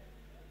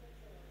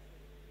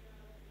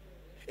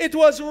 It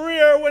was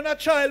rare when a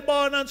child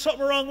born and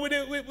something wrong with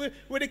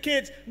the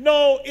kids.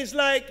 No, it's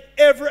like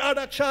every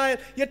other child.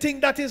 You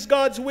think that is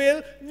God's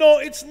will? No,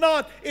 it's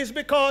not. It's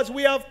because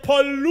we have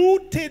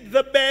polluted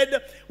the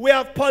bed. We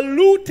have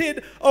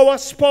polluted our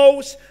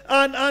spouse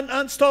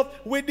and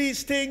stuff with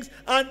these things.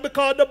 And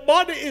because the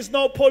body is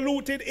now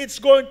polluted, it's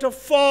going to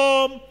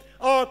form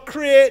or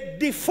create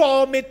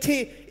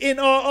deformity in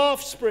our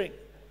offspring.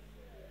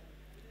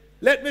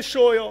 Let me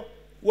show you.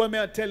 What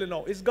may I tell you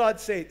now? Is God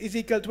said,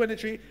 Ezekiel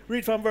 23,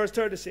 read from verse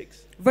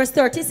 36. Verse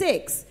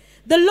 36.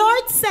 The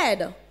Lord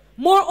said,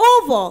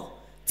 moreover,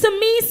 to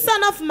me,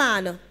 son of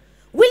man,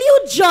 will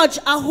you judge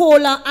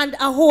Aholah and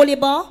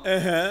Aholibah?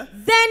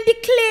 Then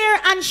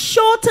declare and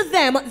show to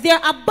them their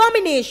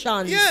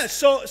abominations. Yeah,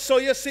 so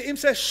you see him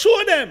say,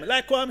 show them,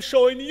 like what I'm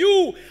showing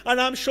you, and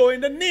I'm showing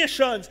the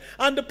nations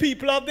and the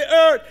people of the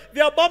earth,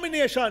 the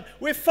abomination.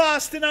 We're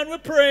fasting and we're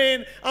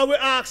praying, and we're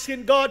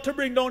asking God to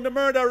bring down the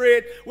murder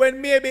rate, when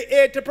maybe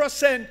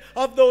 80%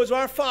 of those who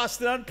are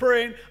fasting and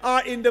praying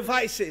are in the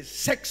vices,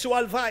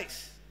 sexual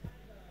vice.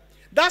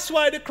 That's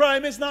why the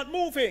crime is not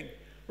moving.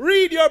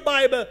 Read your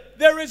Bible.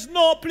 There is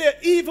no place,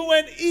 even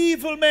when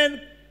evil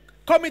men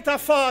commit a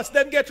fast,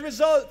 then get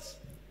results.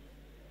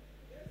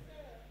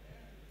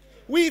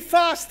 We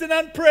fasting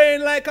and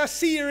praying like a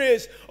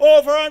series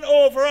over and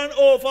over and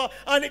over,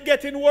 and it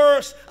getting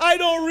worse. I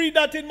don't read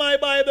that in my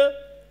Bible.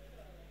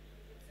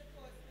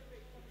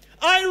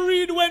 I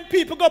read when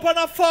people go up on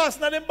a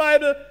fast in the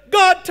Bible,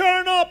 God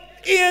turn up,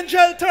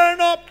 angel turn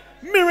up,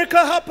 miracle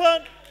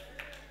happen.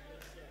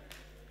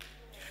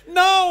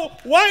 Now,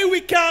 why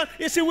we can't,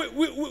 you see,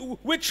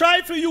 we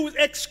try to use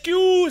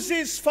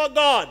excuses for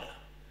God,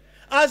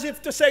 as if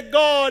to say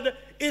God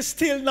is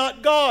still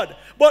not God.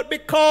 But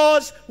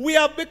because we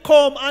have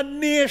become a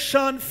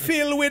nation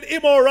filled with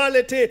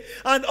immorality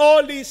and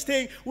all these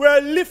things, we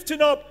are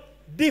lifting up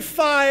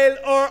defile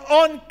or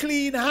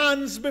unclean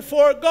hands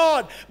before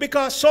God,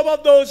 because some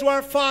of those who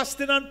are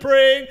fasting and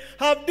praying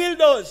have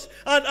dildos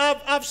and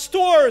have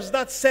stores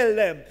that sell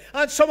them,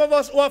 and some of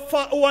us who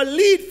are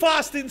lead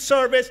fasting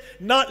service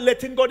not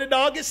letting go the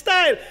doggy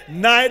style,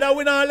 neither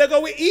we not let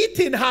go with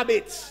eating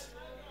habits.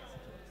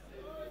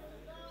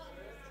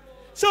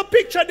 So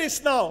picture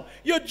this now.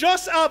 You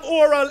just have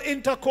oral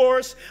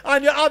intercourse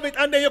and you have it,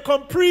 and then you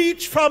come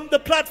preach from the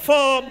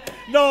platform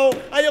now,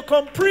 and you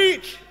come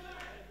preach.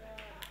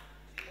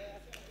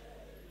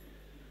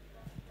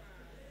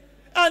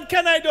 And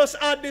can I just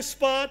add this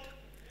part?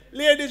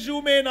 Ladies,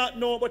 you may not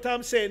know, but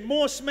I'm saying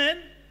most men,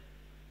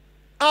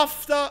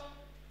 after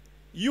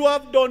you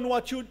have done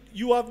what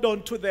you have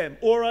done to them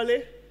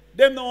orally,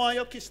 them know how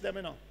you kiss them,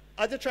 you know.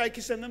 As you try to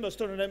kiss them, them just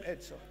turn on them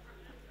head, so.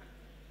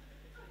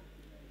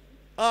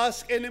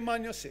 Ask any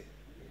man you see.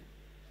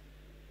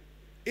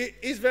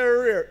 It's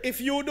very rare.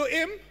 If you do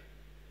him,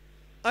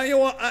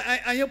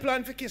 and you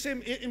plan to kiss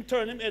him, him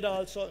turn him head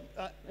also.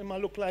 He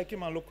might look like him,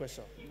 might look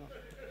so.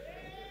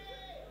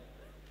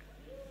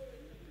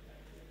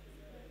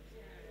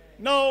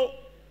 Now,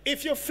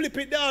 if you flip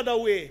it the other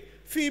way,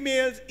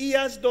 females, he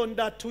has done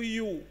that to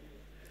you,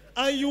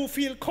 and you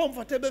feel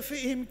comfortable for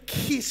him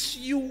kiss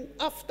you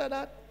after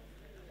that.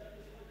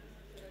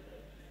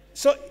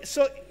 So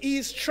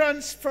he's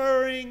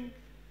transferring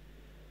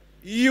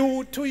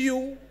you to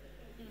you.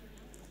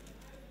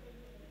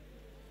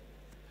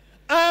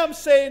 I'm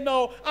saying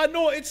no, I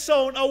know it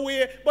sounds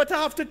away, but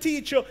I have to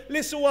teach you.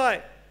 Listen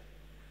why.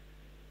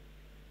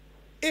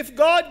 If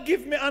God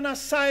give me an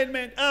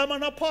assignment, I'm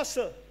an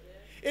apostle.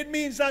 It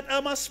means that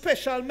I'm a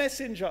special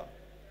messenger.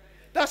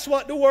 That's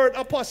what the word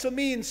apostle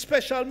means,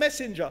 special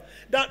messenger.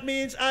 That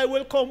means I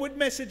will come with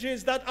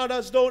messages that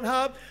others don't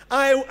have.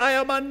 I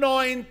am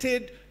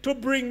anointed to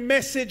bring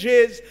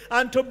messages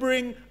and to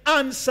bring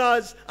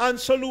answers and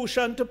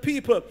solution to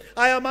people.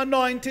 I am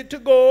anointed to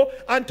go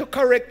and to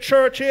correct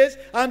churches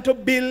and to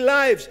build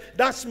lives.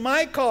 That's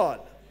my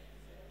call.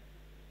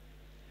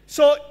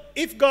 So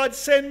if God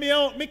send me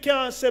out, me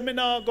can't say me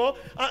now go.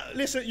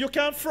 Listen, you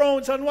can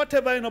frown and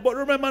whatever, you know, but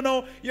remember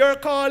now, your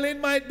calling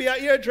might be a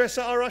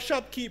hairdresser or a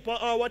shopkeeper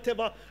or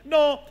whatever.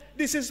 No,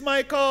 this is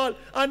my call,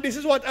 and this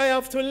is what I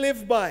have to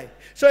live by.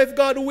 So if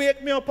God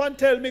wake me up and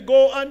tell me,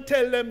 go and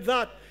tell them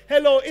that,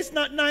 hello, it's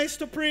not nice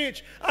to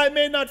preach. I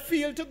may not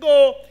feel to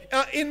go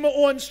in my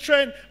own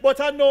strength,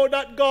 but I know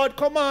that God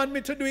command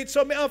me to do it,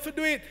 so I have to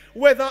do it.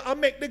 Whether I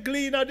make the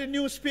Glean or the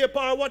newspaper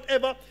or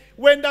whatever.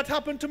 When that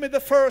happened to me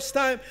the first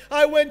time,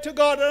 I went to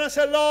God and I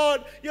said,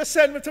 Lord, you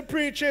send me to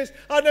preachers,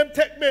 and them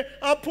take me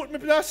and put me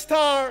to a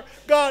star,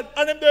 God,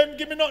 and them don't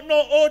give me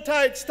no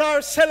outside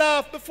star sell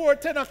off before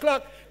 10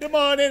 o'clock the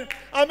morning.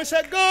 And I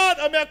said, God,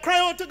 and I cry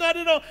out to God,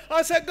 you know.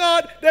 I said,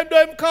 God, them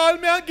don't call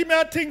me and give me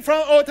a thing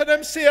from out of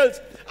them sales.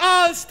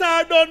 All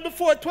star done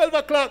before 12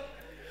 o'clock.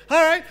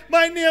 All right,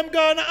 my name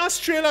gone to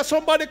Australia.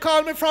 Somebody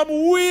called me from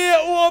way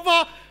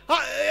over.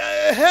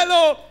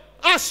 Hello,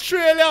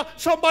 Australia.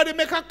 Somebody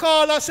make a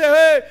call and say,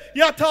 hey,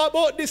 you talk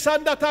about this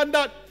and that and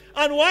that.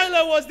 And while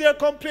I was there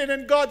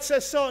complaining, God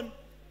says, son,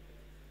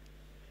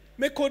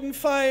 me couldn't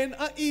find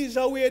an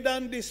easier way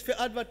than this for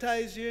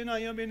advertise you in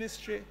your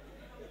ministry.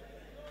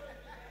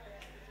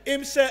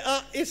 Him say,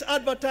 it's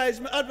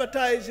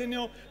advertising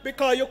you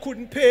because you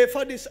couldn't pay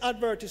for this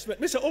advertisement.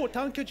 Me say, oh,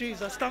 thank you,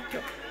 Jesus, thank you.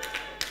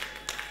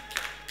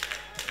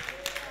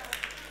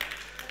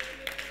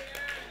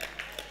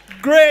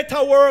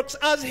 Greater Works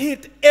has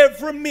hit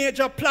every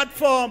major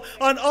platform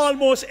and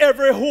almost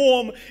every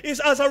home.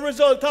 Is as a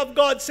result of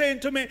God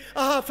saying to me,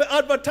 I have to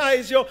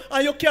advertise you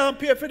and you can't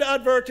pay for the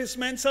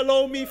advertisements.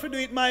 Allow me to do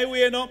it my way,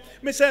 you know.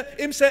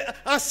 Him say,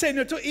 I send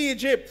you to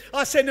Egypt,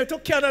 I send you to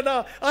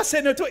Canada, I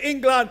send you to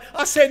England,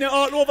 I send you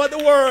all over the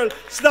world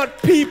so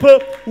that people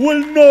will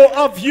know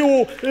of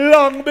you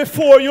long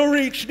before you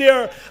reach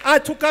there. I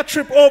took a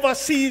trip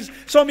overseas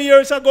some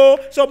years ago,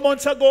 some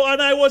months ago,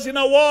 and I was in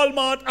a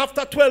Walmart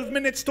after 12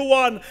 minutes to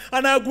 1,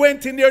 and I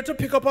went in there to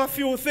pick up a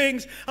few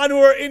things, and we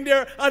were in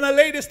there, and a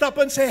lady stopped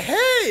and said,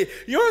 hey,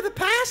 you're the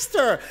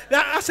pastor.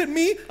 I said,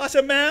 me? I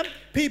said, ma'am,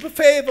 people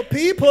favor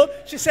people.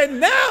 She said,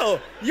 no,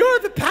 you're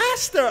the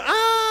pastor.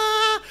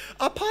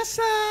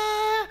 Apostle.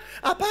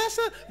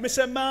 I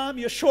said, ma'am,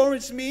 you sure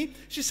it's me?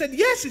 She said,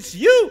 yes, it's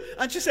you.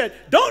 And she said,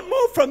 don't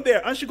move from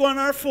there. And she go on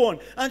her phone,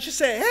 and she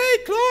said,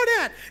 hey,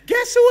 Claudette,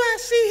 guess who I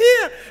see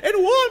here in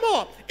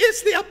Walmart?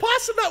 It's the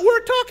apostle that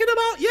we're talking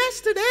about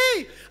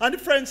yesterday. And the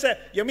friend said,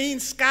 you mean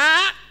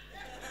Scott?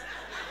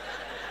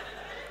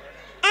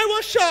 I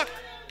was shocked.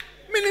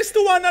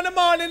 Minister 1 in the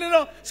morning, you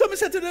know. So I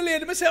said to the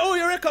lady, I said, oh,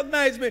 you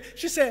recognize me?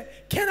 She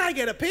said, can I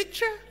get a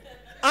picture?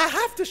 I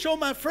have to show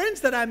my friends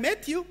that I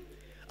met you.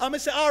 And I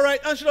said, all right.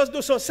 And she just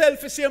do so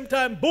selfie same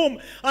time, boom.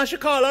 And she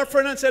called her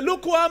friend and said,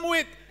 look who I'm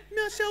with. Me,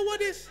 I said,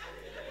 what is?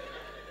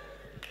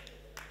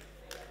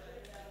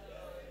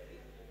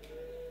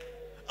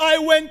 I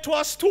went to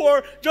a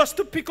store just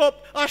to pick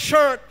up a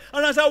shirt.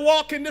 And as I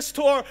walk in the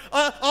store,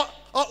 a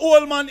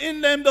old man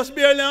in them just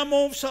barely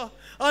move, so.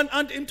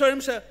 And him told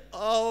him, say,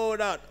 oh,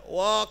 that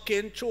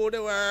walking through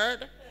the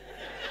word.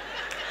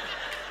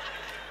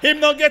 Him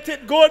not get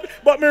it good,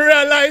 but me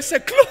realize, say,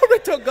 glory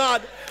to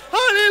God.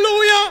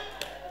 Hallelujah.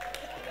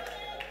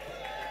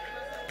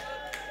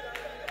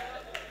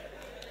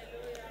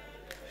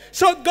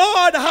 So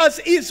God has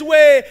his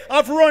way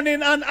of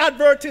running an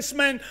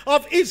advertisement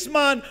of his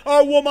man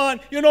or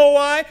woman. You know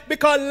why?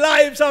 Because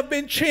lives have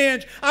been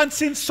changed. And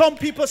since some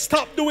people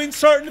stop doing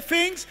certain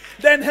things,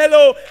 then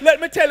hello, let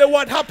me tell you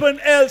what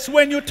happened else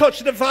when you touch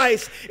the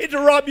vice. It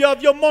rob you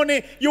of your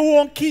money. You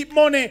won't keep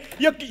money.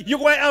 You're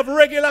going to have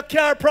regular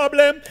car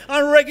problem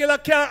and regular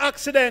car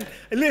accident.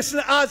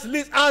 Listen,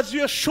 as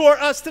you're sure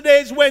as today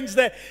is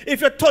Wednesday,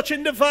 if you're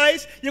touching the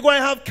vice, you're going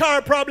to have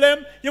car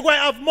problem. You're going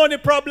to have money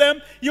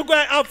problem. You're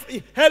going to have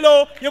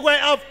hello, you're going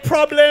to have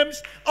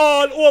problems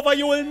all over.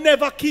 You will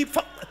never keep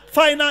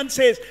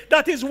finances.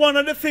 That is one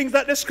of the things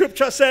that the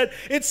scripture said.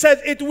 It says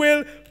it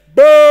will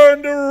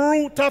burn the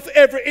root of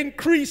every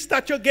increase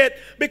that you get,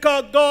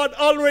 because God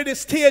already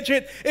staged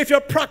it. If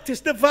you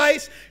practice the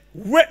vice,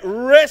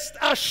 rest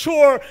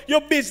assured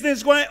your business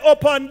is going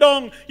up and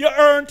down. You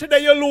earn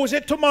today, you lose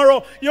it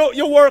tomorrow.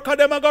 You work on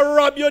them, are going to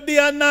rob you day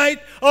and night.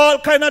 All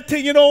kind of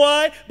thing. You know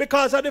why?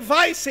 Because of the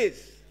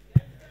vices.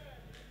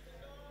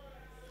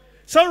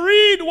 So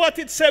read what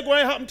it said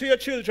going to happen to your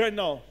children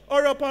now.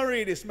 Hurry up and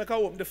read this. Make I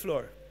open the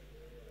floor.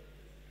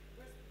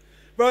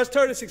 Verse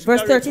 36.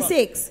 Verse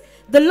 36.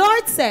 The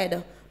Lord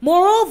said,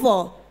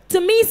 moreover, to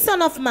me,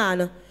 son of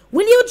man,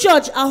 will you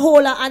judge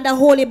Aholah and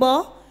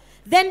Aholibah?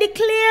 Then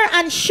declare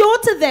and show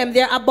to them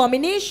their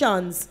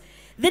abominations,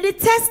 the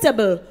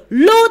detestable,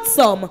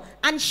 loathsome,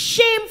 and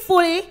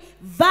shamefully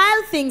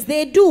vile things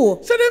they do.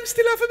 So them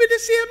still have to be the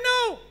same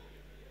now.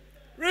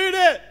 Read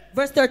it.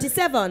 Verse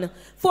 37.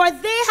 For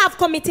they have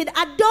committed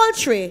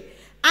adultery,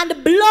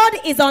 and blood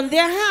is on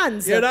their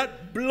hands. Hear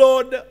that?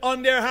 Blood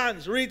on their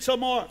hands. Read some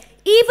more.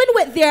 Even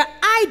with their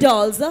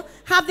idols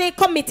have they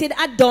committed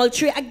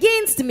adultery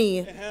against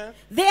me.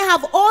 They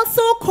have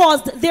also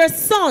caused their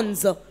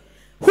sons,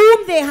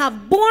 whom they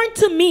have borne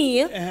to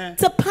me,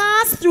 to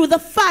pass through the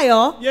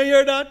fire. You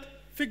hear that?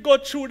 If you go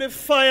through the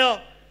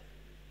fire,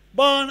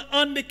 born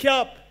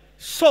handicapped,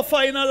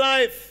 suffer in a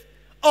life,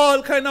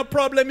 all kind of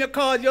problem you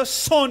cause your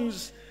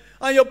sons,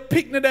 and you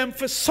picnic them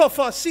for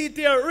suffer. See it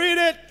here, read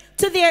it.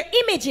 To their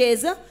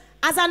images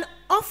as an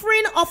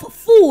offering of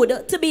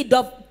food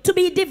to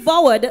be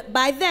devoured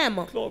by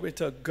them. Glory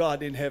to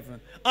God in heaven.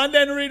 And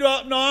then read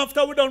up now.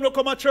 After we done, we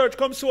come to church,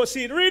 come sow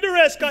seed. Read the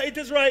rest, because it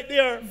is right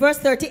there. Verse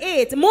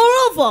 38.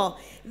 Moreover,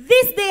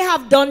 this they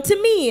have done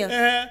to me.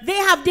 They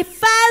have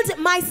defiled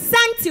my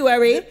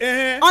sanctuary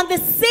on the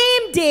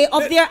same day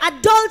of their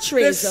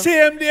adulteries. The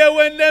same day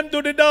when them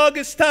do the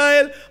doggy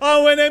style,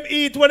 and when them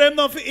eat, when them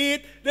not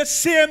eat, the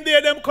same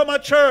day them come to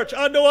church.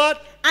 And do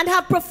what? And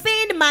have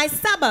profaned my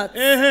Sabbath.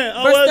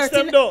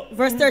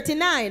 Verse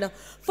 39.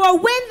 For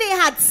when they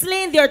had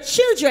slain their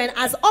children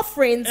as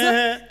offerings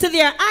to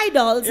their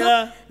idols,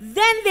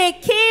 then they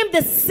came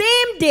the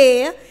same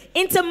day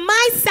into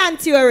my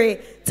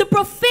sanctuary to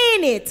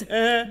profane it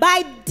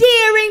by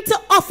daring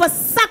to offer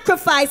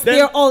sacrifice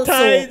there also.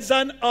 Tithes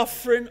and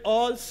offering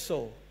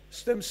also.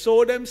 Them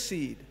sow them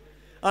seed.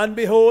 And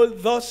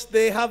behold, thus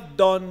they have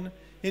done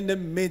in the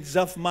midst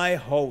of my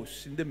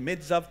house, in the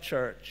midst of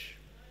church.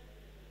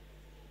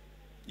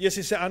 Yes,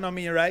 he said, I know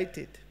me write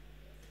it.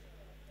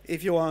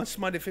 If you want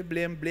somebody to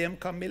blame, blame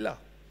Camilla.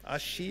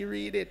 As she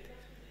read it.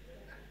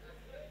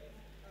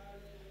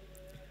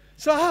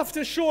 So I have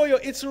to show you,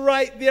 it's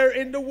right there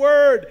in the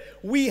word.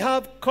 We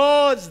have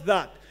caused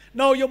that.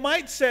 Now you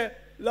might say,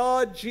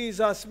 Lord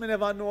Jesus, me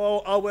never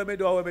know how we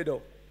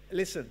do.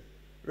 Listen,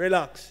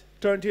 relax.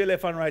 Turn to your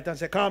left and right and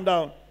say, calm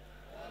down.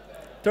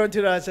 Turn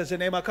to the right and say,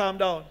 neighbor, calm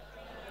down.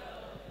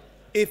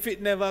 If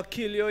it never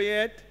kill you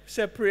yet,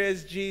 say,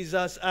 praise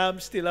Jesus, I'm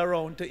still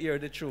around to hear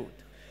the truth.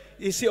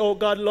 You see, oh,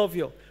 God love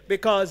you.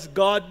 Because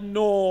God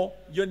know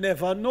you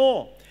never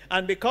know.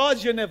 And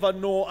because you never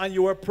know and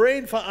you were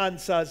praying for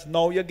answers,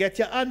 now you get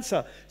your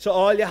answer. So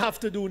all you have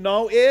to do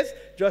now is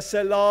just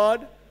say,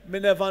 Lord, me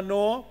never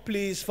know.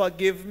 Please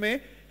forgive me.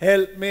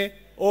 Help me.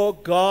 Oh,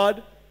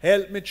 God,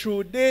 help me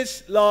through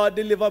this. Lord,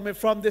 deliver me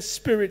from the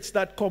spirits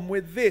that come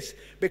with this.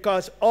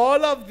 Because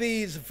all of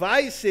these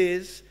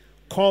vices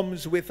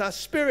comes with a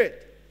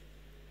spirit.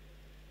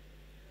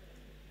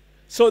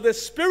 So the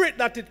spirit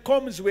that it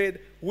comes with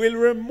will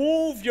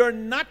remove your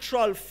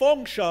natural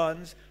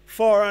functions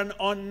for an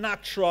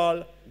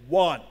unnatural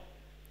one.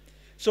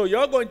 So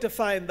you're going to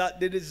find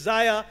that the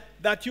desire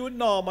that you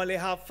normally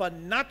have for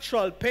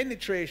natural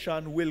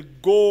penetration will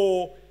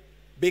go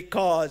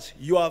because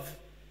you have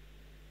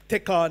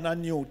taken on a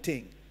new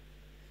thing.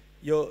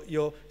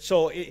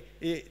 So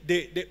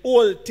the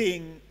old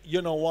thing,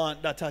 you don't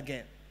want that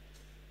again.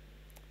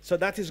 So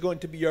that is going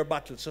to be your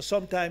battle. So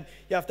sometimes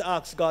you have to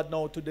ask God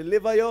now to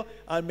deliver you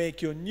and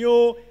make you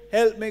new.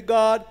 Help me,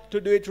 God,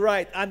 to do it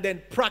right. And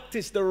then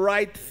practice the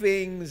right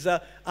things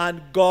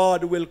and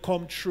God will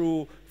come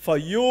through for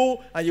you.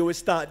 And you will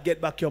start get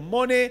back your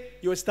money.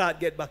 You will start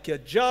get back your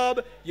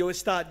job. You will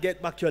start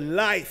get back your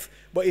life.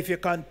 But if you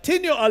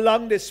continue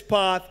along this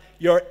path,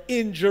 you're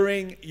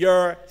injuring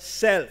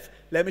yourself.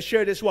 Let me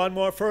share this one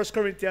more. 1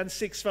 Corinthians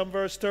 6 from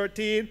verse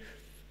 13.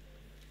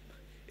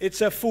 It's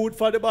a food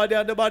for the body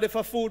and the body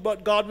for food,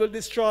 but God will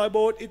destroy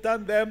both it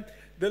and them.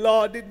 The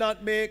Lord did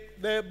not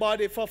make the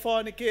body for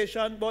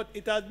fornication, but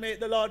it has made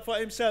the Lord for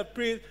himself.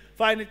 Please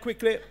find it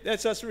quickly.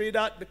 Let's just read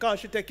that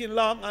because it's taking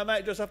long. I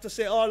might just have to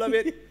say all of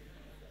it.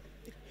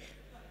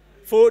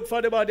 Food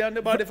for the body and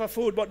the body for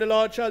food, but the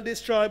Lord shall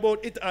destroy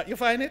both it. You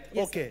find it?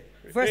 Yes. Okay.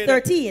 Verse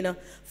 13.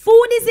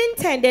 Food is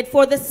intended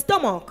for the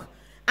stomach,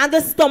 and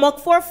the stomach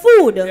for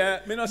food. Yeah,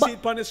 me not see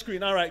it on the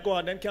screen. All right, go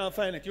on. Then can't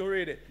find it. You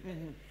read it.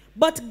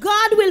 But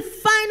God will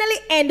finally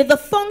end the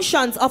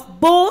functions of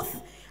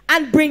both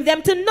and bring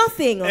them to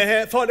nothing.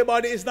 For the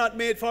body is not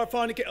made for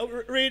fornication.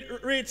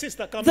 Read,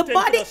 sister. Come The to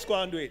body, us,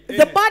 go and do it.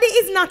 the body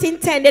is not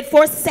intended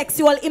for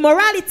sexual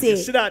immorality. You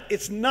see that?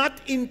 It's not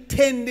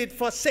intended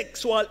for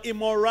sexual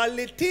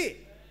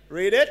immorality.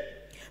 Read it.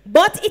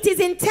 But it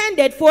is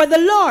intended for the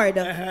Lord.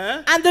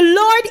 And the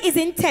Lord is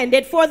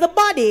intended for the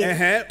body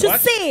to What?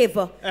 save,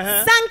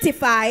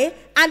 sanctify,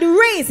 and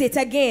raise it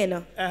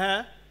again.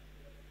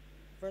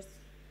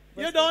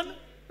 You done?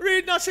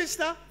 Read now,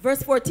 sister.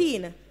 Verse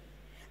 14.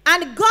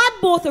 And God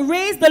both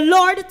raised the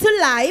Lord to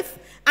life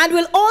and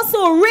will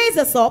also raise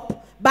us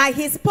up by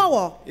his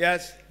power.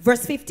 Yes.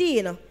 Verse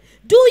 15.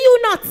 Do you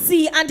not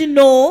see and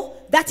know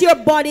that your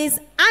bodies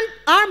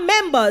are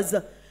members,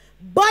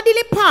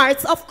 bodily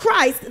parts of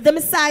Christ the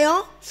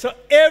Messiah? So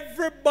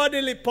every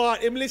bodily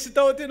part, listen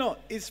out,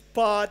 is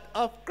part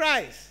of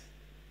Christ.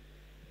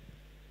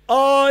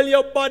 All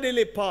your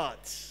bodily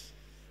parts.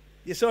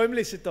 You saw him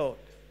listen out.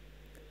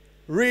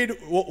 Read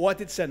what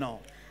it says now.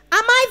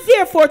 Am I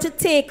therefore to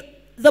take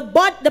the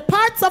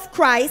parts of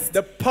Christ,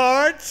 the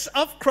parts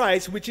of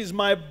Christ, which is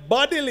my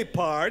bodily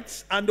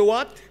parts, and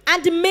what?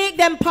 And make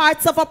them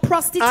parts of a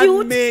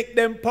prostitute? And make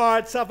them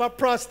parts of a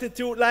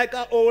prostitute, like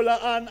a Ola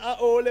and a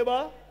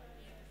Oliver?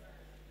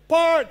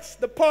 Parts,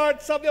 the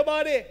parts of your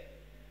body.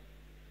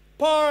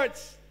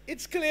 Parts,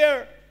 it's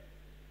clear.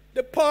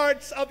 The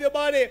parts of your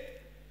body.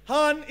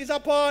 Hand is a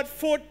part,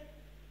 foot.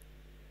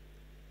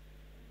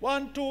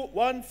 1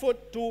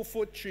 foot, 2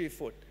 foot, 3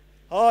 foot.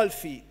 All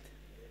feet.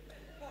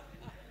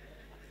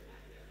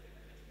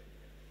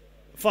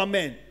 For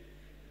men,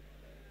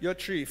 you're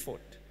 3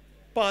 foot.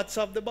 Parts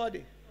of the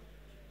body.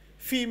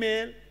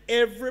 Female,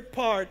 every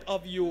part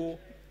of you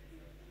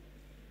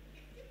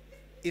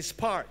is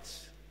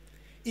parts.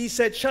 He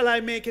said, shall I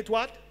make it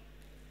what?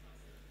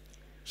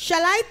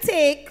 Shall I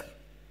take?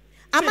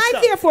 Am Sister,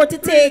 I therefore to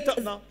take?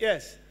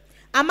 Yes.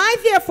 Am I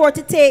therefore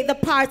to take the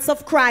parts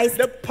of Christ?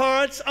 The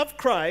parts of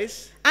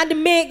Christ.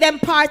 And make them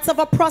parts of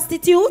a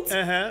prostitute?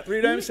 Read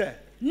what him say.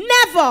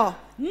 Never,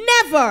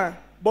 never.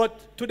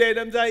 But today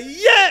them say,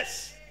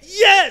 yes,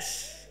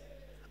 yes,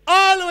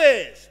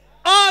 always,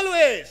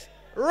 always,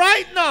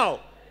 right now,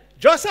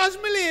 just as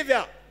me leave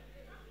ya.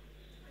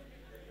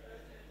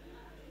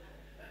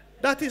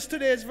 That is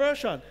today's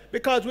version.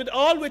 Because with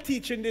all we're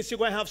teaching this, you're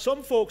going to have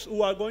some folks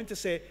who are going to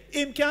say,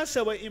 him can't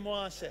say what him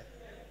want to say.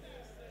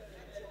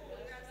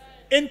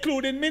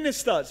 Including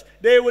ministers.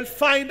 They will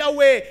find a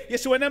way. You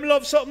see, when them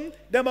love something,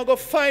 them are going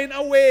to find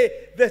a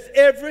way that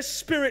every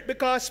spirit,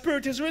 because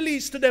spirit is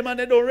released to them and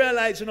they don't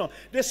realize,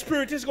 the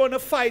spirit is going to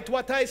fight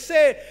what I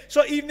say.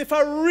 So even if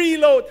I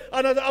reload,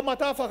 and as a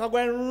matter of fact, I'm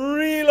going to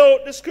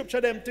reload the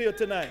scripture them to you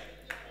tonight.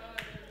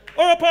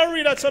 Or up and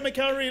read that so I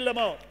can reel them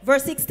out.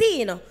 Verse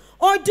 16.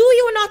 Or do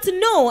you not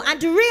know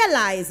and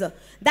realize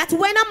that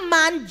when a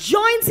man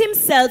joins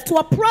himself to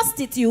a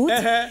prostitute,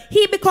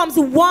 he becomes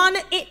one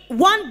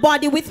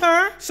body with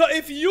her? So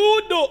if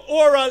you do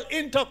oral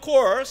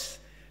intercourse,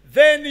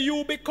 then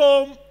you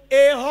become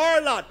a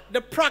harlot.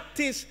 The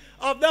practice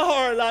of the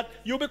harlot,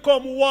 you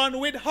become one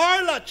with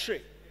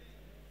harlotry.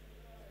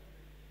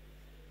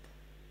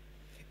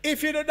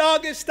 If you do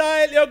doggy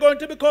style, you're going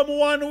to become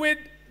one with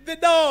the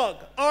dog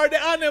or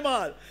the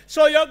animal.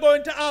 So you're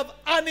going to have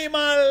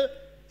animal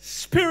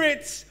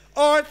spirits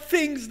or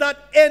things that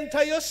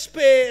enter your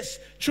space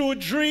through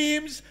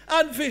dreams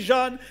and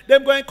vision.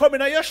 Them going to come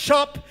in your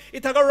shop.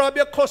 It will rob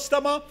your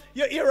customer.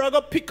 Your ear will go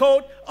pick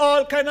out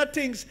all kind of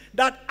things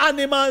that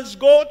animals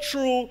go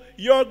through.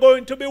 You're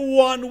going to be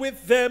one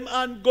with them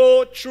and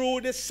go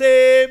through the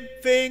same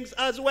things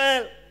as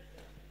well.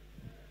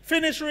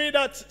 Finish read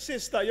that,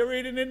 sister. You're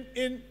reading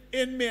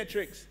in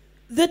Matrix.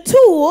 The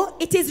two,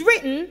 it is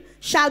written,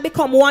 shall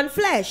become one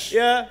flesh.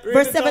 Yeah.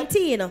 Verse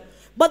 17.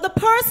 But the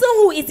person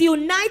who is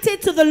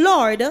united to the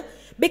Lord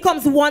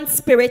becomes one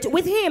spirit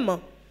with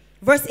him.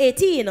 Verse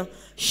 18.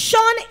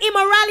 Shun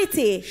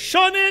immorality.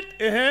 Shun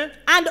it.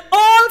 And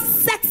all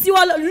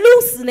sexual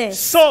looseness.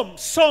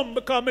 Some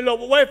become my love.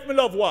 Wife, my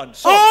loved one.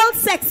 Some. All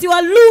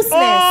sexual looseness.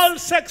 All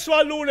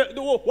sexual looseness.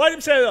 What did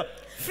he say?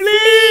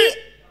 Flee.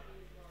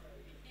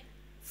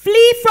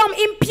 Flee from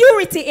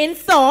impurity in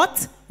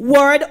thought,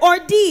 word, or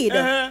deed.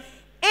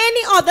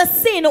 Any other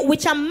sin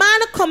which a man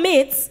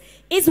commits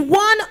is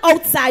one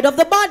outside of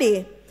the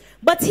body.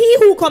 But he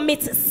who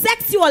commits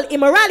sexual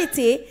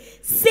immorality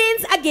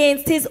sins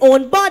against his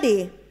own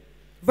body.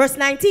 Verse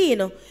 19.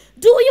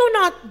 Do you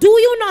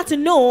not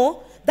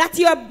know that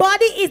your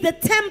body is the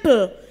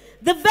temple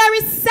the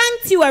very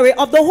sanctuary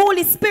of the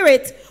Holy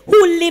Spirit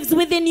who lives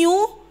within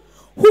you,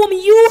 whom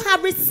you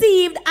have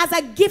received as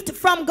a gift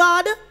from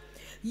God.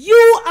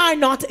 You are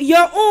not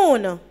your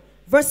own.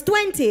 Verse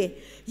 20.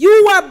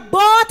 You were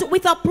bought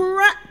with a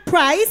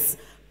price,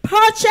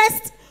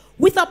 purchased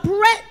with a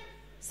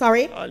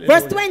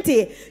Verse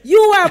 20.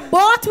 You were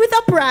bought with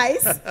a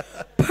price,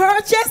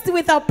 purchased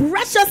with a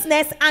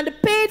preciousness, and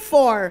paid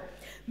for,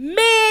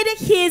 made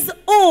his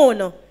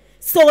own.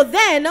 So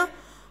then,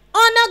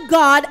 honor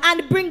God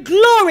and bring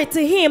glory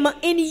to him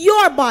in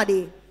your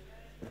body.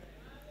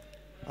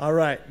 All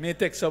right, me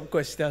take some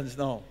questions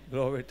now.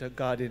 Glory to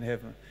God in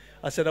heaven.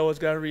 I said I was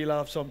going to reel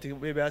off something.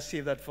 Maybe I'll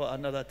save that for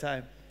another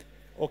time.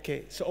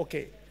 Okay,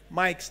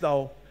 mics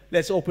now.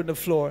 Let's open the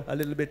floor. A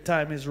little bit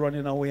time is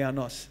running away on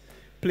us.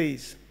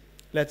 Please,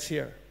 let's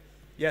hear.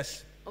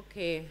 Yes.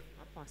 Okay,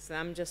 Apostle,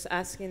 I'm just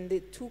asking the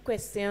two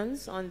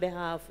questions on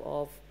behalf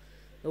of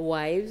the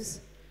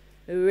wives.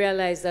 We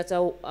realize that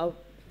a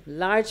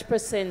large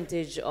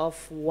percentage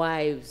of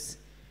wives,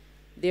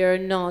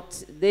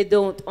 they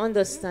don't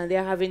understand.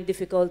 They're having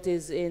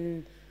difficulties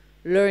in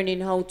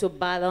learning how to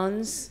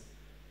balance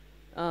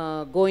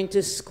going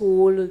to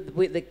school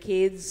with the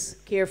kids,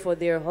 care for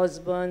their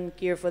husband,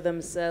 care for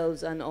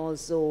themselves, and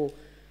also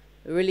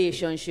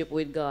relationship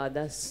with God.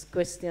 That's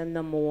question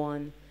number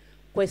one.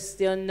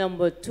 Question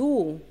number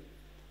two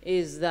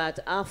is that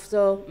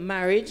after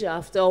marriage,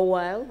 after a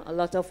while, a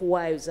lot of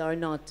wives are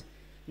no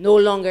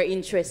longer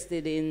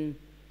interested in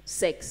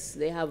sex.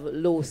 They have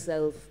low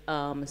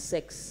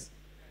sex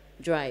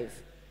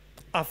drive.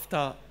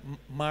 After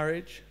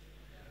marriage?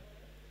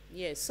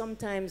 Yes,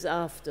 sometimes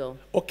after.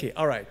 Okay,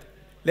 all right.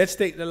 Let's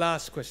take the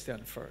last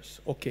question first.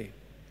 Okay.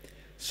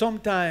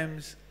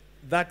 Sometimes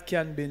that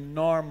can be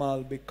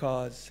normal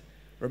because,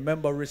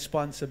 remember,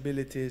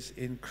 responsibilities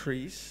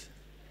increase.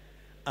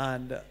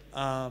 And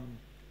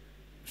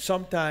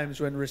sometimes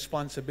when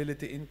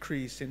responsibility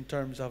increase in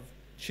terms of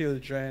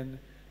children,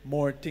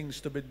 more things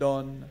to be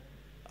done,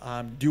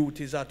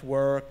 duties at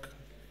work,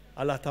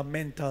 a lot of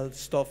mental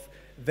stuff,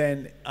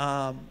 then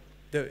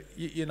the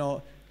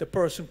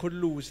person could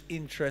lose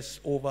interest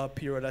over a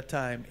period of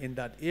time in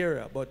that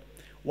area. But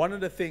one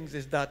of the things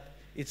is that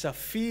it's a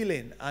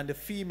feeling, and the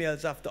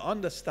females have to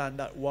understand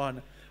that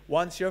one.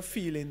 Once you're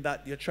feeling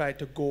that, you try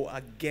to go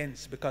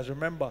against, because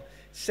remember,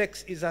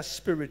 sex is a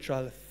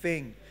spiritual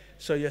thing.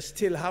 So you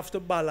still have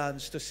to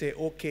balance to say,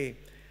 okay,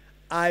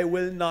 I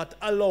will not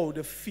allow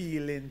the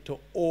feeling to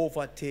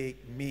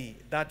overtake me.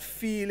 That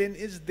feeling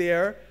is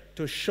there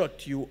to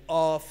shut you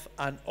off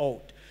and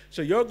out.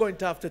 So you're going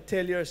to have to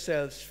tell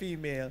yourselves,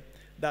 female,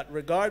 that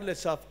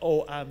regardless of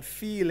how I'm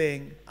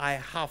feeling, I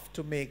have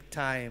to make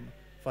time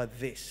for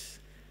this.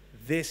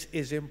 This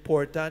is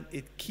important.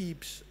 It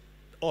keeps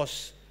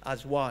us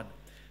as one.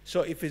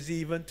 So if it's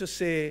even to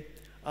say,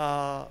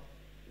 I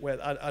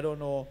don't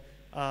know,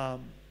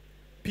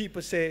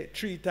 people say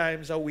 3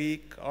 times a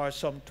week or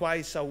some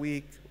twice a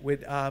week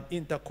with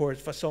intercourse.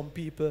 For some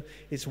people,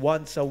 it's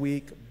once a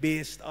week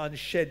based on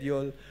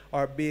schedule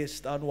or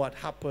based on what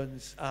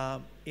happens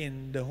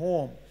in the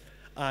home.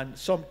 And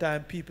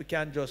sometimes people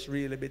can just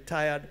really be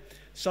tired.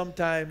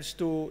 Sometimes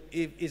too,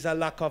 if it's a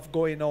lack of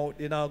going out,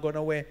 you're not going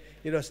away,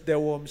 you just stay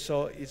home,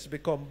 so it's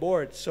become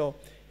bored. So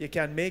you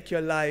can make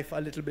your life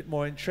a little bit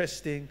more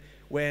interesting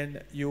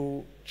when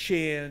you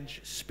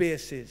change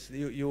spaces.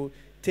 You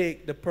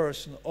take the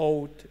person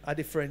out, a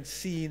different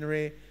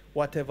scenery,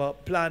 whatever.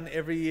 Plan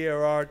every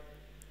year or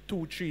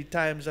 2-3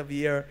 times a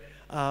year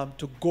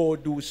to go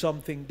do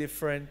something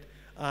different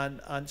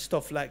and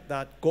stuff like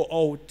that. Go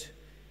out,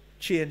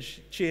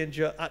 change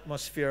your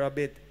atmosphere a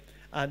bit.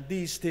 And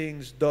these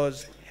things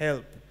does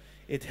help.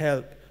 It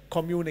helps.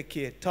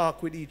 Communicate,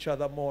 talk with each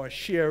other more,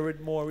 share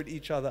more with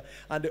each other.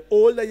 And the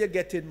older you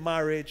get in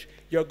marriage,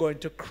 you're going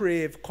to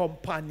crave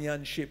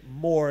companionship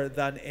more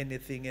than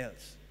anything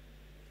else.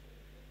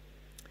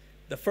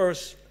 The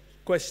first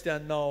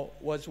question now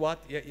was what?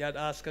 You had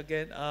asked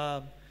again?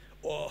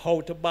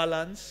 How to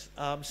balance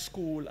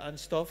school and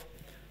stuff.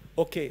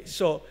 Okay,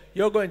 so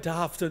you're going to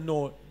have to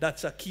know,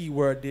 that's a key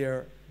word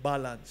there,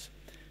 balance.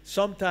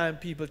 Sometimes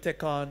people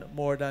take on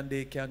more than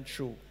they can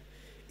chew.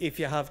 If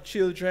you have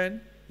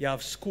children, you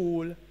have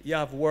school, you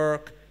have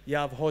work, you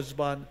have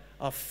husband,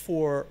 are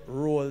 4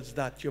 roles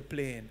that you're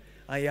playing.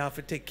 And you have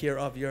to take care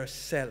of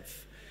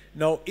yourself.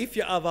 Now, if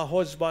you have a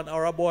husband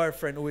or a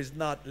boyfriend who is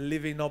not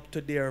living up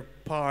to their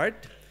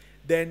part,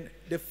 then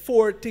the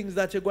 4 things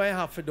that you're going to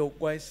have to do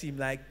going to seem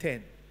like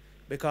 10.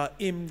 Because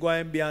him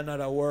going to be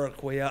another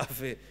work where you have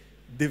to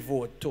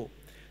devote to.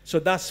 So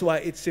that's why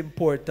it's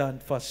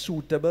important for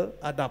suitable,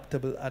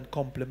 adaptable, and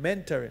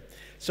complementary.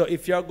 So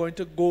if you're going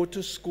to go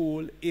to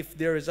school, if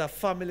there is a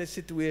family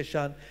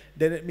situation,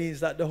 then it means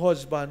that the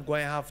husband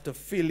going to have to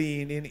fill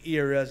in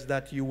areas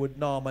that you would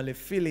normally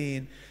fill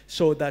in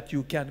so that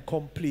you can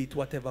complete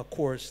whatever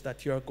course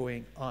that you're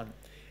going on.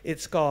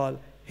 It's called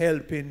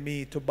helping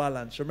me to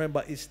balance.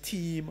 Remember, it's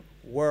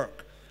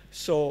teamwork.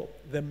 So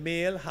the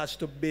male has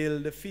to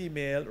build the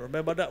female.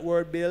 Remember that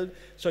word build?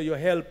 So you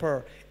help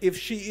her. If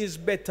she is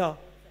better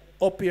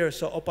up here,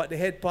 so up at the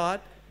head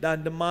part,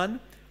 than the man,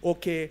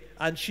 okay,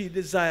 and she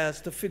desires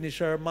to finish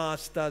her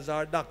master's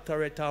or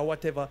doctorate or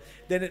whatever,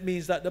 then it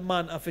means that the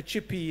man have to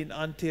chip in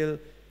until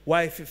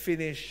wife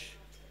finish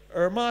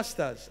her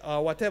master's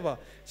or whatever.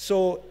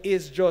 So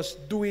it's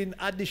just doing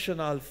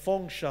additional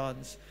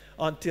functions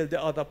until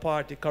the other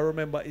party, because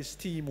remember, it's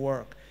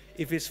teamwork.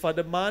 If it's for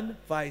the man,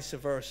 vice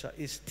versa.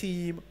 It's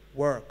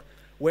teamwork.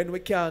 When we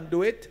can't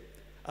do it,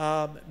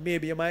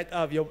 maybe you might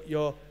have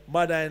your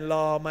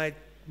mother-in-law might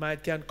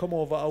can come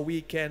over a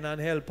weekend and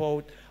help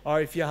out,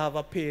 or if you have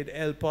a paid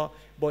helper,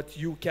 but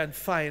you can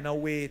find a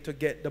way to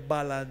get the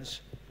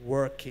balance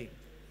working.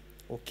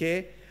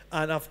 Okay?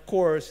 And of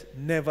course,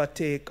 never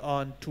take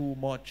on too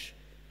much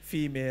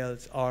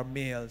females or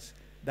males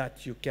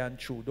that you can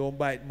chew. Don't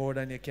bite more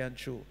than you can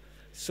chew.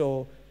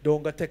 So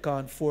don't go take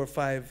on 4 or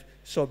 5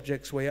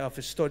 subjects where you have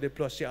to study,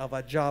 plus you have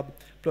a job,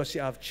 plus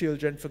you have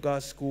children for go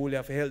to school, you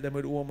have to help them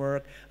with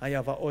homework, and you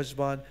have a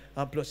husband,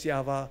 and plus you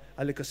have a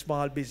little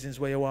small business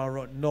where you want to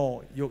run.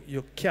 No,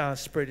 you can't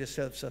spread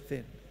yourself so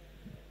thin.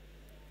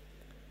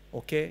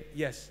 Okay?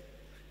 Yes.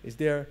 Is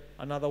there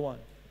another one?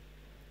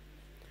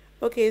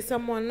 Okay,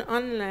 someone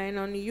online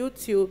on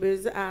YouTube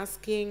is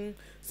asking,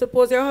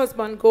 suppose your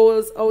husband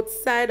goes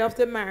outside of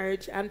the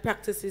marriage and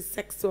practices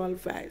sexual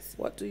vice.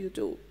 What do you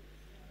do?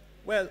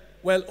 Well,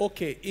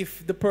 okay.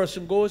 If the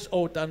person goes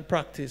out and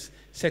practice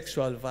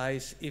sexual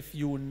vice, if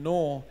you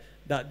know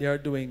that they are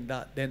doing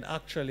that, then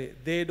actually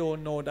they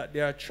don't know that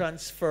they are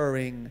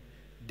transferring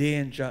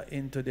danger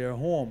into their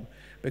home.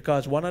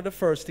 Because one of the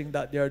first things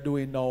that they are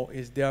doing now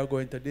is they are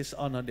going to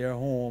dishonor their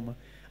home,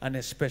 and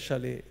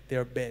especially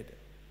their bed.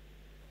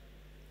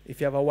 If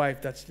you have a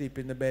wife that sleeps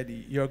in the bed,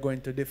 you're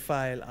going to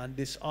defile and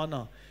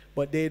dishonor.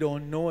 But they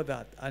don't know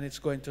that, and it's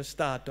going to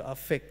start to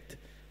affect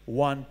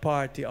one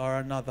party or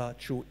another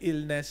through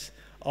illness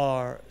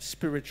or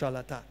spiritual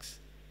attacks.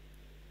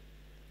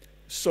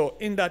 So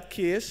in that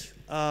case,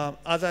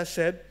 as I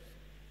said,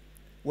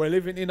 we're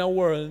living in a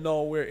world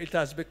now where it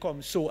has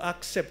become so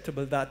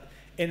acceptable that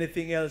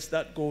anything else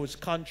that goes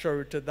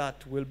contrary to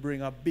that will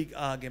bring a big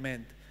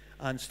argument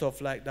and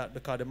stuff like that,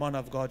 because the man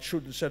of God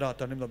shouldn't say that,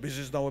 and him, this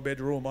is now a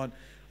bedroom, and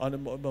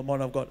the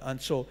man of God.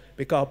 And so,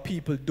 because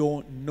people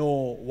don't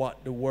know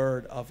what the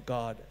word of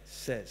God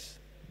says.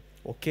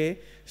 Okay?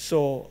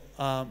 So,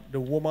 the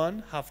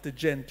woman have to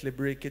gently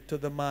break it to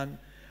the man,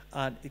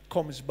 and it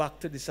comes back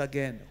to this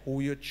again,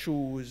 who you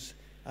choose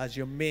as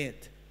your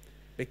mate.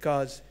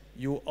 Because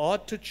you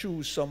ought to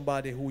choose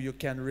somebody who you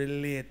can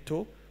relate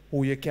to,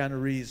 who you can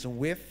reason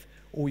with,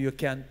 who you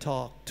can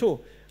talk to.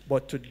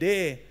 But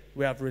today,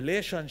 we have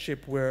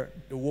relationship where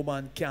the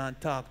woman can't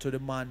talk to the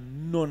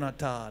man none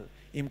at all.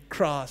 Him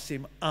cross,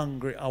 him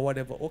angry or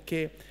whatever.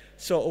 Okay,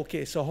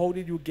 so how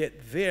did you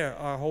get there,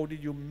 or how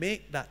did you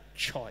make that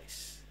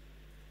choice?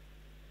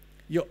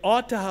 You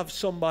ought to have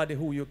somebody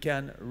who you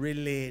can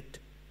relate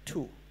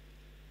to.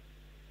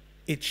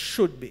 It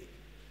should be.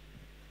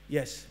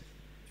 Yes.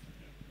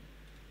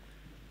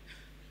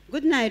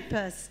 Good night,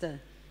 Pastor.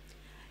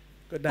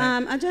 Good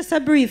night. Just a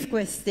brief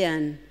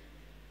question.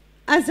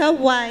 As a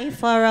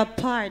wife or a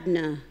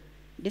partner,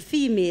 the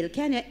female,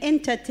 can you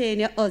entertain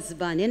your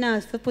husband? You know,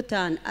 if you put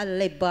on a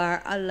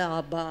lebar, a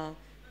laba,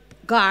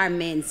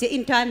 garments, you're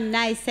into a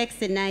nice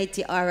sexy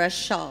nightie or a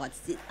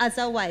shorts. As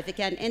a wife, you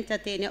can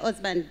entertain your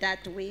husband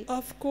that way?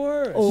 Of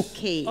course.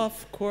 Okay.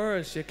 Of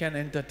course you can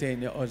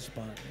entertain your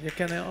husband. You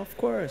can, of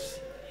course.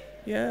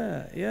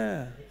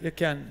 Yeah. You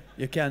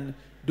can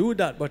do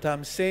that, but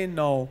I'm saying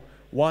now,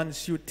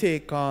 once you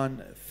take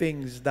on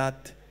things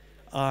that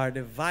are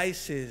the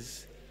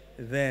vices,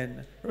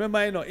 then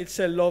remember, you know, it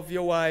says love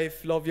your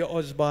wife, love your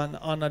husband,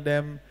 honor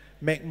them,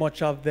 make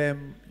much of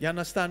them. You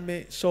understand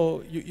me?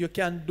 So you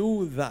can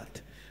do that,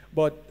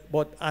 but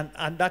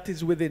that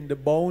is within the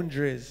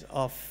boundaries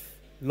of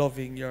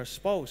loving your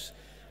spouse.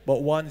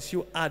 But once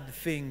you add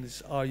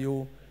things, or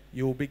you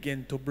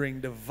begin to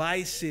bring the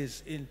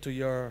vices into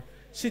your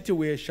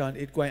situation,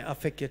 it's going to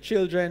affect your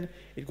children,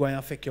 it's going to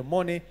affect your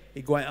money,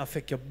 it's going to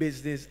affect your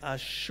business. As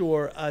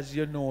sure as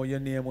you know your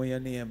name or your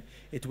name,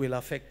 it will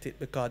affect it,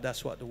 because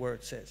that's what the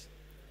word says.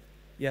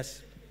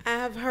 Yes? I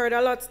have heard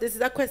a lot, this is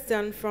a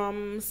question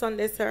from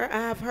Sunday, sir. I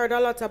have heard a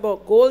lot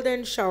about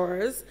golden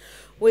showers,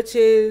 which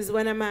is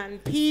when a man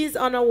pees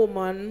on a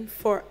woman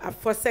for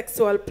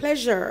sexual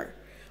pleasure.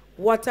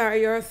 What are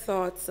your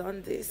thoughts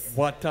on this?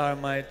 What are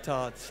my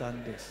thoughts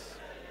on this?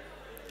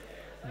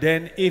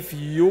 Then if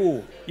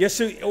you, yes,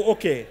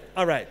 okay,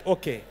 all right,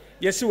 okay.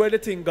 You see where the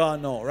thing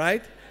gone now,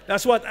 right?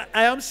 That's what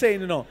I am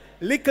saying, you know.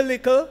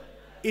 Little,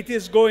 it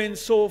is going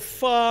so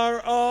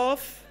far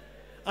off,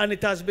 and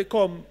it has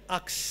become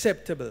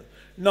acceptable.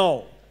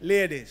 Now,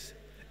 ladies,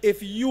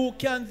 if you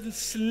can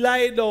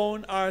slide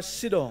down or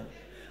sit down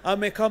and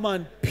make a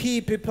man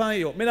pee on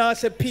you, me not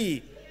say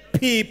pee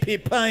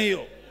on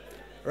you,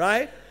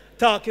 right?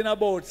 Talking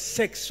about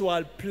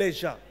sexual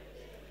pleasure.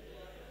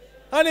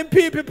 And him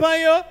pee on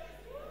you,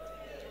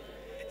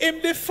 him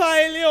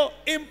defile you,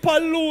 him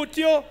pollute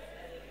you.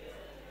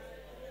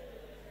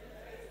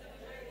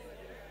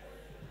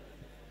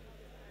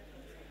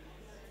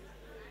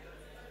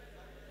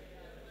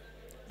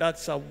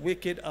 That's a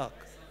wicked act.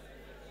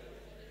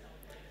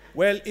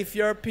 Well, if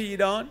you're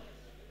peed on,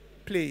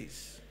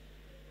 please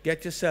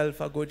get yourself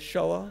a good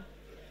shower.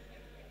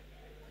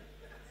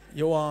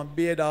 You want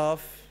bathe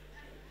off,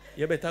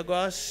 you better go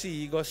and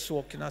sea, go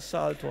soak in a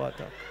salt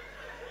water.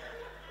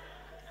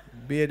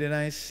 Bathe in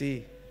a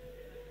sea.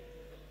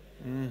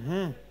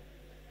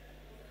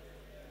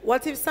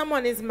 What if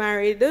someone is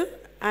married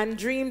and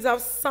dreams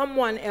of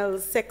someone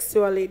else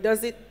sexually?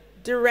 Does it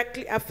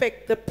directly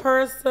affect the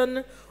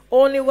person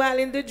only while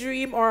in the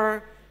dream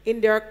or in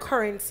their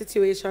current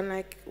situation,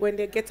 like when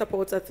they get up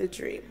out of the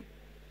dream?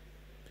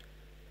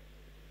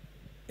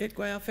 It's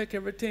going to affect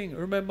everything.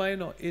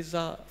 Remember, it's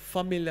a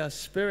familiar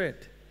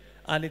spirit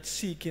and it's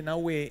seeking a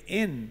way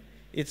in.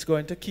 It's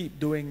going to keep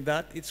doing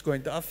that. It's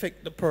going to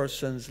affect the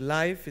person's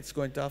life. It's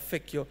going to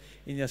affect you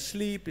in your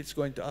sleep. It's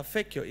going to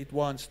affect you. It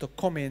wants to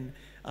come in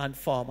and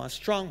form a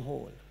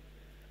stronghold.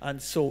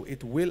 And so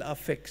it will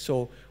affect.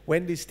 So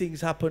when these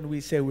things happen, we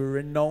say we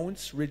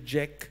renounce,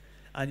 reject,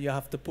 and you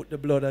have to put the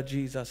blood of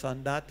Jesus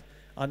on that.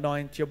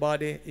 Anoint your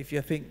body if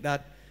you think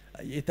that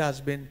it has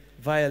been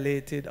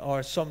violated,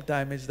 or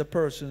sometimes it's the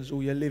persons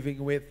who you're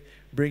living with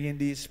bringing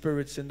these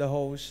spirits in the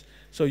house.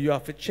 So you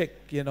have to check,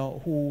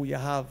 who you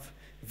have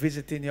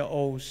visiting your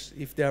house,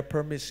 if they're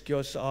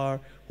promiscuous, or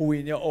who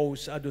in your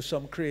house do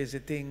some crazy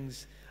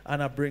things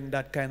and bring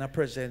that kind of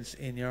presence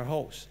in your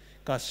house.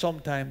 Because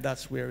sometimes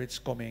that's where it's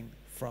coming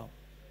from.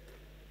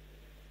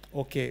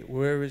 Okay,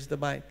 where is the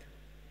mic?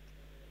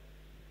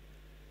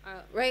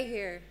 Right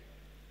here.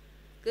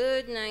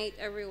 Good night,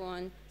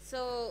 everyone.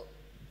 So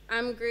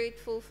I'm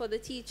grateful for the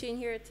teaching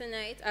here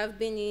tonight. I've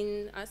been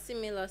in a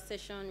similar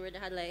session where they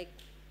had like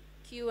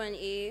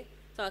Q&A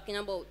talking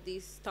about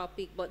this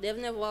topic, but they've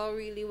never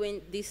really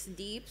went this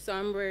deep. So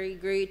I'm very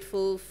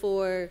grateful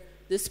for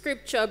the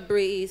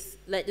scripture-based,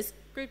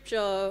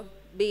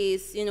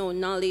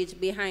 knowledge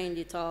behind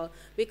it all.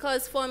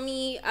 Because for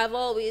me, I've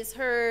always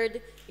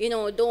heard,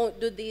 don't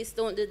do this,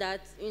 don't do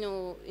that,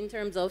 in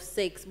terms of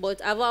sex.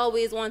 But I've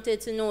always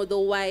wanted to know the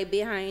why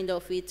behind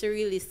of it to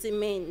really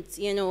cement,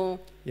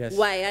 yes,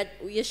 why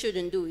you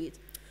shouldn't do it.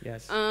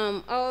 Yes.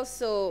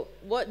 Also,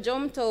 what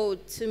jumped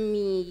out to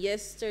me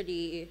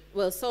yesterday,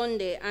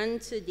 Sunday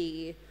and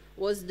today,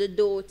 was the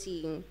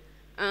doting.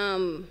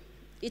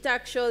 It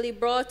actually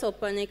brought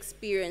up an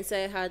experience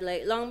I had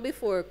like long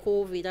before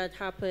COVID had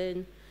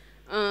happened.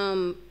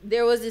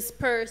 There was this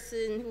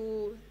person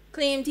who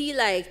claimed he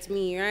liked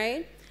me,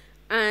 right?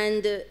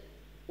 And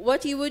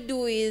what he would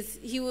do is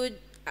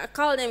I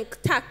call them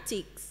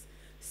tactics.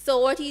 So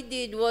what he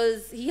did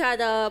was he had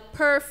a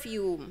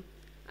perfume,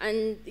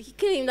 and he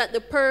claimed that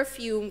the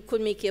perfume could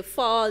make you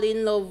fall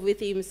in love with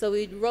him. So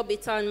he'd rub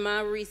it on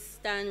my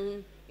wrist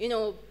and,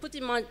 put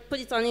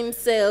it on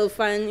himself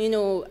and,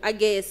 I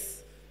guess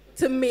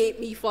to make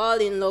me fall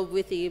in love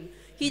with him.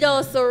 He'd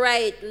also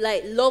write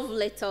like love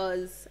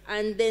letters,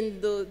 and then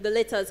the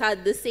letters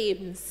had the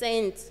same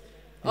scent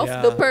of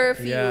the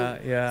perfume.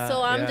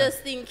 So I'm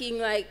just thinking,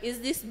 like, is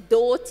this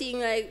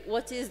doting? Like,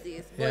 what is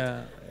this?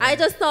 But I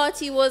just thought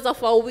he was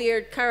of a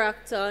weird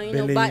character,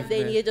 back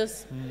then you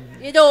just,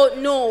 you don't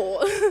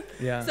know.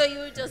 So you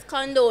would just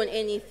condone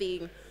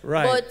anything.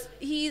 Right. But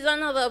he's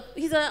a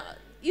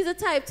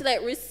type to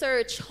like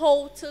research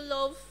how to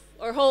love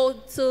or how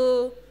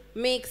to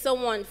make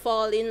someone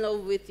fall in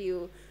love with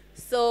you.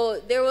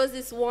 So there was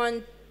this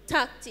one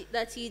tactic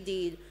that he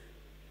did.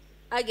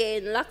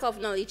 Again, lack of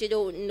knowledge, you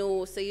don't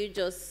know, so you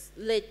just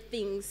let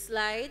things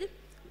slide.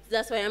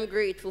 That's why I'm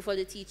grateful for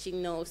the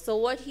teaching now. So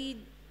what he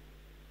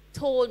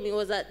told me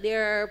was that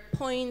there are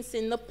points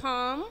in the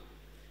palm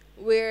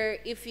where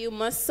if you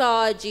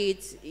massage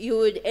it, you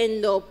would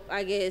end up,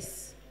 I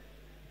guess,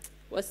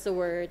 what's the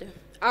word?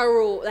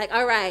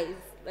 Arise.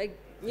 Like,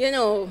 you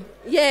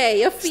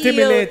feel...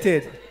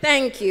 Stimulated.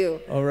 Thank you.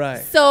 All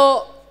right.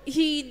 So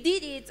he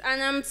did it,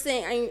 and I'm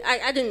saying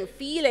I didn't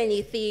feel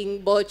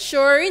anything, but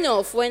sure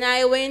enough, when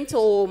I went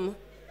home,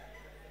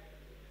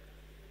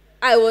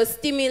 I was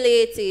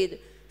stimulated.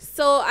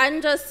 So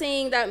I'm just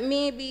saying that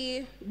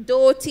maybe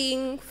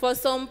doting for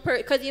some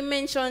because you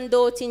mentioned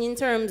doting in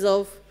terms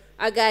of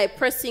a guy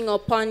pressing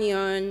upon you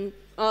and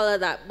all of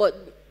that,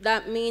 but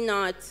that may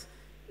not,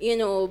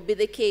 be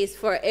the case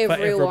for everyone.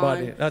 For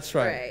everybody. That's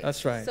right.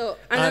 That's right. So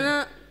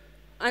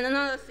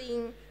another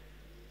thing,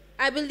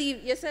 I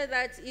believe you said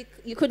that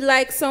you could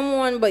like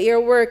someone, but you're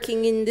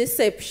working in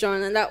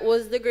deception, and that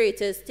was the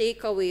greatest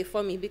takeaway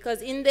for me,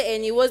 because in the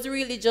end, it was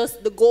really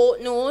just the goat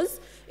nose.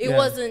 It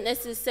wasn't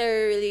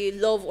necessarily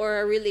love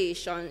or a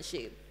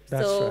relationship.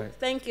 That's so right.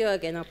 Thank you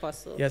again,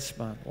 Apostle. Yes,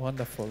 ma'am.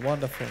 Wonderful,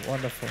 wonderful,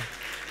 wonderful.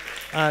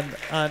 And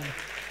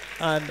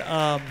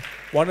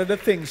one of the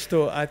things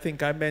too, I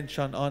think I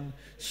mentioned on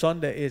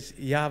Sunday is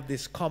you have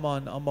this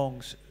common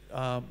amongst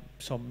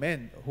some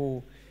men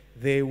who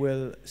they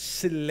will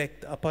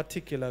select a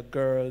particular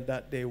girl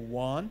that they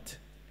want,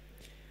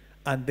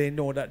 and they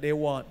know that they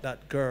want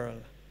that girl.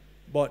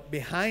 But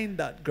behind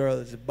that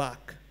girl's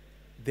back,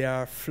 they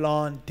are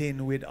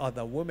flaunting with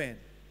other women.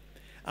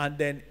 And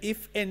then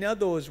if any of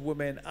those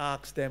women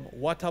ask them,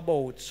 what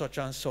about such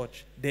and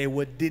such, they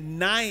would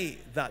deny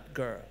that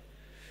girl.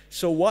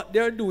 So what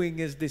they're doing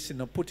is this,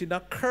 putting a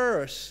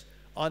curse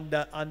on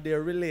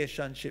their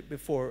relationship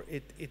before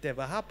it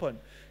ever happened.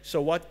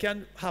 So what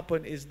can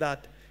happen is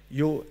that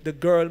the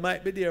girl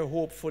might be there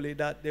hopefully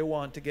that they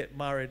want to get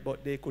married,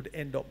 but they could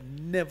end up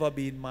never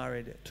being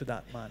married to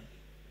that man.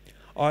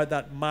 Or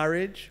that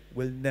marriage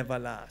will never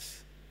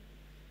last.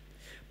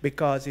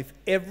 Because if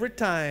every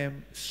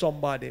time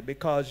somebody,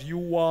 because you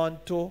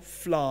want to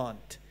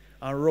flaunt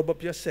and rub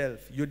up yourself,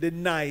 you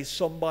deny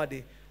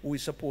somebody who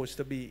is supposed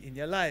to be in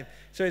your life.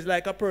 So it's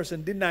like a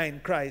person denying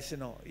Christ,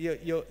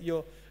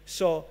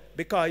 So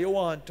because you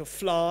want to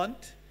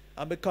flaunt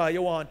and because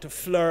you want to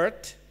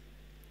flirt,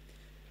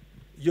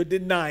 you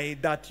deny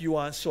that you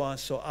and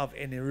so have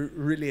any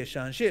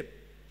relationship.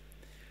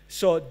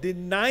 So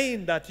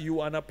denying that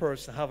you and a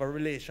person have a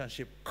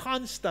relationship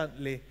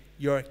constantly,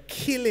 you're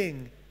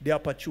killing the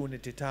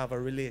opportunity to have a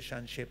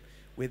relationship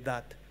with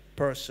that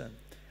person.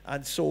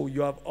 And so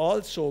you have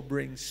also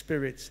bring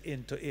spirits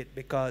into it,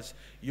 because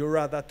you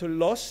rather to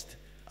lust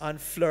and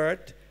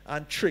flirt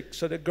and trick.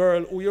 So the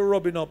girl who you're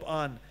rubbing up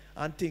on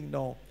and think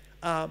no,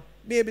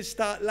 maybe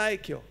start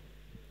like you.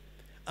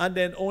 And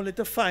then only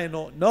to find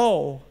out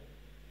no,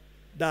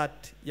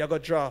 that you're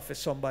going to draw for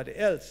somebody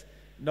else.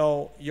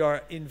 Now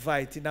you're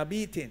inviting a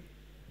beating.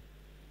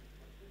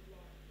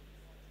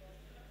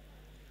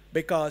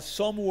 Because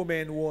some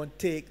women won't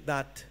take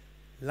that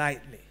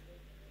lightly.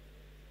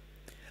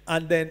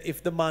 And then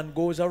if the man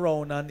goes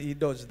around and he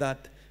does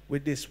that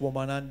with this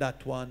woman and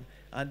that one,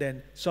 and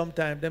then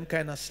sometimes them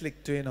kind of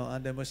slick to,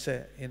 and they will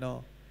say,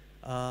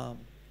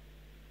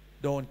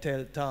 don't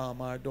tell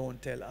Tom or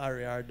don't tell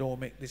Ari or don't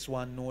make this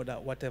one know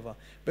that whatever.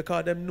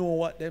 Because them know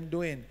what them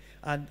doing.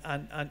 And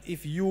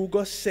if you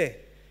go say,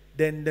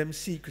 then them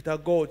secret are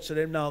go out, so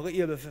them now go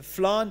able to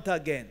flaunt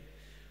again.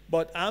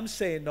 But I'm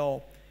saying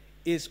now,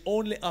 is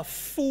only a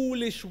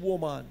foolish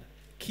woman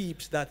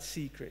keeps that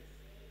secret.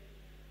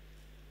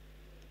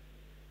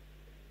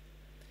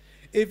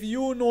 If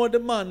you know the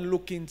man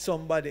looking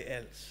somebody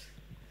else,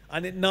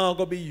 and it now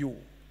gonna be you,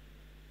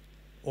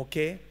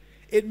 okay?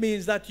 It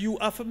means that you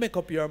have to make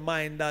up your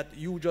mind that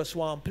you just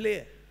want to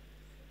play.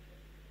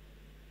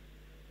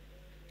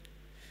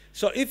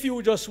 So if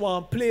you just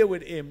want to play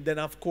with him, then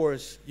of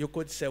course you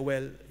could say,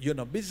 well, you're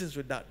no business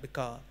with that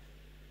because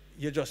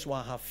you just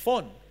want to have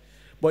fun.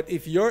 But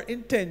if your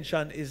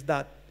intention is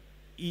that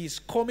he's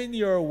coming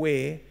your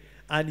way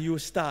and you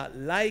start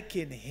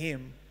liking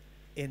him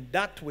in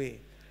that way,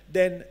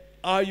 then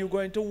are you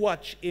going to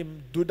watch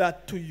him do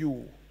that to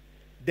you,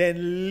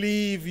 then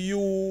leave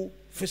you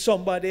for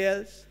somebody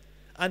else,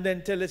 and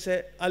then tell us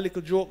a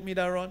little joke me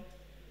that run?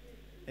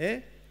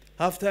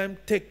 Half time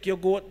take your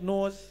goat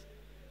nose,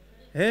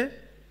 and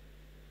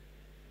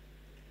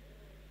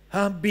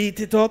beat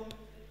it up.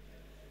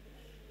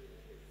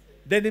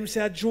 Then him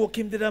say a joke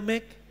him did I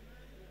make?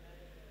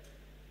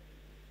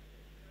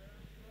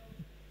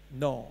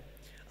 No.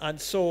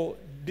 And so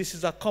this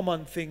is a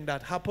common thing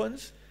that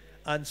happens.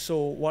 And so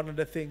one of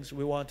the things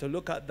we want to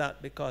look at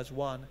that, because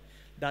one,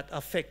 that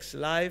affects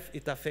life,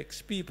 it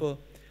affects people.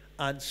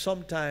 And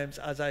sometimes,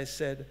 as I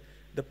said,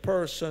 the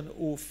person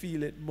who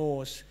feel it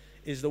most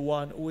is the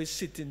one who is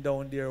sitting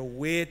down there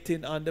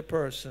waiting on the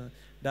person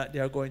that they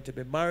are going to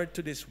be married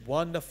to this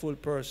wonderful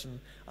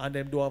person, and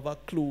them don't have a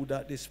clue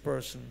that this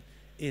person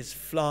is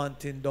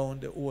flaunting down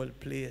the whole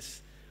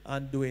place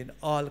and doing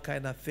all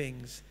kind of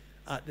things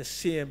at the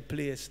same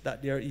place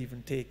that they are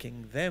even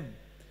taking them.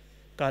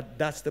 God,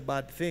 that's the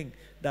bad thing,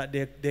 that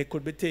they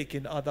could be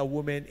taking other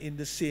women in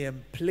the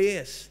same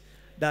place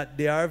that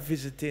they are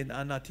visiting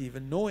and not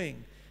even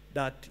knowing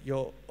that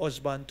your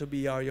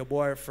husband-to-be or your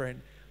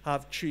boyfriend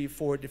have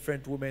 3-4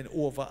 different women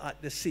over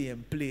at the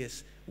same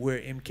place where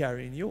him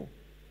carrying you.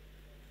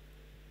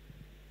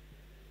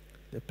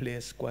 The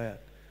place quiet.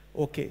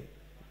 Okay.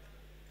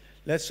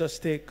 Let's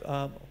just take,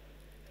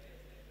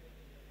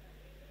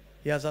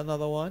 he has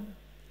another one.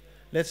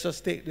 Let's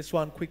just take this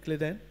one quickly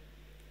then.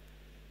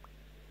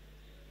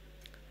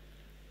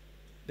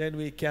 Then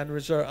we can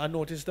reserve. I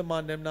notice the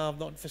man them now have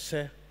nothing to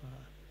say.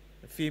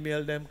 The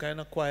female them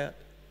kind of quiet.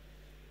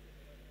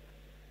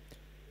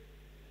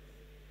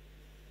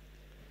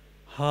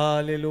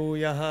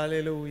 Hallelujah,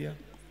 hallelujah.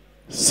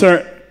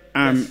 Sir,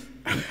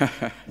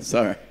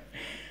 sorry.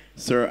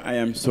 Sir, I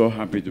am so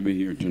happy to be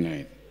here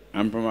tonight.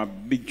 I'm from a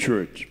big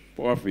church,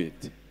 Power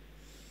Faith.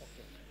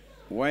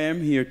 Why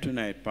I'm here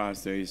tonight,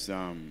 Pastor, is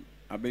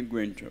I've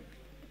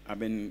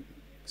been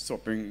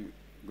suffering,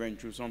 going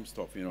through some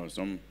stuff,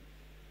 some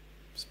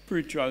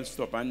spiritual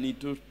stuff. I need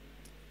to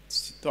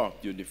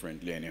talk to you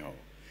differently anyhow.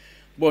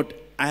 But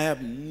I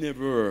have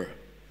never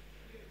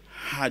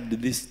had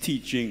this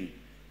teaching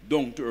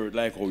down to earth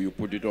like how you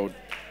put it out,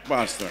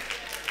 Pastor.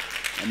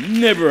 I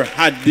never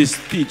had this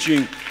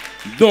teaching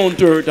down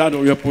to earth how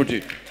you put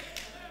it.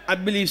 I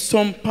believe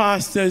some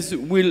pastors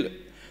will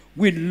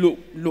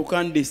look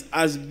on this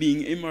as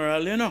being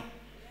immoral,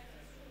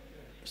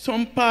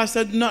 Some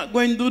pastors are not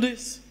going to do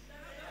this.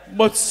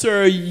 But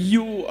sir,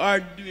 you are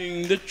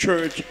doing the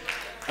church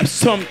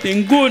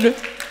something good.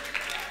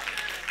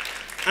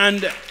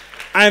 And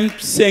I'm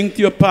saying to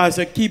your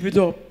pastor, keep it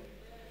up.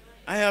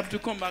 I have to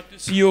come back to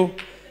see you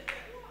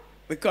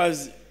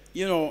because,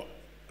 you know,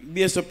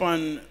 based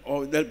upon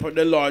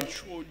the Lord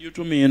showed you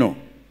to me, you know.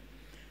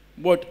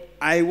 But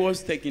I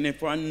was taking it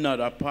for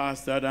another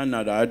pastor,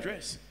 another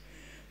address.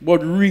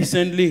 But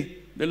recently,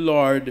 the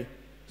Lord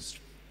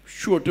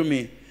showed to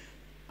me,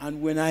 and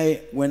when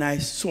I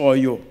saw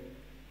you,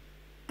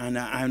 and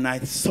I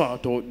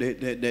sought out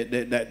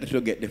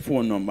to get the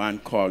phone number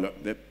and call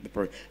up the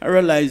person, I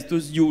realized it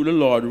was you, the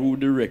Lord, who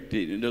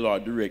directed, the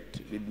Lord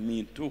directed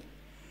me too.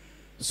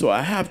 So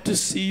I have to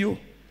see you.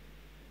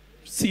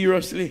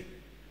 Seriously.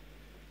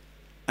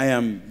 I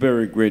am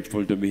very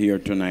grateful to be here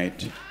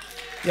tonight.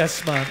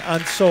 Yes, man.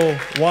 And so,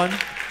 one,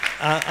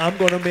 I'm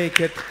going to make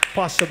it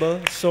possible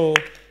so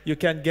you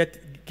can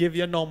give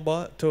your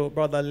number to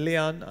Brother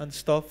Leon and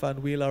stuff,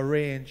 and we'll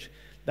arrange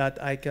that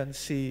I can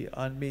see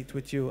and meet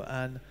with you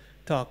and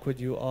talk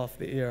with you off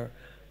the air.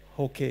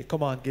 Okay,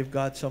 come on, give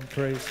God some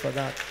praise for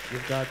that.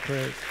 Give God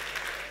praise.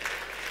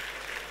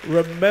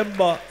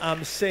 Remember,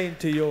 I'm saying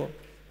to you,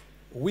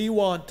 we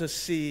want to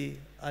see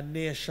a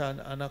nation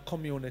and a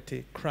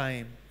community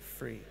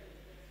crime-free.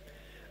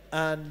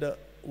 And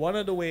one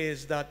of the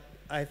ways that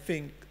I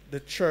think the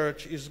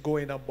church is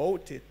going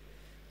about it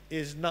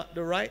is not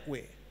the right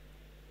way.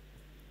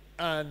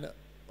 And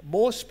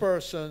most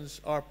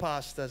persons or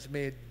pastors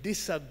may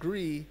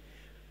disagree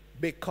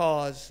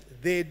because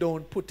they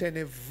don't put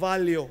any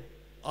value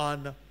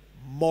on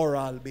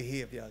moral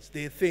behaviors.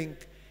 They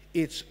think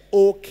it's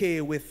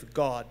okay with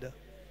God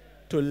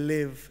to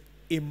live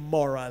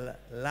immoral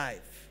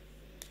life.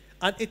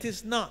 And it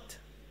is not.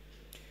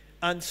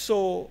 And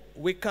so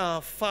we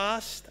can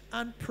fast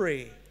and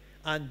pray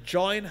and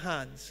join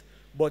hands,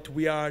 but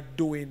we are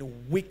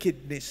doing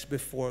wickedness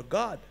before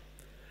God.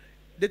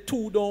 The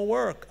two don't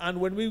work. And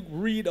when we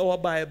read our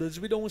Bibles,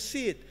 we don't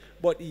see it.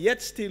 But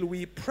yet still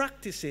we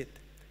practice it.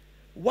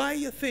 Why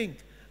you think?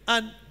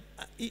 And,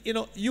 you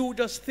know, you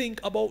just think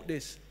about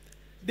this.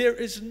 There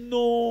is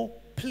no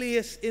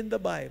place in the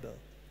Bible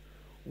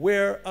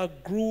where a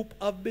group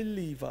of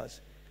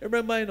believers,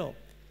 remember, you know,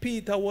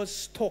 Peter was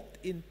stuck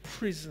in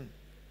prison,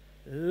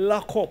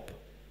 locked up,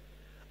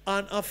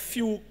 and a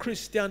few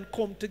Christians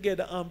come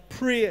together and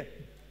pray,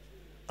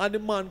 and the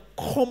man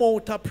come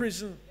out of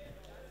prison,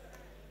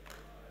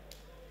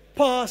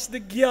 pass the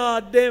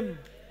guard them,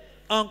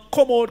 and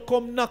come out,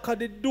 come knock at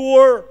the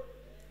door,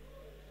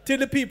 till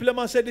the people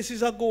them say this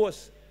is a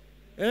ghost.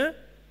 Eh?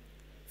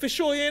 For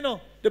sure, you know,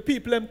 the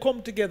people them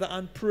come together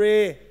and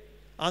pray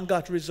and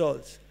got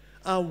results.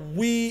 And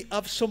we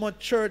have so much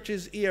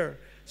churches here,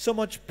 so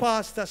much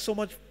pastor, so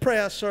much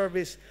prayer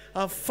service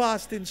and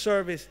fasting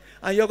service.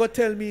 And you're going to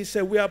tell me,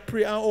 say, we are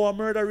praying and our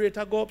murder rate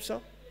go up,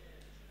 sir?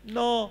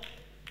 No.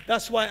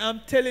 That's why I'm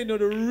telling you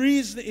the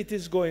reason it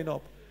is going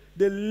up.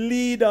 The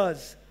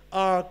leaders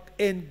are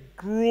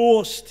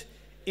engrossed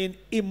in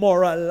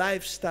immoral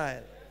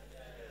lifestyle.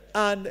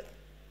 And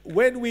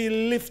when we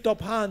lift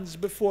up hands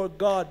before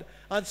God,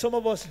 and some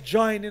of us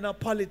join in a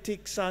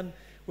politics and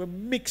we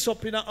mix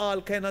up in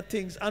all kind of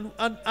things, and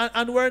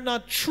we're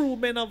not true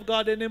men of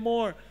God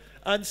anymore.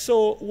 And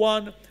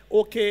so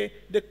okay,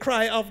 the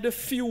cry of the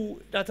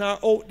few that are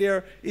out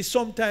there is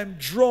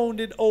sometimes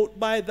drowned out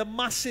by the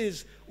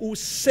masses who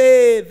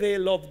say they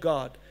love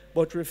God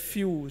but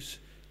refuse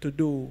to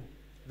do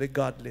the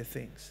godly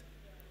things.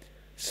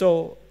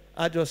 So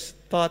I just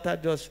thought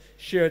I'd just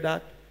share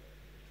that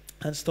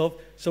and stuff.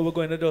 So we're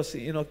going to just,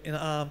 you know,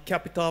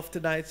 cap it off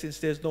tonight. Since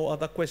there's no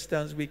other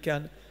questions, we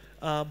can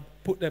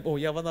put them. Oh,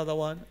 you have another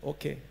one?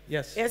 Okay,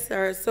 yes. Yes,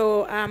 sir.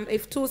 So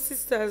if two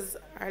sisters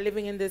are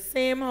living in the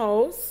same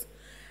house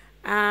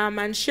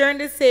and sharing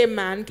the same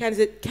man, can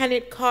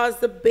it cause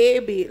the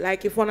baby,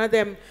 like if one of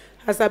them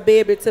has a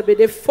baby, to be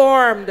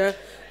deformed?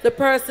 The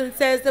person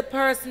says the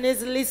person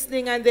is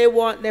listening and they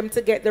want them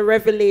to get the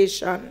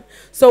revelation.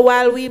 So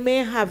while we may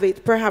have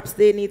it, perhaps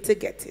they need to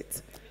get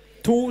it.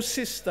 Two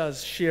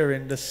sisters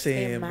sharing the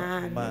same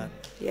man.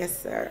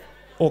 Yes, sir.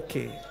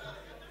 Okay.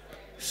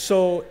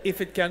 So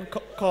if it can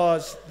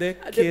cause the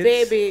kids, the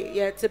baby,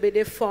 yeah, to be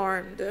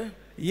deformed.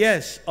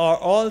 Yes, or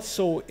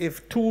also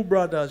if two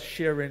brothers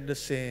sharing the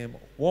same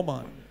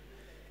woman,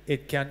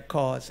 it can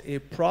cause a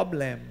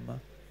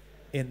problem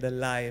in the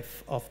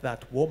life of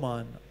that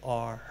woman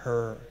or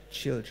her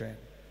children.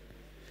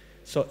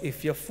 So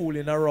if you're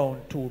fooling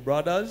around two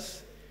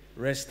brothers,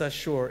 rest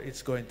assured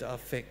it's going to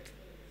affect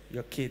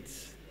your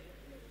kids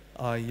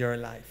or your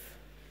life.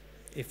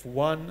 If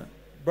one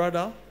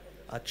brother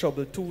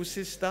trouble two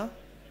sister,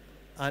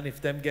 and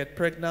if them get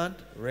pregnant,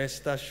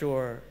 rest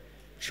assured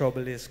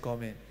trouble is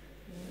coming.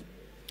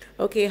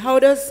 Okay, how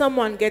does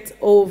someone get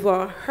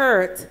over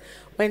hurt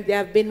when they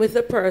have been with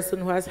a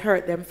person who has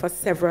hurt them for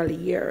several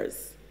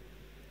years?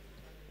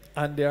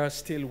 And they are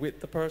still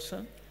with the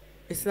person?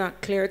 It's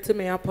not clear to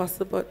me,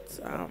 Apostle, but...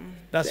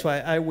 that's why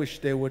I wish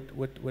they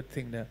would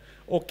think that.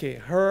 Okay,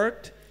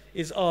 hurt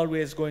is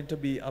always going to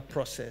be a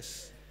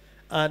process.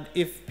 And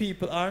if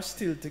people are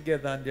still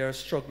together and they are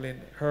struggling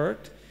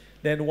hurt,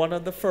 then one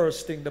of the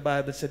first things the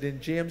Bible said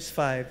in James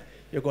 5,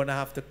 You're going to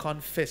have to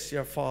confess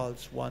your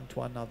faults one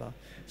to another.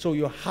 So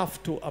you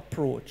have to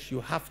approach.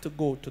 You have to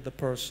go to the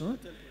person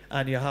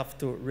and you have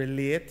to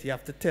relate. You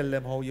have to tell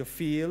them how you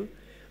feel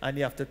and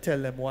you have to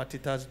tell them what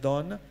it has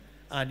done.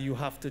 And you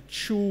have to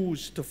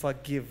choose to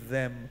forgive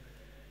them.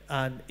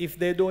 And if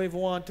they don't even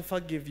want to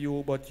forgive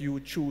you, but you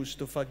choose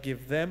to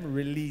forgive them,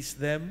 release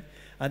them,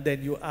 and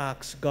then you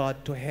ask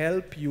God to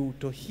help you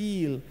to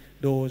heal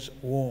those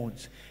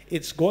wounds.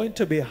 It's going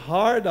to be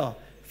harder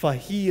for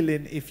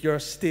healing if you're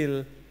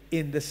still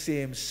in the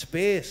same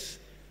space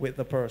with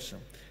the person.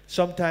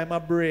 Sometimes a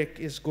break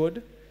is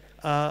good.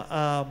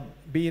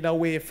 Being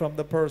away from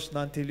the person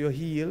until you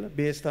heal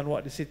based on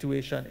what the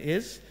situation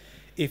is.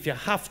 If you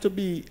have to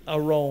be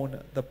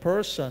around the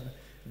person,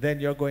 then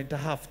you're going to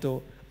have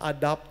to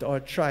adapt or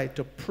try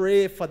to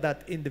pray for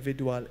that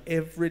individual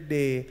every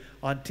day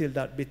until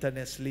that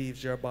bitterness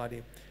leaves your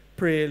body.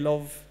 Pray,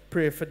 love,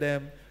 pray for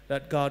them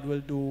that God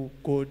will do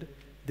good,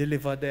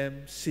 deliver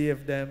them,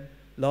 save them.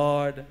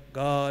 Lord,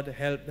 God,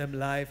 help them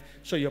life.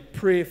 So you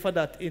pray for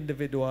that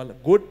individual,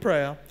 good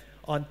prayer,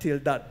 until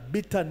that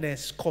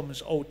bitterness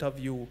comes out of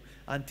you,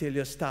 until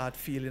you start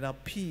feeling a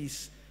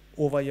peace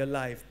over your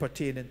life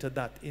pertaining to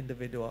that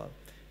individual.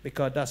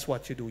 Because that's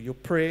what you do. You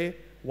pray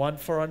one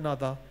for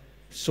another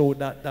so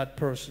that that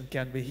person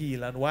can be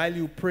healed. And while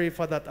you pray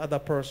for that other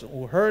person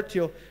who hurt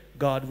you,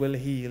 God will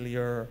heal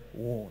your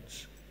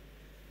wounds.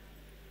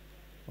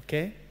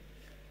 Okay?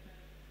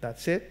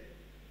 That's it.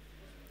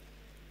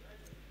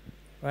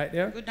 Right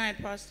there? Good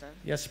night, Pastor.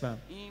 Yes, ma'am.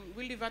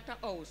 We live at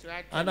a house. We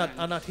are tenants.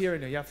 I'm not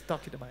hearing you. You have to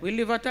talk to the mic. We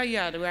live at a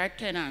yard. We are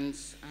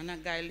tenants. And a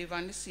guy live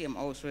on the same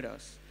house with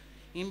us.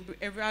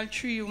 All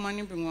 3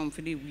 women bring home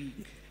for the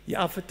week. You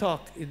have to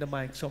talk in the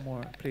mic some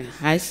more, please.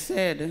 I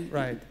said,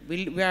 right.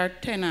 We are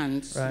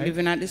tenants right.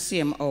 living at the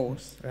same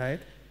house. Right.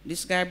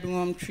 This guy bring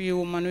home 3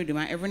 women with him,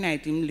 and every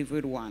night him live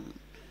with one.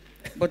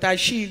 But as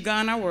she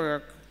gone to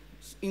work,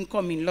 him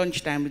come in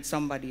lunchtime with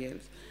somebody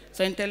else.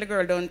 So I tell the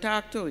girl, don't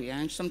talk to her,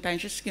 and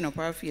sometimes she skin up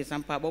her face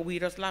and pop, but we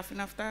just laughing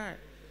after her.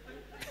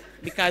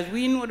 Because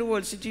we know the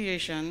whole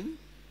situation.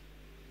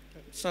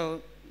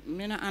 So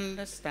I don't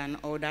understand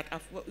how that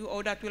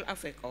will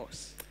affect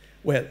us.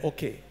 Well,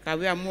 okay. Because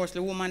we are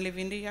mostly women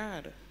living in the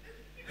yard.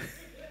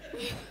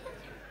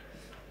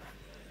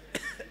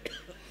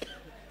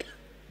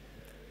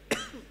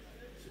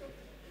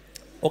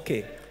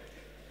 Okay.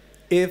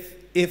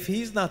 If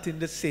he's not in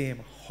the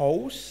same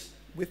house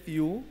with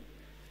you,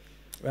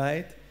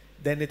 right,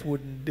 then it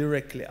wouldn't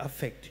directly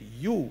affect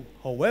you.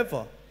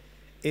 However,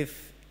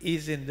 if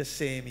he's in the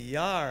same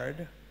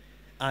yard,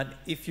 and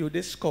if you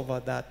discover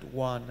that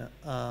one,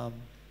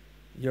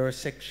 your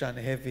section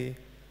heavy,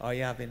 or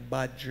you're having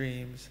bad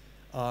dreams,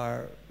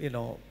 or,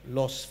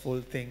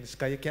 lustful things,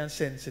 because you can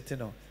sense it,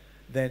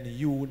 then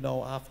you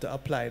now have to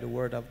apply the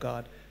word of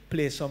God.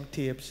 Play some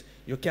tapes.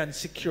 You can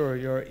secure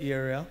your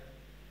area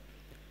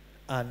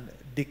and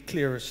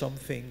declare some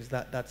things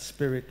that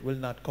spirit will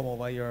not come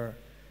over your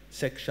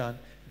section.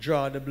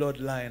 Draw the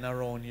bloodline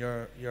around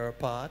your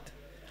part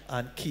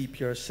and keep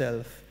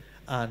yourself,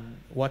 and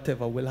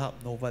whatever will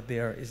happen over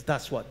there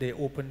that's what they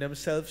open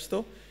themselves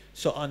to.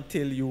 So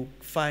until you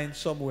find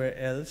somewhere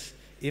else,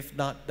 if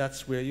not,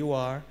 that's where you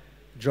are.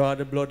 Draw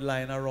the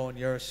bloodline around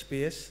your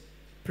space.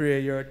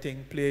 Pray your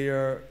thing, play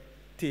your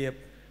tape,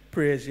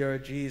 praise your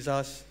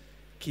Jesus,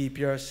 keep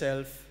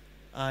yourself,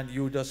 and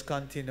you just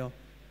continue.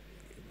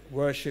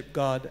 Worship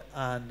God,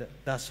 and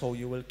that's how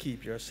you will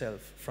keep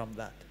yourself from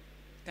that.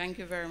 Thank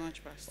you very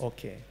much, Pastor.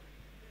 Okay.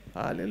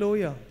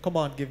 Hallelujah. Come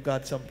on, give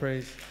God some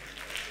praise.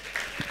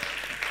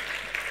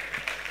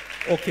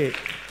 Okay,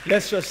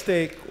 let's just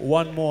take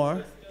one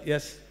more.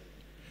 Yes.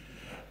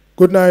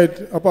 Good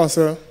night,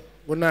 Apostle.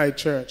 Good night,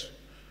 church.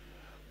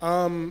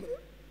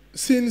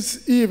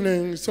 Since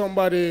evening,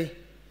 somebody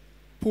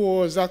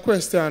posed a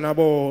question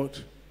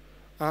about,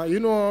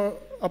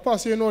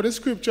 Apostle, the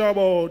scripture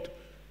about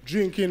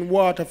drinking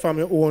water from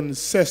your own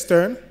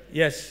cistern?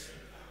 Yes.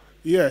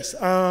 Yes.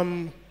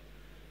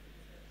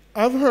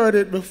 I've heard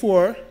it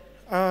before.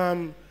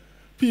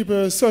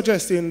 People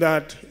suggesting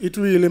that it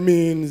really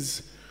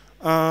means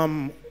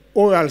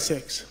oral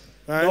sex.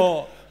 Right?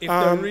 No, if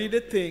they read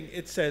the thing,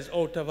 it says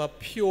out of a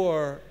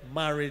pure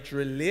marriage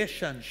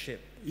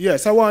relationship.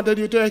 Yes, I wanted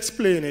you to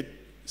explain it,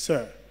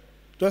 sir,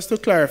 just to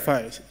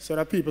clarify so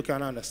that people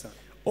can understand.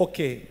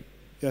 Okay.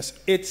 Yes.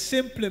 It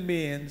simply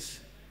means,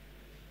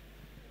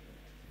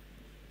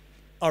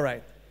 all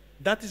right,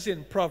 that is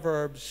in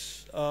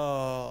Proverbs,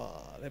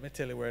 let me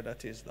tell you where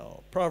that is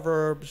now.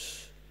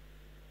 Proverbs,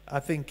 I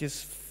think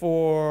it's 4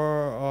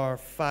 or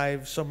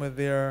 5, somewhere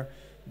there,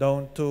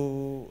 down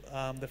to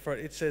the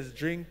first. It says,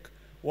 drink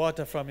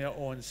water from your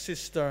own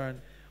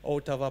cistern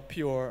out of a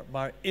pure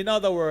marriage. In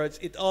other words,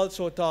 it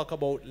also talk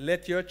about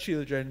let your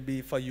children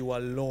be for you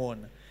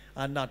alone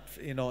and not,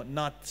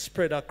 not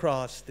spread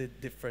across the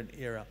different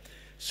era.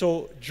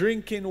 So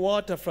drinking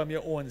water from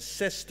your own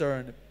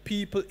cistern,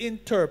 people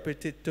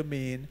interpret it to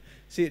mean,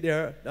 see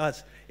there,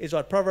 is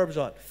what Proverbs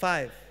what?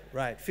 5,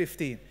 right,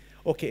 15.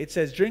 Okay, it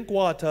says drink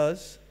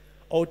waters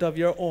out of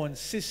your own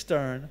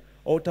cistern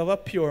out of a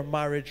pure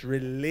marriage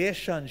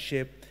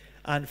relationship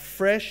and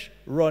fresh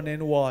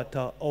running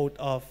water out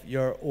of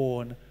your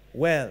own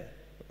well.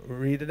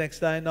 Read the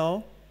next line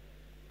now.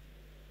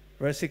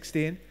 Verse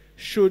 16.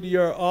 Should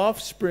your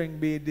offspring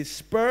be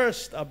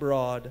dispersed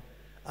abroad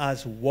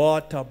as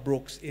water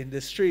brooks in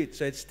the street.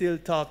 So it's still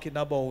talking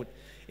about,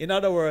 in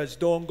other words,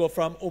 don't go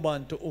from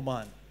woman to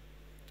woman.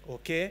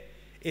 Okay?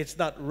 It's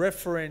not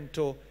referring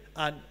to,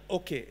 and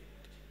okay,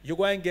 you're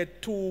going to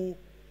get two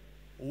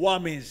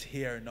whammies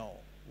here now.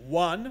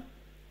 One,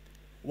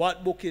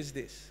 what book is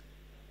this?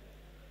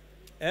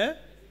 Eh?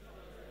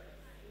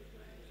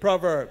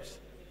 Proverbs.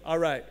 All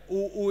right.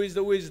 Who is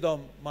the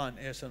wisdom man?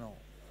 Yes or no?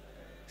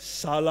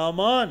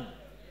 Solomon.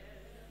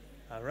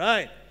 All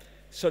right.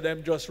 So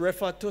them just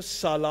refer to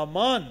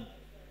Solomon.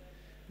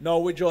 Now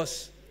we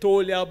just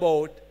told you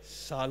about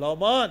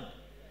Solomon.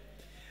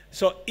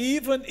 So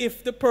even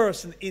if the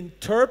person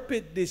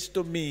interpret this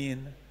to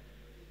mean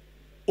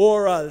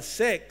oral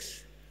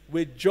sex,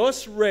 we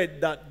just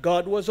read that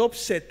God was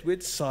upset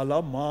with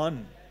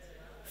Solomon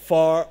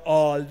for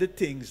all the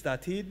things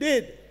that he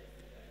did.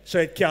 So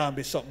it can't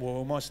be something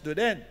we must do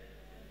then.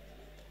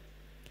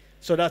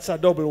 So that's a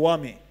double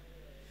whammy.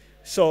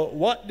 So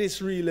what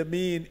this really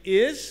means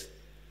is,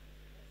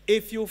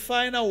 if you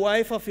find a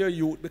wife of your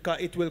youth, because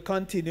it will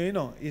continue, you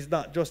know, it's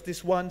not just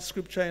this one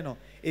scripture, you know,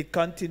 it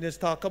continues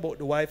talk about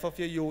the wife of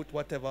your youth,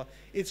 whatever.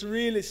 It's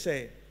really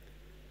saying,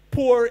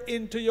 pour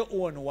into your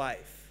own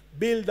wife.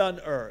 Build on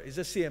her. It's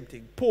the same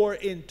thing. Pour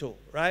into,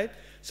 right?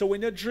 So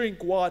when you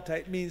drink water,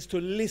 it means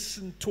to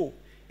listen to.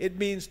 It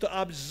means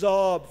to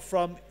absorb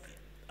from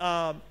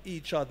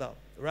each other,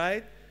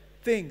 right?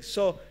 Things.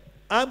 So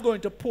I'm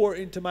going to pour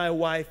into my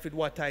wife with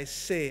what I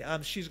say.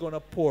 She's going to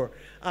pour.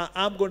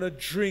 I'm going to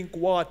drink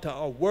water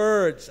or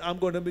words. I'm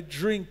going to be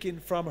drinking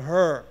from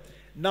her.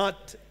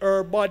 Not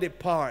her body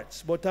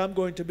parts, but I'm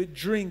going to be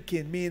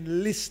drinking,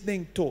 mean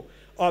listening to,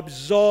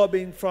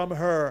 absorbing from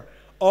her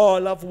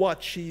all of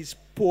what she's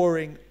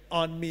pouring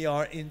on me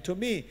or into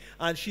me.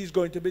 And she's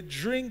going to be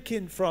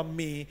drinking from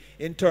me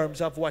in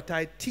terms of what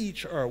I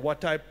teach her,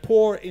 what I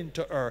pour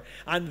into her.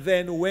 And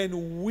then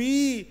when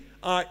we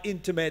are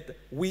intimate,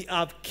 we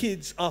have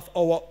kids of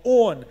our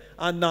own,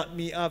 and not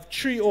me have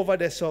 3 over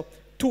there, so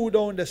 2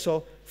 down there,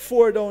 so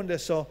 4 down there,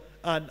 so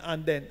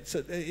and then,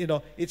 so, you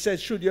know, it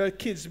says, should your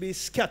kids be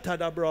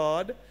scattered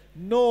abroad?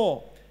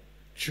 No.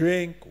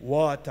 Drink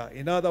water.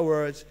 In other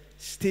words,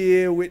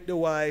 stay with the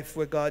wife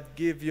where God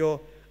give you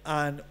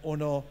and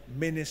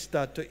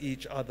minister to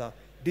each other.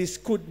 This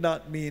could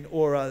not mean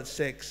oral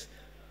sex.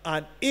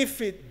 And if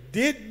it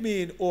did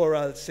mean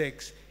oral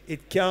sex,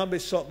 it can be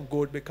something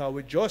good, because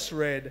we just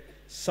read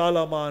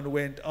Solomon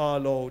went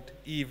all out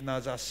even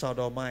as a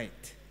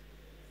sodomite.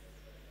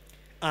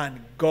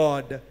 And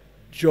God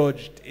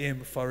judged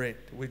him for it.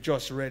 We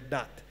just read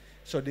that.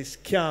 So this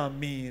can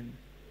mean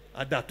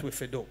that we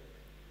do.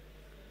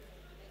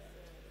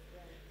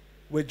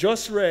 We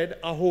just read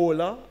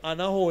Ahola and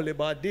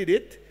Aholiba did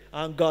it,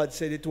 and God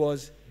said it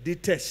was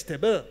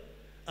detestable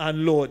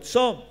and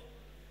loathsome.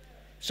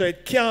 So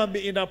it can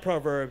be in a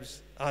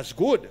Proverbs as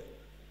good.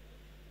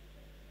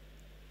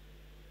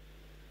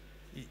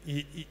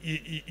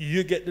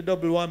 You get the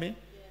double whammy? Yes,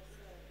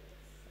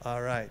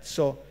 all right.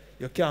 So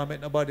you can't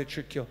make nobody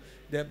trick you.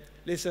 Then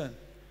listen,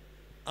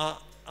 a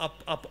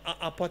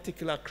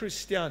particular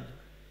Christian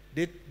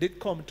did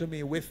come to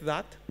me with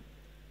that,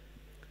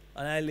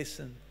 and I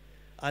listened,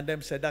 and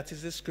them said that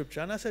is the scripture,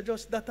 and I said,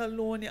 just that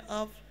alone you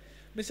have.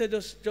 Me said,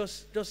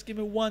 just give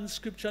me one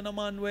scripture, no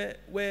man,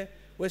 where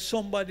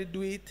somebody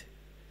do it,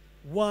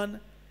 one,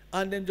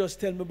 and then just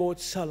tell me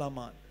about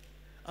Solomon,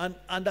 and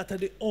that are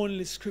the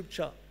only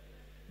scripture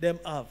them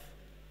have.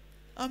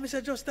 And I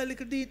said, just a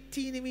little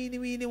teeny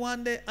weeny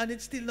one day, and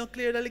it's still not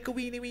clear, the little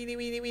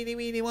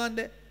weeny one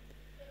day.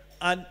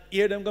 And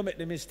here them go make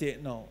the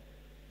mistake now.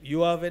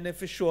 You have any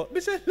for sure? I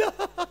said, no.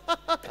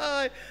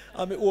 And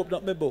I open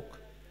up my book.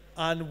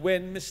 And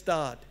when me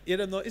start, you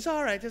don't know, it's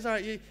all right.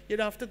 You don't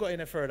have to go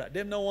any further.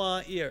 Them no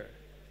want hear.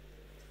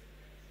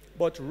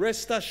 But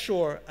rest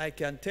assured, I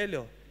can tell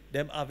you,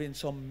 them having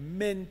some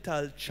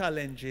mental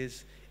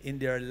challenges in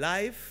their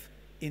life,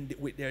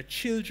 with their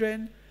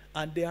children,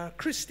 and they are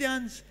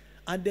Christians,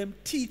 and them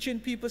teaching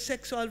people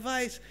sexual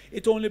vice.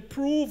 It only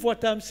proves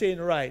what I'm saying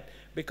right,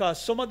 because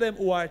some of them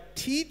who are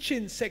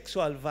teaching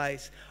sexual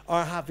vice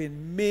are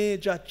having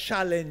major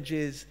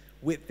challenges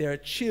with their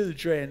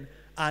children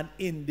and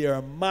in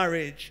their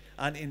marriage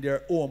and in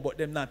their home, but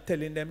them not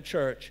telling them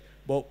church,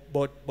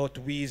 but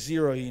we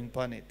zero in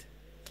on it.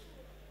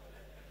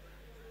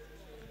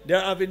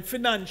 They're having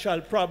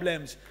financial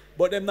problems,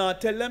 but them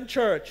not tell them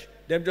church.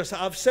 Them just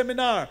have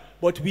seminar,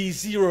 but we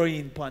zero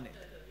in on it.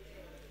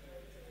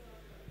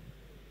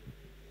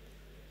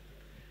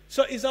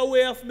 So it's a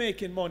way of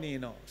making money, you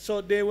know. So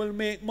they will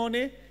make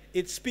money.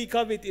 It speaks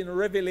of it in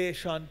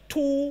Revelation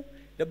 2.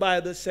 The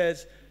Bible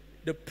says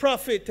the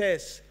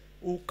prophetess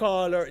who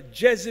call her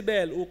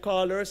Jezebel, who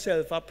call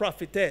herself a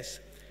prophetess,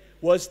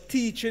 was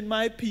teaching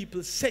my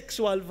people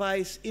sexual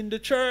vice in the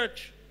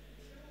church.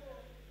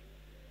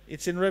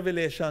 It's in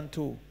Revelation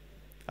 2.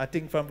 I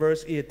think from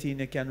verse 18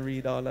 you can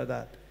read all of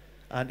that.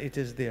 And it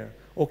is there.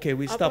 Okay,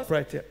 we stop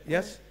right here.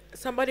 Yes?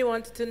 Somebody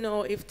wanted to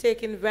know if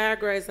taking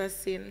Viagra is a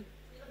sin.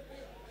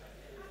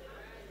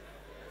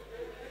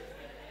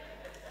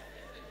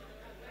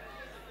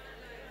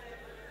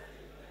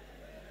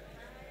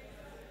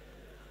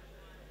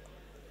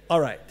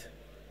 All right.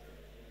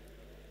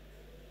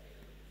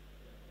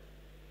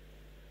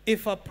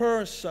 If a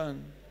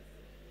person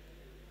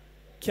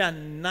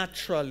can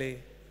naturally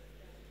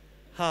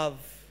have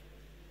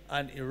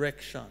an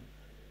erection,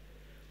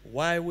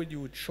 why would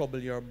you trouble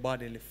your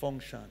bodily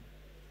function?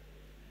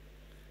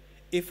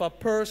 If a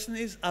person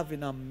is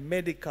having a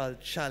medical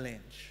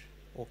challenge,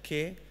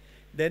 okay,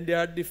 then there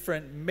are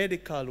different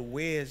medical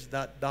ways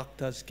that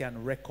doctors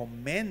can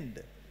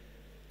recommend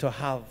to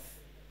have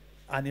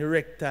an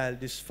erectile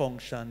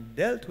dysfunction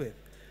dealt with.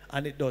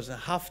 And it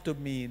doesn't have to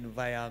mean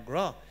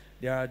Viagra.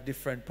 There are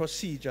different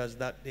procedures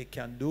that they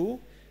can do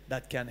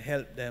that can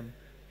help them,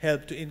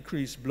 help to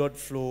increase blood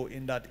flow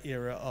in that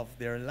area of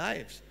their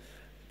lives.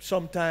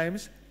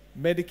 Sometimes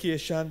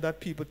medication that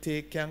people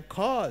take can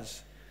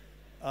cause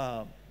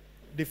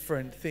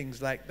different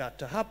things like that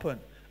to happen.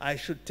 I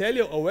should tell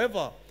you,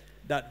 however,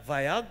 that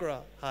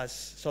Viagra has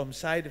some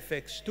side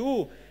effects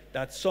too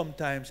that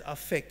sometimes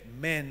affect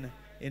men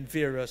in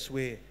various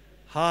ways.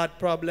 Heart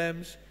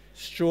problems,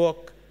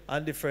 stroke,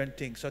 and different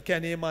things. So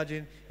can you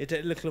imagine, you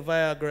take a little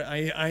Viagra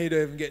and you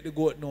don't even get the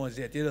goat nose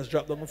yet. You just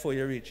drop down before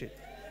you reach it.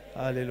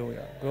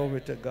 Hallelujah.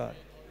 Glory to God.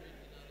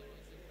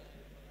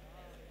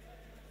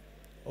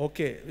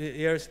 Okay,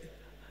 here's,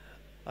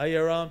 are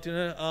you around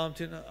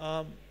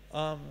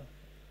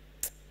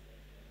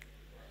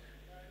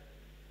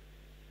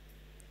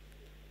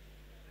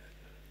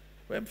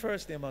when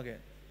first name again?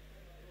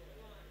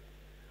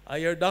 Are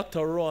your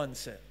Dr. Ron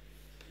said?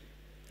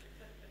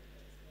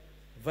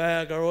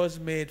 Viagra was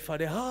made for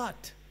the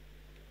heart.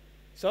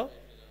 So,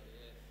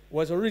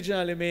 was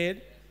originally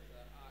made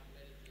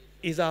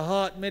is a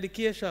heart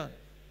medication.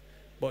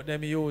 But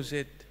them use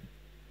it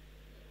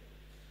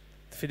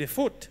for the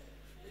foot.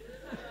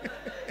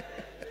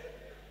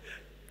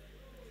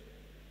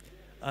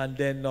 And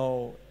then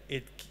now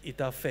it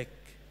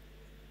affects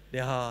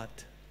the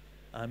heart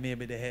and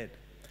maybe the head.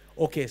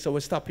 Okay, so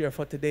we'll stop here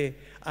for today.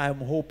 I'm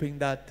hoping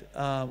that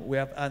we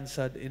have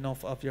answered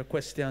enough of your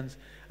questions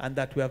and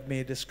that we have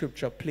made the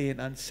scripture plain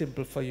and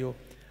simple for you.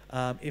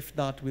 If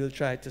not, we'll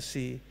try to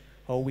see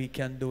how we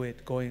can do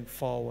it going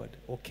forward.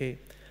 Okay.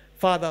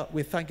 Father,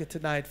 we thank you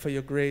tonight for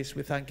your grace.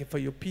 We thank you for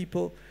your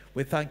people.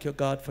 We thank you,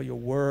 God, for your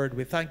word.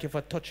 We thank you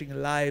for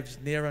touching lives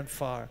near and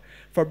far,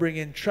 for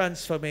bringing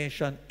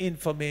transformation,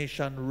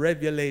 information,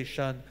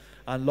 revelation.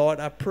 And Lord,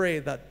 I pray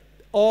that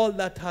all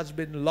that has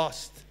been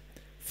lost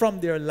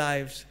from their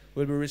lives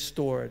will be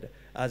restored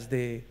as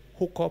they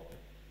hook up,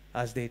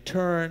 as they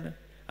turn,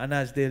 and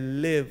as they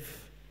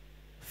live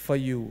for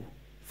you.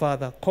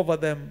 Father, cover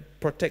them,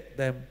 protect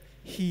them,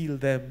 heal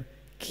them,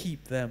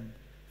 keep them.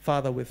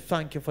 Father, we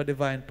thank you for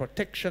divine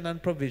protection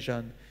and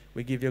provision.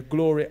 We give you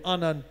glory,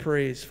 honor, and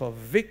praise for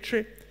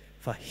victory,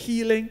 for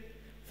healing,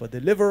 for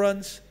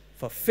deliverance,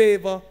 for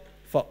favor,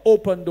 for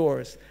open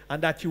doors,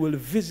 and that you will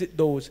visit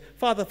those.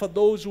 Father, for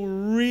those who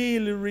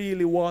really,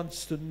 really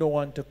wants to know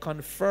and to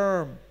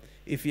confirm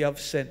if you have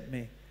sent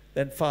me,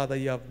 then Father,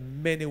 you have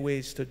many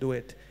ways to do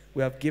it.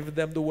 We have given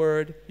them the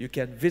word. You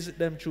can visit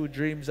them through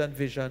dreams and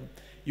vision.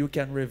 You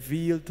can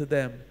reveal to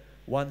them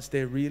once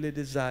they really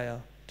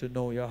desire to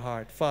know your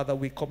heart. Father,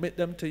 we commit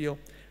them to you,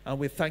 and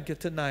we thank you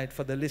tonight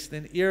for the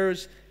listening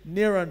ears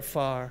near and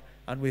far,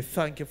 and we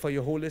thank you for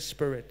your Holy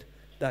Spirit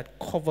that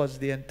covers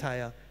the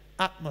entire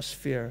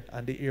atmosphere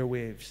and the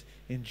airwaves.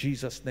 In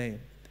Jesus' name,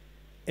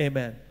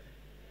 amen.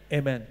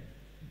 Amen.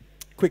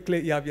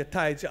 Quickly, you have your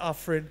tithes, your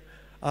offering.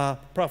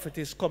 Prophet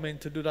is coming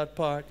to do that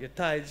part. Your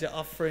tithes, your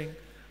offering.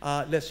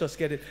 Let's just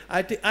get it.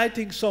 I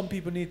think some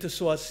people need to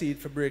sow a seed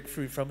for break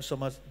free from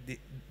some of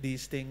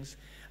these things.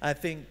 I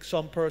think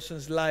some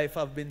person's life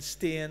have been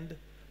stained,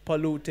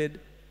 polluted,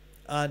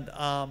 and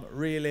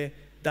really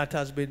that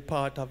has been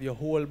part of your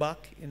holdback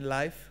in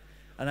life.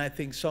 And I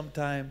think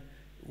sometimes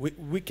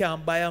we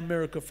can't buy a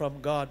miracle from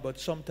God, but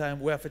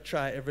sometimes we have to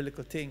try every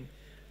little thing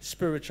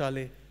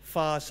spiritually.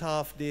 Fast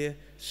half day,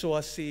 sow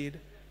a seed,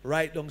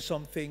 write down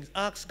some things.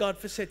 Ask God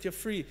to set you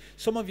free.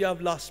 Some of you have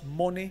lost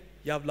money,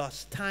 you have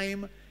lost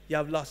time, you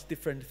have lost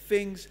different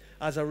things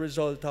as a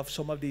result of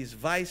some of these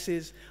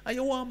vices. And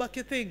you want back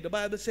your thing. The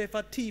Bible says if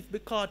a thief be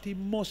caught, he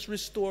must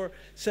restore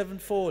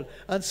sevenfold.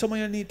 And some of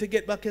you need to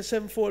get back your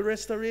sevenfold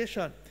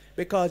restoration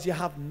because you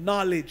have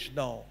knowledge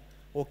now.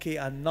 Okay,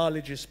 and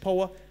knowledge is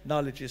power,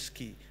 knowledge is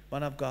key.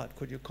 Man of God,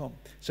 could you come?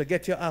 So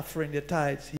get your offering, your tithes.